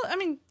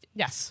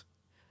 yes,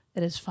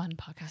 it is fun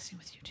podcasting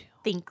with you too.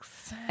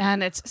 Thanks.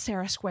 And it's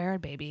Sarah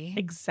Squared, baby.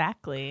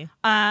 Exactly.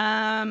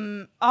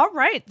 All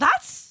right. There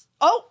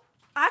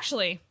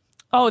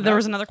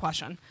was another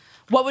question.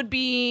 How did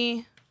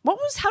he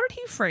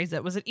phrase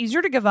it? Was it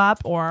easier to give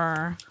up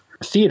or?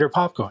 Theater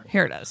popcorn.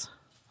 Here it is.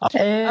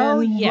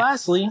 And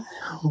lastly,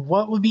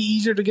 what would be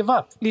easier to give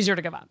up? Easier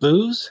to give up.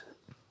 Booze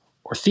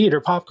or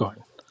theater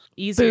popcorn?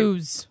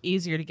 Booze.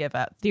 Easier to give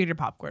up. Theater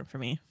popcorn for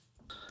me.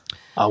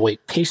 I'll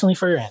wait patiently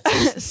for your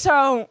answer.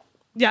 So,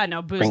 yeah,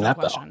 no, booze, Ring no that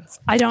question.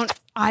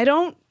 I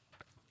don't,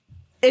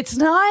 it's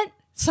not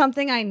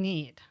something I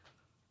need.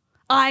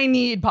 I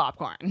need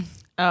popcorn.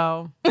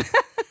 Oh.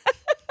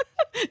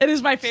 It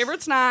is my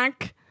favorite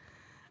snack.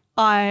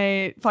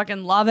 I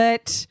fucking love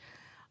it.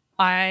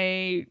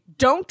 I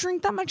don't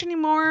drink that much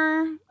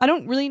anymore. I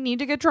don't really need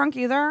to get drunk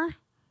either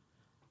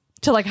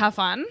to like have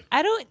fun.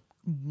 I don't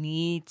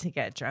need to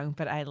get drunk,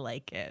 but I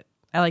like it.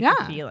 I like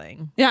the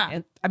feeling. Yeah.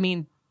 And, I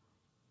mean,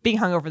 being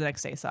hungover the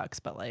next day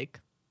sucks, but like,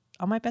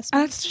 all my best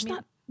And friends. it's just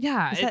not.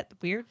 Yeah. Is that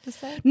weird to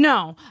say?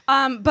 No.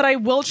 But I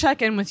will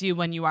check in with you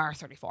when you are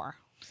 34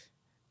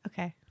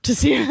 Okay. to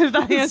see if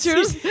that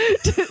answers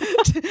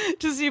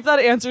to see if that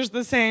answers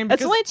the same.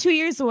 That's only 2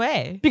 years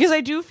away. Because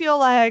I do feel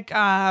like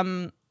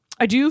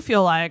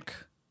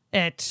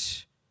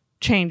it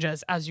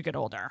changes as you get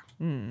older,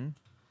 and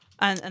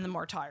the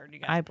more tired you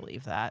get. I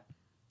believe that.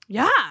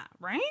 Yeah,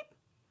 right?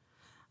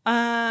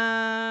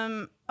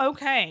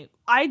 Okay.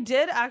 I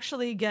did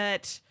actually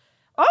get...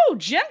 Oh,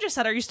 Jim just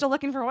said, are you still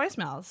looking for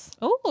voicemails?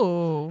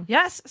 Oh.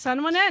 Yes,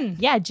 send one in.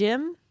 Yeah,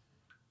 Jim.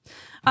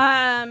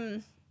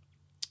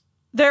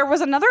 There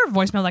was another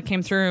voicemail that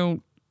came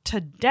through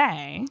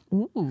today.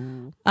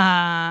 Ooh.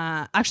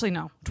 Actually,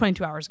 no,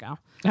 22 hours ago.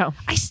 Oh.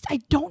 I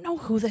don't know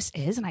who this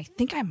is, and I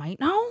think I might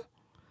know.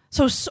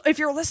 So if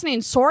you're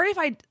listening, sorry if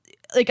I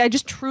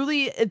just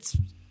truly, it's...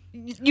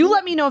 You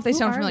let me know if they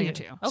sound familiar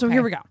to you. So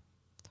here we go.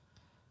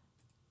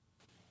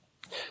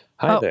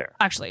 Hi there.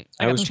 Actually,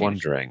 I was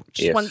wondering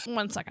if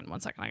one second.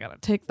 I gotta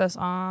take this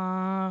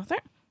off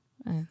there.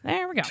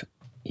 There we go.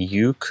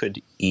 You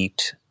could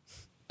eat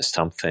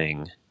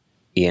something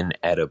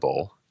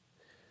inedible,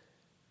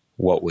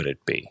 what would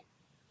it be?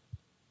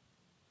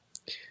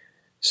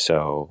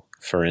 So,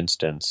 for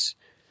instance,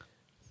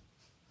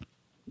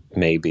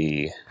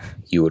 maybe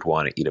you would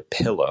want to eat a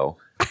pillow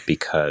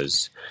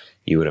because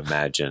you would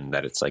imagine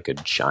that it's like a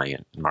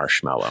giant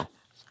marshmallow.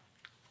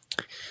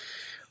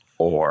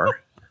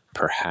 Or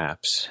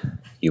perhaps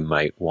you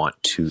might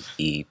want to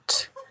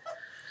eat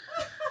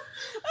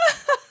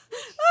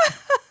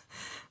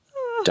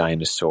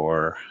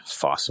dinosaur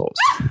fossils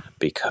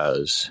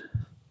because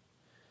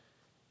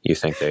you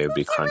think they would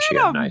be crunchy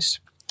and nice.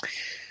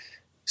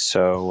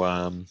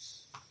 So,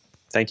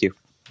 thank you.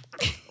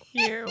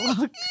 You're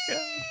welcome.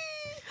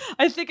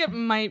 I think I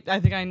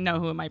know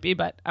who it might be,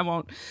 but I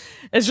won't.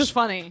 It's just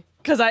funny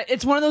because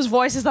it's one of those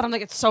voices that I'm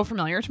like, it's so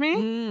familiar to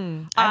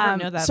me. I don't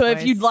know that So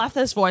voice. if you'd left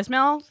this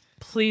voicemail,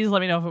 please let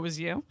me know if it was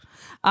you.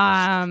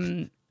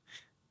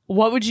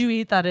 What would you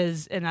eat that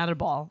is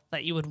inedible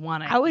that you would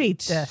want to I would eat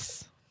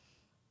this.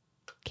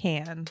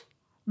 Can.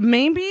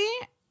 Maybe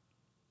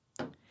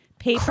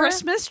Paper?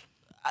 Christmas,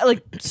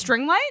 like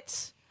string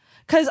lights?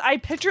 Because I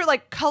picture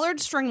like colored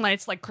string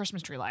lights like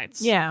Christmas tree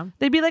lights. Yeah.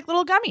 They'd be like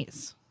little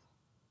gummies.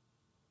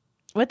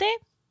 Would they?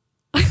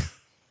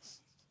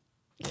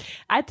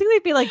 I think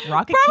they'd be like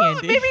rocket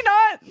candy. Maybe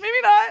not.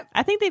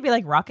 I think they'd be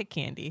like rocket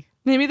candy.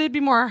 Maybe they'd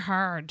be more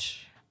hard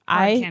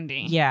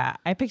candy. Yeah,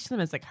 I picture them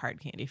as like hard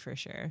candy for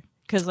sure.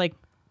 Because like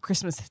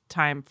Christmas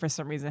time for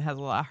some reason has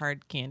a lot of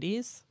hard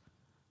candies.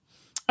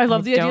 I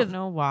love the idea. I don't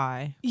know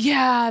why.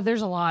 Yeah,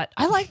 there's a lot.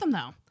 I like them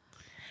though.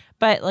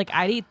 But like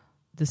I'd eat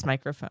this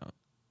microphone.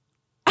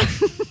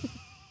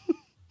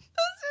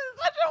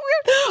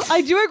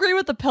 I do agree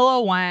with the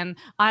pillow one.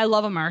 I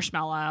love a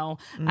marshmallow,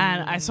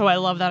 and so I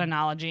love that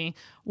analogy.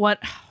 What?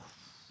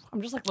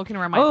 I'm just like looking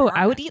around my.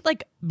 I would eat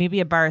like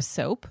maybe a bar of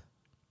soap.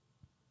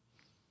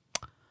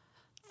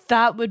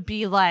 That would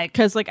be like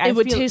because like it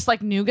would taste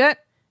like nougat.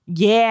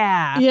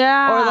 Yeah,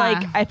 yeah. Or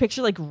like I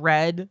picture like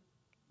red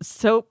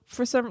soap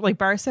for some like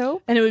bar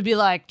soap, and it would be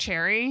like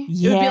cherry.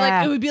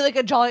 Yeah, it would be like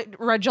a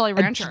red Jolly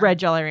Rancher. Red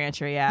Jolly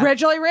Rancher. Yeah, Red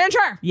Jolly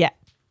Rancher. Yeah.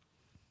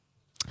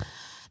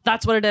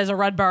 That's what it is, a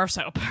red bar of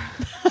soap.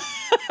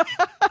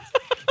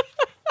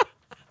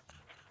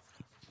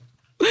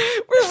 We're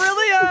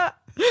really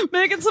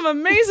making some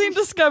amazing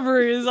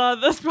discoveries on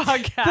this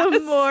podcast.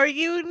 The more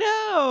you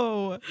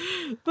know.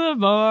 The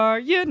more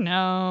you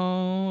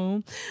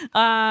know.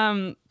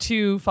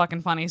 Too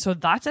fucking funny. So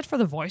that's it for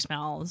the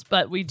voicemails.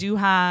 But we do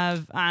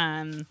have,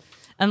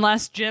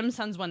 unless Jim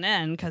sends one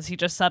in, because he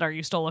just said, are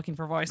you still looking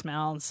for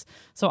voicemails?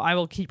 So I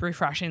will keep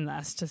refreshing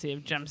this to see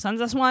if Jim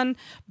sends us one.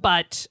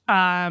 But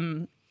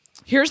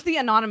here's the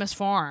anonymous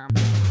form.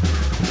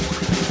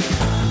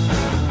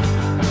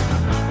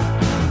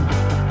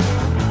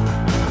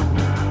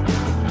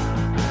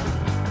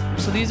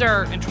 So these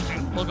are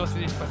interesting. We'll go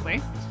through these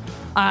quickly.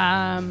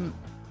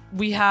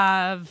 We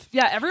have,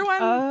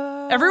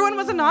 everyone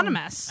was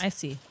anonymous. I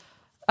see.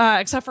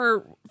 Except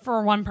for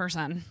one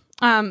person.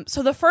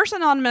 So the first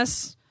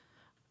anonymous,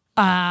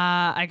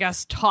 I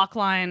guess, talk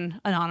line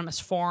anonymous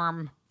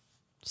form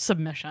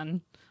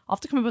submission. I'll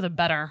have to come up with a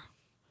better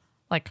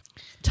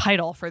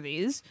title for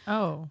these.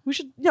 Oh. We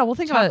should, we'll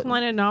think about it. Talk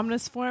line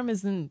anonymous form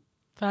isn't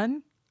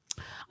fun?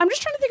 I'm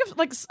just trying to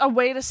think of a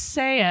way to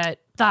say it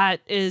that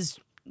is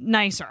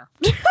nicer.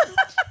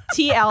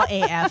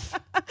 TLAF.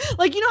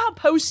 Like, you know how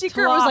Post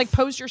Secret was like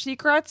post your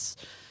secrets?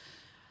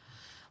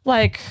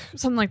 Like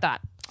something like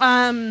that.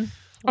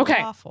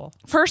 Okay. Awful.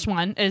 First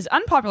one is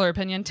unpopular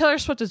opinion. Taylor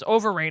Swift is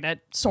overrated.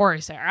 Sorry,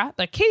 Sarah.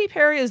 But Katy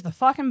Perry is the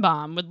fucking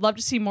bomb. Would love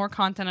to see more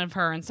content of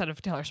her instead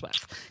of Taylor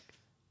Swift.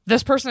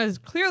 This person is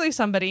clearly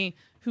somebody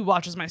who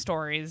watches my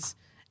stories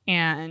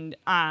and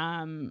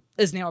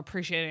is now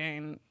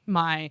appreciating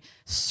my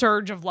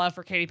surge of love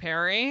for Katy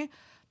Perry.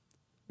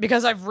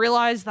 Because I've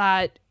realized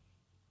that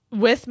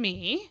with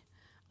me,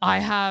 I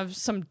have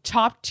some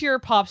top tier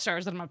pop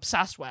stars that I'm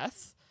obsessed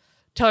with.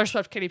 Taylor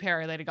Swift, Katy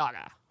Perry, Lady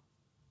Gaga.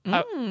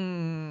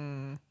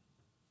 I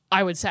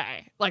would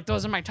say.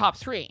 Those are my top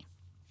three.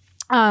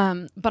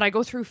 But I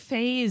go through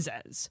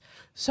phases.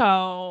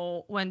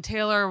 So when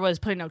Taylor was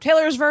putting out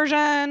Taylor's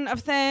version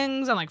of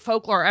things and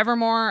Folklore,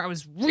 Evermore, I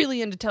was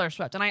really into Taylor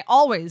Swift. And I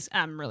always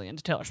am really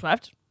into Taylor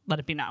Swift, let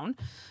it be known.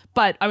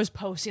 But I was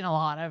posting a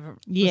lot of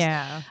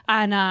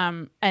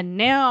and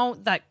now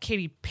that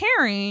Katy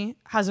Perry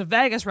has a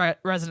Vegas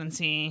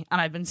residency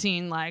and I've been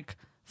seeing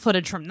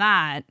footage from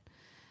that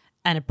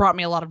and it brought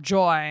me a lot of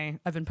joy.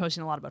 I've been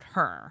posting a lot about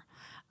her.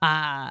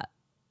 I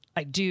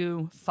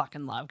do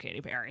fucking love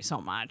Katy Perry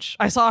so much.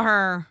 I saw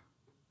her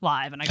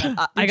live and I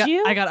got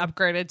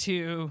upgraded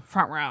to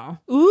front row.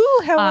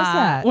 Ooh, how was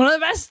that? One of the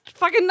best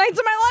fucking nights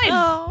of my life.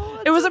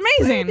 Oh, it was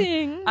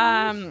amazing.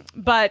 Exciting.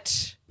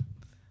 But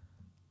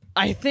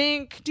I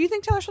think, do you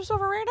think Taylor Swift's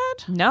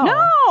overrated? No.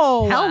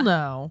 Hell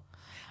no.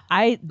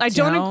 I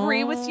don't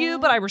agree with you,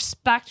 but I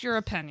respect your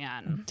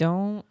opinion.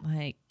 Don't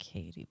like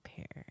Katy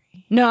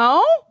Perry.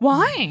 No?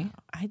 Why?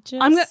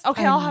 No,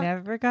 I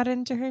never got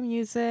into her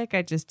music.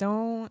 I just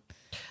don't.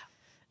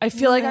 I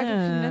feel like I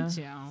can convince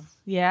you.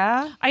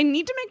 Yeah? I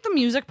need to make the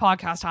music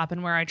podcast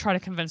happen where I try to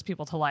convince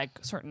people to like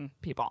certain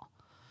people.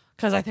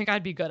 Because I think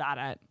I'd be good at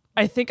it.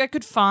 I think I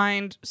could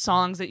find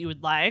songs that you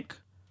would like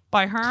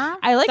by her.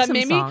 I like that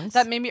some songs.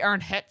 That maybe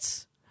aren't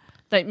hits.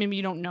 That maybe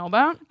you don't know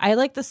about. I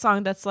like the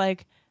song that's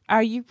like,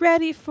 are you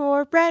ready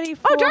for?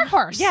 Oh, Dark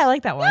Horse. Yeah, I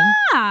like that one.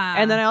 Yeah.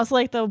 And then I also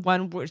like the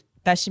one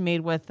that she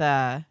made with,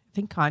 I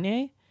think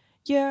Kanye.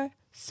 You're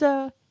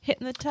so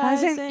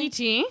hypnotizing.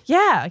 E.T.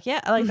 Yeah,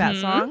 I like that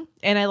song.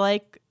 And I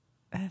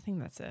think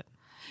that's it.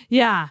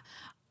 Yeah.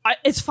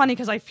 It's funny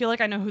because I feel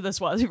like I know who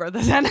this was who wrote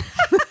this in. And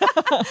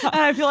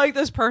I feel like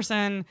this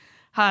person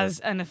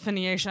has an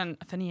affiliation.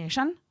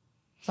 Affiliation?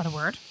 Is that a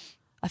word?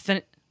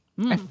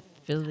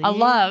 A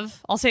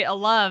love. I'll say a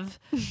love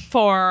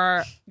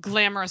for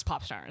glamorous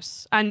pop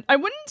stars. And I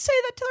wouldn't say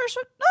that Taylor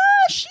Swift.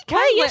 She can.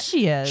 Well, yes,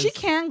 she is. She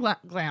can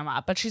glam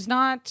up, but she's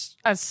not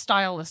as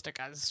stylistic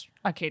as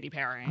a Katy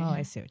Perry. Oh,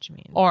 I see what you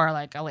mean. Or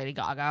like a Lady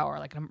Gaga or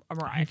like a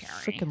Mariah Carey.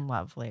 I freaking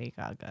love Lady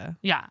Gaga.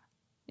 Yeah.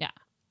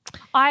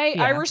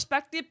 I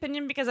respect the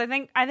opinion because I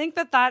think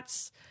that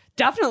that's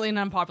definitely an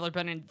unpopular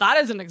opinion. That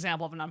is an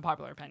example of an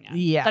unpopular opinion.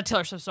 Yeah. That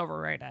Taylor Swift's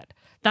overrated.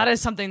 That is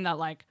something that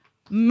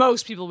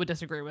most people would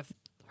disagree with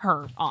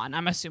her on.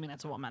 I'm assuming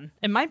it's a woman.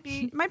 It might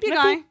be a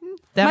guy.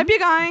 Might be a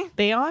guy.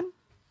 They on?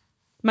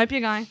 Might be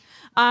a guy.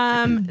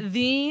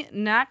 The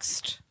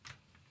next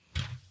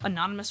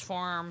anonymous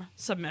form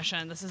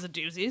submission. This is a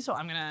doozy, so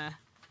I'm gonna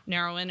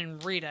narrow in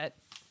and read it.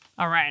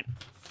 All right.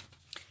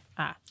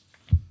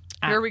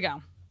 Here we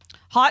go.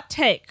 Hot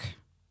take.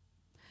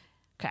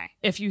 Okay.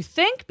 If you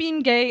think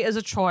being gay is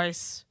a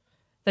choice,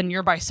 then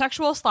you're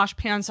bisexual /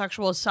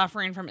 pansexual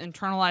suffering from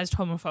internalized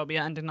homophobia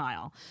and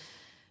denial.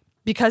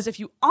 Because if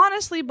you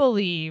honestly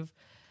believe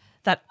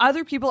that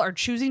other people are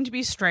choosing to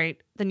be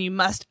straight, then you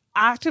must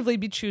actively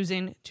be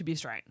choosing to be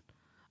straight.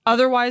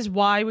 Otherwise,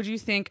 why would you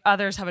think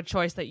others have a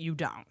choice that you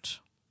don't?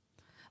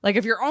 Like,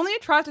 if you're only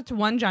attracted to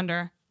one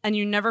gender and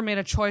you never made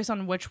a choice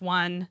on which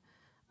one,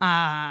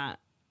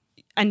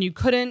 and you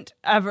couldn't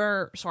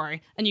ever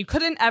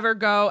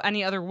go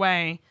any other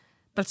way,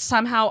 but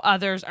somehow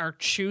others are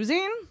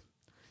choosing,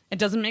 it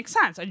doesn't make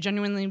sense. I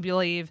genuinely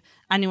believe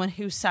anyone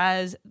who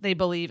says they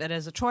believe it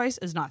is a choice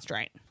is not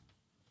straight.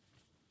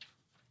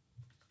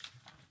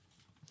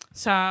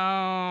 So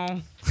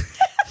that's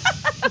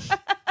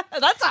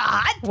a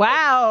hot take.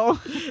 Wow.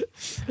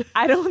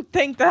 I don't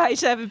think that I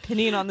should have an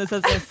opinion on this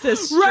as a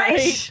cis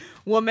straight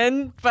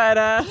woman, but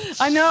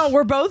I know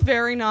we're both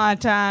very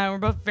not. We're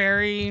both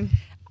very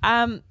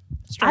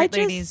straight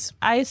ladies.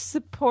 I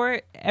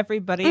support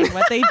everybody in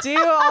what they do,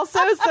 also.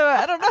 So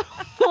I don't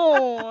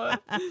know.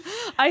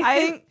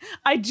 I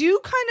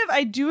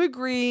do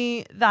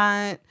agree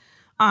that,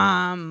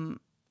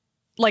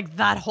 like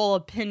that whole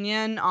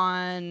opinion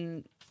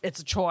on it's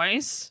a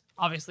choice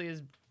obviously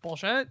is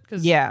bullshit.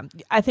 I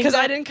think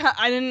I didn't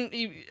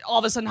all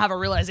of a sudden have a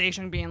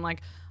realization being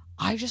like,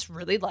 I just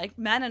really like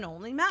men and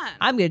only men.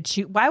 I'm gonna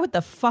choose. Why would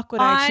the fuck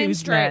would I choose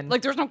straight? men?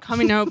 Like, there's no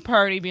coming out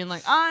party being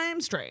like, I'm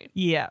straight.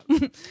 Yeah,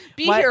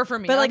 here for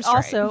me. But like, I'm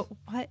also,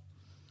 what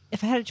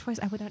if I had a choice?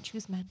 I would not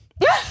choose men.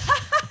 Right?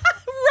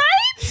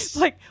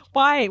 Like,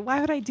 why?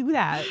 Why would I do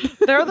that?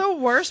 They're the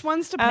worst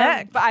ones to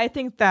pick. But I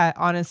think that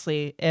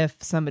honestly, if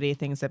somebody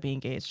thinks that being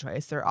gay is a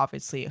choice, they're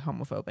obviously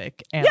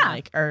homophobic and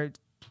or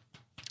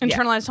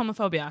internalized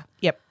homophobia.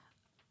 Yep,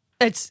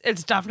 it's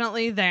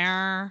definitely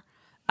there,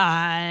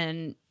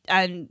 and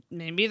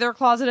maybe they're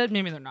closeted,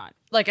 maybe they're not.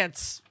 Like,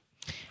 it's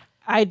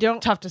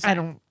tough to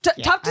say.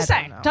 Tough to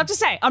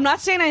say. I'm not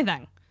saying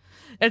anything.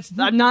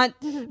 I'm not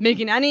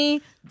making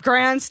any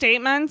grand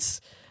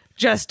statements.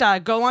 Just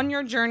go on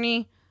your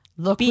journey.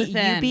 Look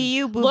within. You be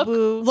you, boo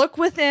boo. Look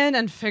within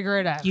and figure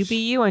it out. You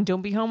be you and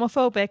don't be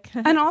homophobic.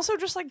 And also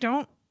just like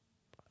don't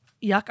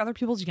yuck other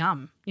people's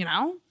yum, you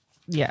know?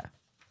 Yeah.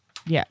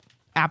 Yeah.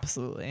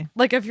 Absolutely.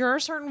 Like, if you're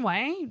a certain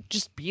way,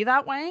 just be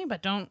that way,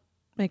 but don't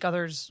make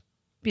others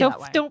be that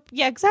way.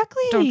 Yeah,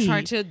 exactly. Don't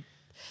try to.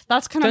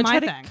 That's kind of my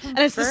thing. And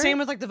it's the same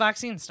with like the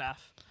vaccine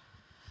stuff.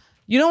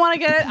 You don't want to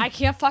get it. I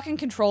can't fucking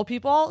control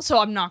people, so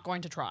I'm not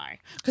going to try.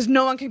 Because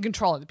no one can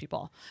control other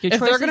people. If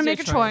they're going to make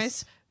a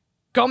choice,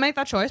 go make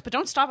that choice, but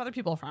don't stop other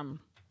people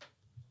from.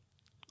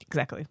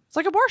 Exactly. It's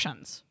like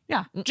abortions.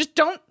 Yeah. Just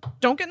don't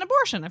get an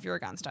abortion if you're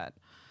against it.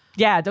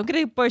 Yeah, don't get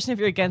an abortion if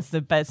you're against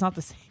it, but it's not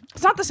the same.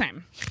 It's not the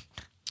same.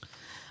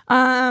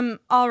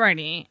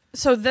 Alrighty.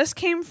 So this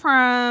came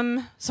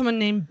from someone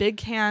named Big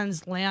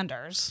Hands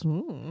Landers.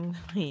 Ooh,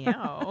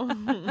 yeah.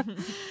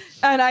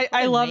 And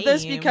I love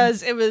this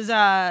because it was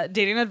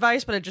dating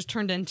advice, but it just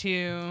turned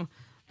into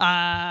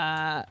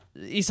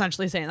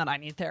essentially saying that I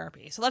need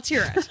therapy. So let's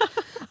hear it.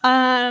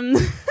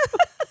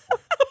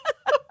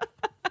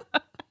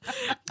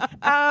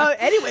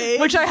 Anyway,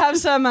 which I have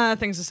some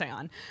things to say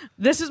on.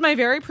 This is my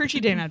very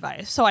preachy dating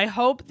advice, so I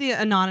hope the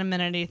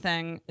anonymity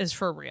thing is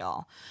for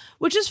real.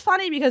 Which is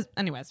funny because,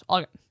 anyways,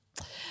 all good.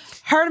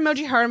 Heart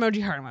emoji, heart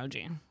emoji, heart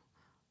emoji.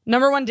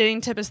 Number one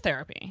dating tip is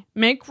therapy.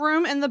 Make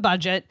room in the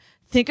budget.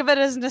 Think of it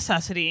as a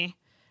necessity.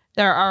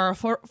 There are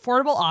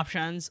affordable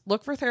options.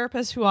 Look for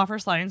therapists who offer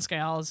sliding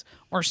scales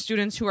or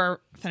students who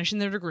are finishing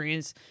their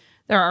degrees.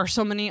 There are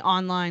so many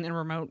online and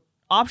remote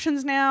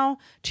options now,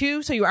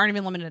 too, so you aren't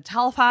even limited to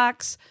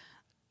telefax.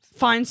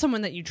 Find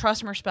someone that you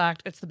trust and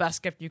respect. It's the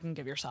best gift you can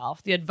give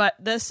yourself.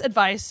 This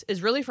advice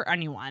is really for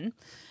anyone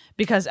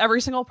because every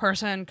single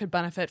person could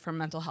benefit from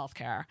mental health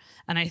care.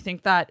 And I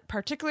think that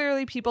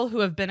particularly people who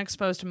have been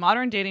exposed to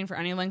modern dating for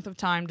any length of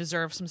time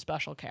deserve some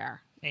special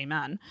care.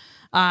 Amen.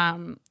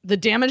 The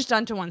damage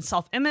done to one's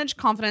self-image,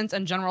 confidence,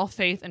 and general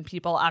faith in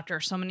people after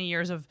so many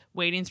years of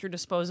wading through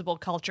disposable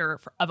culture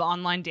of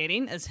online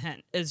dating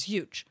is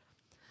huge.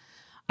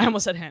 I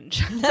almost said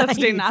Hinge. That's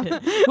dating app.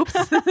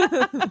 Oops.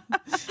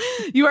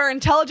 You are an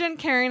intelligent,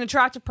 caring,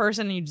 attractive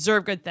person, and you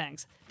deserve good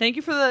things. Thank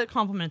you for the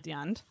compliment at the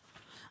end.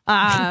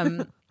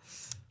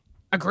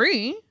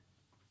 Agree.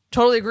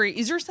 Totally agree.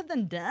 Easier said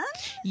than done?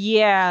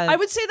 Yeah. I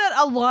would say that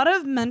a lot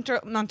of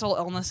mental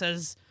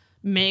illnesses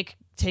make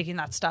taking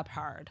that step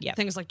hard. Yep.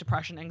 Things like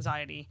depression,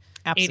 anxiety,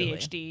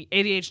 Absolutely.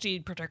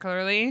 ADHD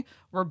particularly.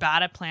 We're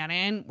bad at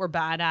planning. We're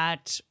bad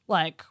at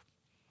like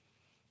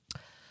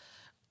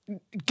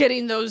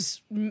getting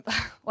those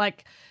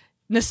like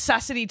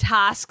necessity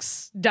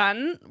tasks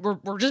done.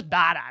 We're just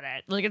bad at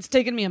it. Like, it's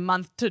taken me a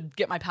month to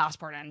get my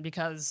passport in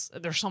because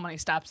there's so many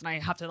steps and I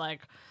have to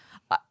like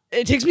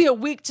it takes me a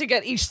week to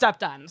get each step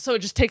done, so it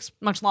just takes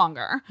much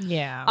longer.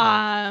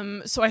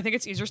 Yeah. So I think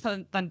it's easier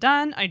said than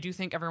done. I do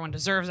think everyone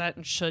deserves it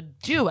and should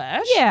do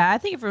it. Yeah, I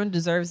think everyone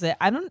deserves it.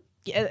 I don't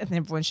Yeah, and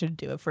everyone should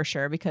do it for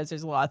sure because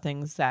there's a lot of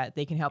things that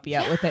they can help you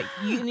out with. That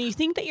you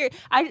think that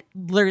I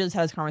literally just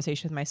had this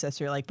conversation with my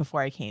sister like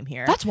before I came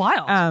here. That's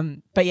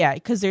wild. But yeah,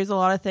 because there's a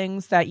lot of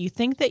things that you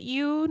think that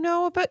you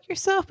know about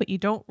yourself, but you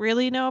don't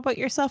really know about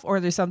yourself, or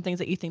there's some things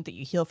that you think that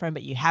you heal from,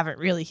 but you haven't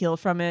really healed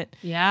from it.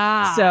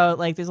 Yeah. So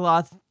like, there's a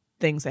lot of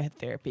things that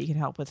therapy can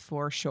help with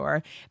for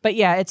sure. But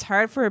yeah, it's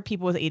hard for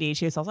people with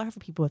ADHD. It's also hard for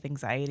people with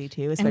anxiety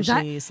too,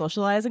 especially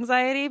socialized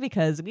anxiety,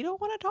 because we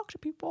don't want to talk to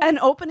people and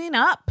opening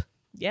up.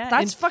 Yeah,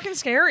 that's fucking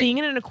scary. Being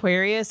in an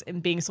Aquarius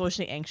and being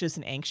socially anxious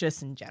and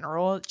anxious in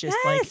general, just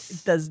like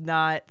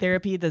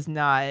therapy is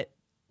not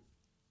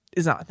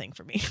a thing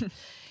for me.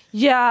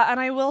 Yeah, and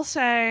I will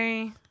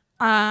say,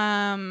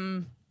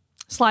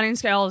 sliding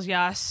scales,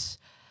 yes.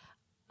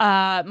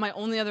 My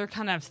only other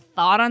kind of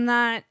thought on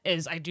that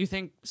is I do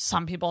think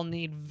some people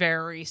need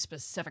very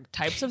specific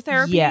types of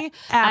therapy. Yeah,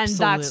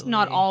 absolutely. And that's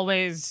not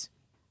always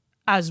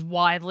as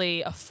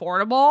widely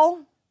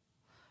affordable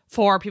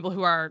for people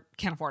who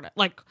can't afford it.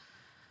 Like,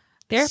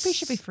 therapy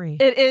should be free.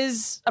 It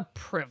is a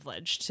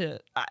privilege to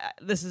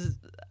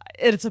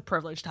it's a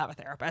privilege to have a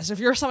therapist. If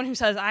you're someone who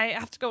says I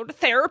have to go to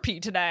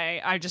therapy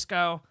today, I just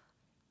go,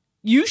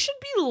 you should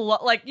be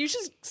you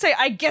should say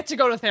I get to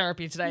go to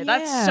therapy today. Yeah.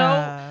 That's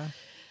so.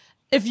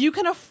 If you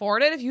can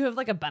afford it, if you have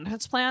like a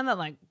benefits plan that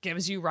like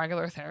gives you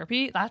regular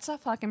therapy, that's a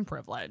fucking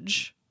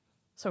privilege.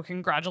 So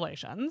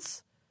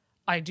congratulations.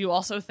 I do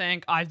also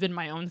think I've been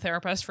my own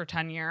therapist for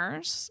 10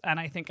 years, and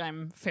I think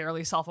I'm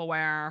fairly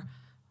self-aware.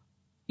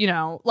 You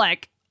know,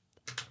 like,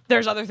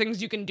 there's other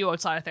things you can do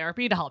outside of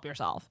therapy to help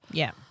yourself.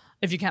 Yeah.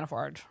 If you can't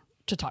afford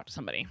to talk to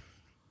somebody.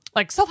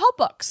 Like self-help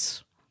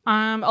books,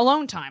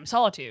 alone time,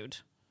 solitude.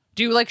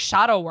 Do like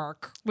shadow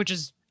work, which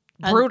is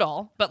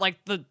brutal, but like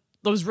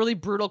those really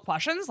brutal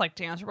questions, like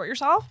to answer about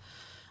yourself.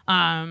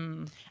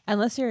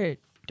 Unless you're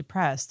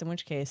depressed, in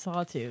which case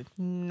solitude.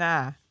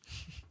 Nah.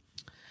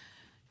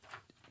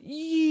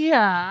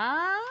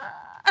 Yeah.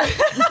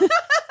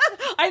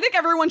 I think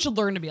everyone should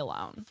learn to be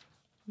alone.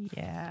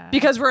 Yeah.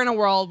 Because we're in a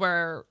world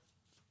where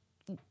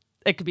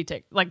it could be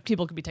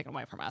people could be taken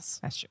away from us.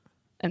 That's true.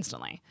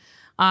 Instantly.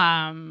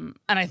 And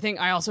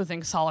I also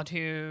think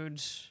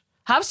solitude,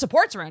 have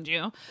supports around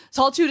you.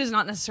 Solitude is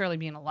not necessarily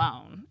being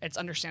alone. It's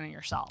understanding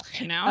yourself,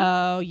 you know?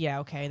 Oh, yeah.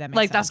 Okay. That makes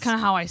like, sense. that's kind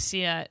of how I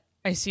see it.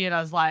 I see it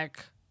as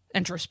like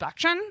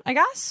introspection, I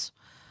guess.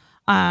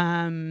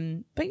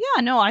 But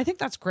yeah, no, I think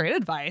that's great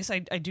advice. I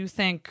do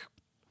think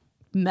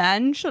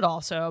men should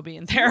also be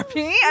in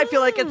therapy. I feel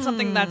like it's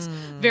something that's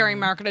very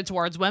marketed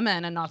towards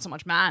women and not so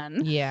much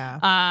men.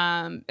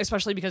 Yeah.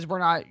 Especially because we're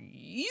not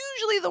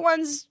usually the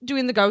ones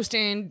doing the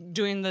ghosting,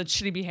 doing the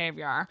shitty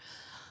behavior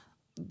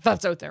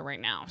that's out there right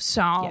now.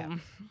 So yeah.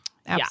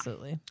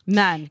 Absolutely. Yeah.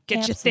 Men,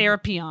 get your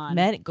therapy on.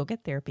 Men, go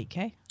get therapy,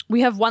 okay?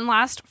 We have one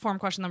last form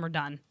question, then we're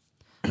done.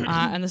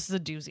 And this is a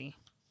doozy.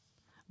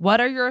 What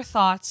are your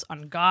thoughts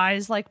on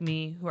guys like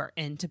me who are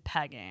into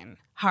pegging?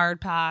 Hard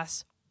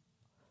pass.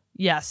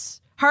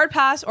 Yes. Hard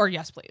pass or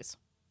yes, please.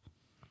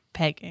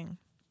 Pegging.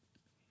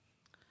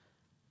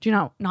 Do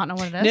you not know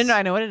what it is? No,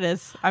 I know what it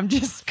is. I'm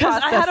just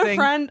because I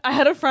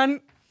had a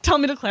friend tell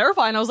me to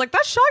clarify, and I was like,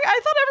 "That's shocking. I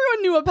thought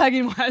everyone knew what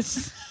pegging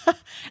was."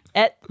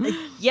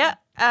 Yeah.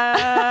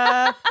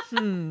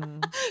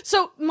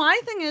 So my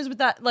thing is with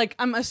that, like,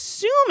 I'm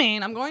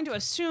going to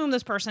assume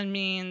this person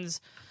means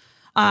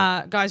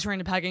guys who are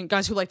into pegging,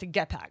 guys who like to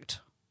get pegged.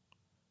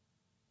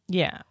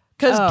 Yeah.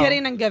 Because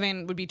getting and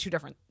giving would be two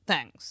different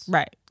things.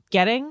 Right.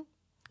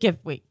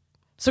 Wait.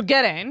 So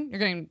getting, you're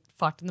getting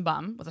fucked in the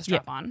bum with a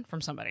strap on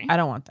from somebody. I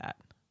don't want that.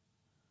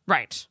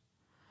 Right.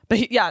 But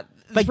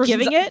But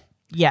giving it?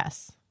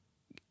 Yes.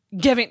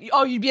 Giving.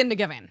 Oh, you'd be into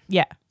giving.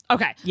 Yeah.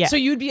 Okay. Yeah. So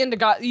you'd be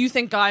into you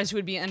think guys who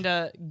would be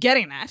into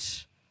getting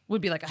it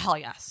would be like a hell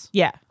yes.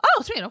 Yeah.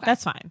 Oh, sweet. Okay.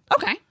 That's fine.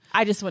 Okay.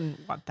 I just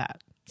wouldn't want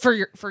that. For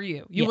you.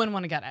 You wouldn't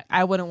want to get it.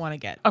 I wouldn't want to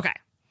get it. Okay.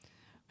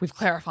 We've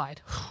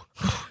clarified.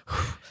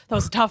 That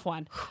was a tough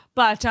one.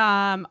 But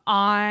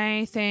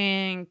I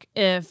think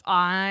if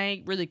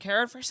I really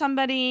cared for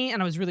somebody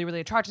and I was really,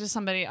 really attracted to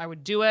somebody, I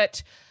would do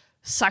it.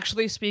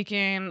 Sexually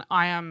speaking,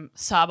 I am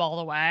sub all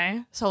the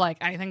way. So like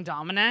anything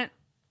dominant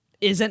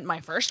isn't my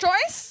first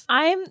choice.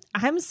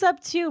 I'm sub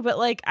too, but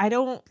like I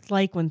don't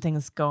like when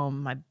things go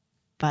in my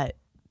butt.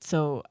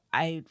 So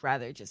I'd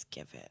rather just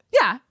give it.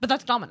 Yeah, but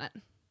that's dominant.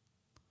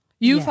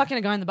 You fucking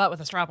a guy in the butt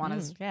with a strap on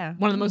is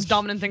one of the most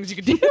dominant things you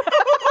could do.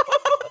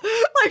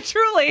 Like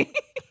truly.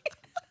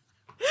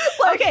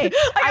 Like, okay,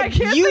 I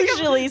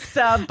usually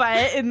sub,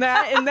 but in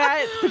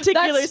that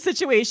particular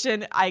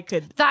situation, I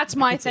could. That's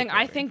my thing.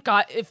 I think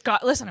if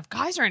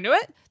guys are into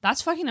it,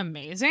 that's fucking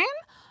amazing.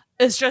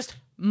 It's just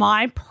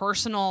my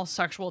personal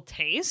sexual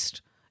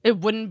taste. It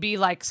wouldn't be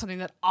like something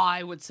that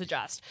I would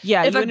suggest.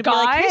 Yeah, if a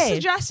guy hey.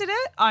 suggested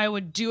it, I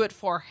would do it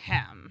for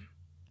him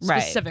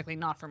specifically,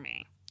 not for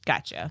me.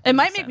 Gotcha. It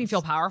might make me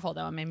feel powerful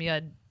though. Maybe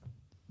I'd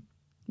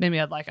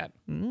like it.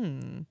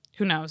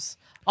 Who knows?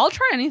 I'll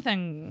try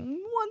anything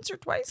once or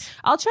twice.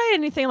 I'll try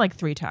anything like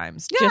 3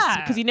 times. Yeah. Just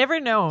because you never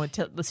know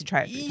unless you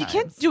try it 3 times. You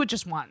can't do it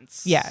just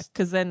once. Yeah,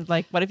 because then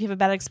like, what if you have a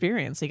bad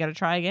experience? So you got to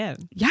try again.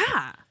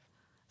 Yeah.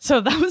 So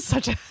that was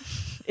such a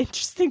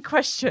Interesting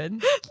question.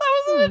 that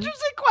was an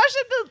interesting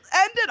question to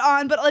end it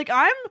on. But like,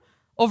 I'm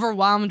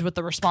overwhelmed with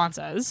the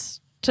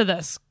responses to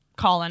this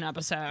call-in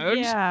episode.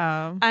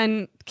 Yeah.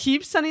 And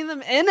keep sending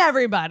them in,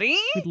 everybody.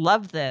 We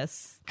love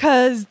this.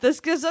 Because this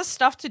gives us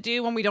stuff to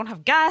do when we don't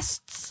have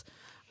guests.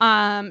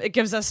 It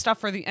gives us stuff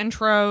for the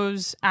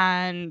intros,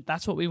 and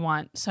that's what we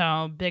want.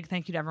 So big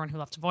thank you to everyone who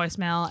left a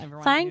voicemail,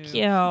 everyone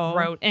who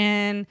wrote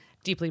in.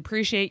 Deeply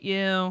appreciate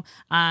you.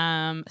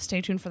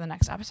 Stay tuned for the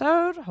next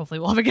episode. Hopefully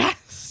we'll have a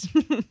guest.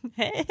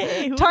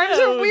 Hey, who Times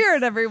knows? are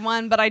weird,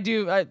 everyone, but I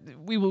do.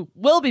 We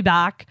will be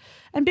back.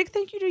 And big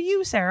thank you to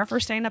you, Sarah, for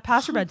staying up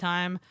past your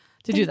bedtime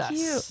to do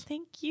this.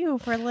 Thank you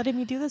for letting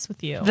me do this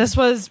with you. This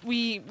was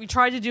we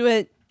tried to do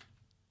it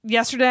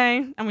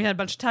yesterday, and we had a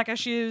bunch of tech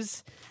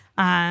issues.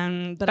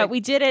 But we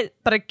did it.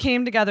 But it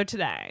came together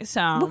today.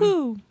 So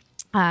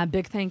Woohoo.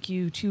 big thank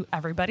you to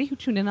everybody who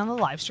tuned in on the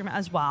live stream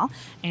as well.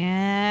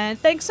 And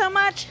thanks so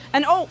much.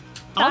 And I'll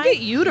get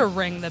you to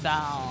ring the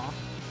bell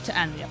to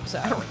end the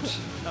episode.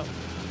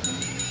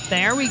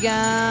 There we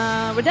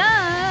go. We're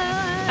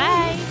done.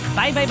 Bye.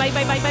 Bye, bye, bye,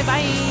 bye, bye, bye,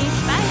 bye.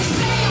 Bye.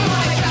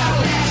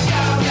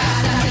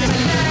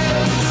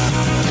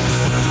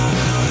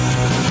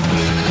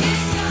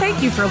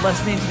 Thank you for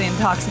listening to the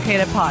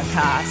Intoxicated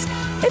Podcast.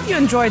 If you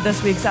enjoyed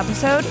this week's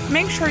episode,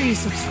 make sure you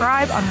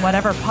subscribe on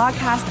whatever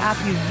podcast app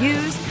you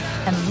use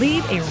and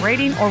leave a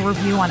rating or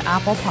review on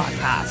Apple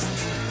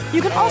Podcasts.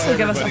 You can also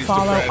give us a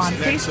follow on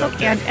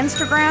Facebook and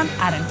Instagram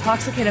at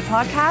Intoxicated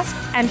Podcast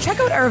and check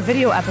out our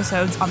video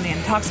episodes on the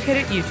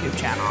Intoxicated YouTube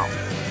channel.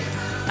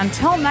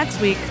 Until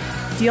next week,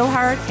 feel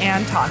hard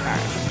and talk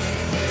hard.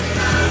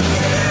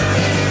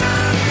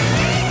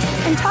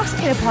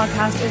 Intoxicated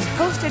Podcast is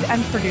hosted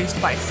and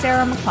produced by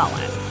Sarah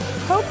McClellan,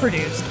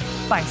 co-produced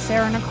by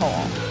Sarah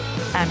Nicole,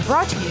 and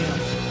brought to you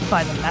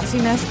by the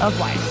messiness of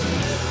life.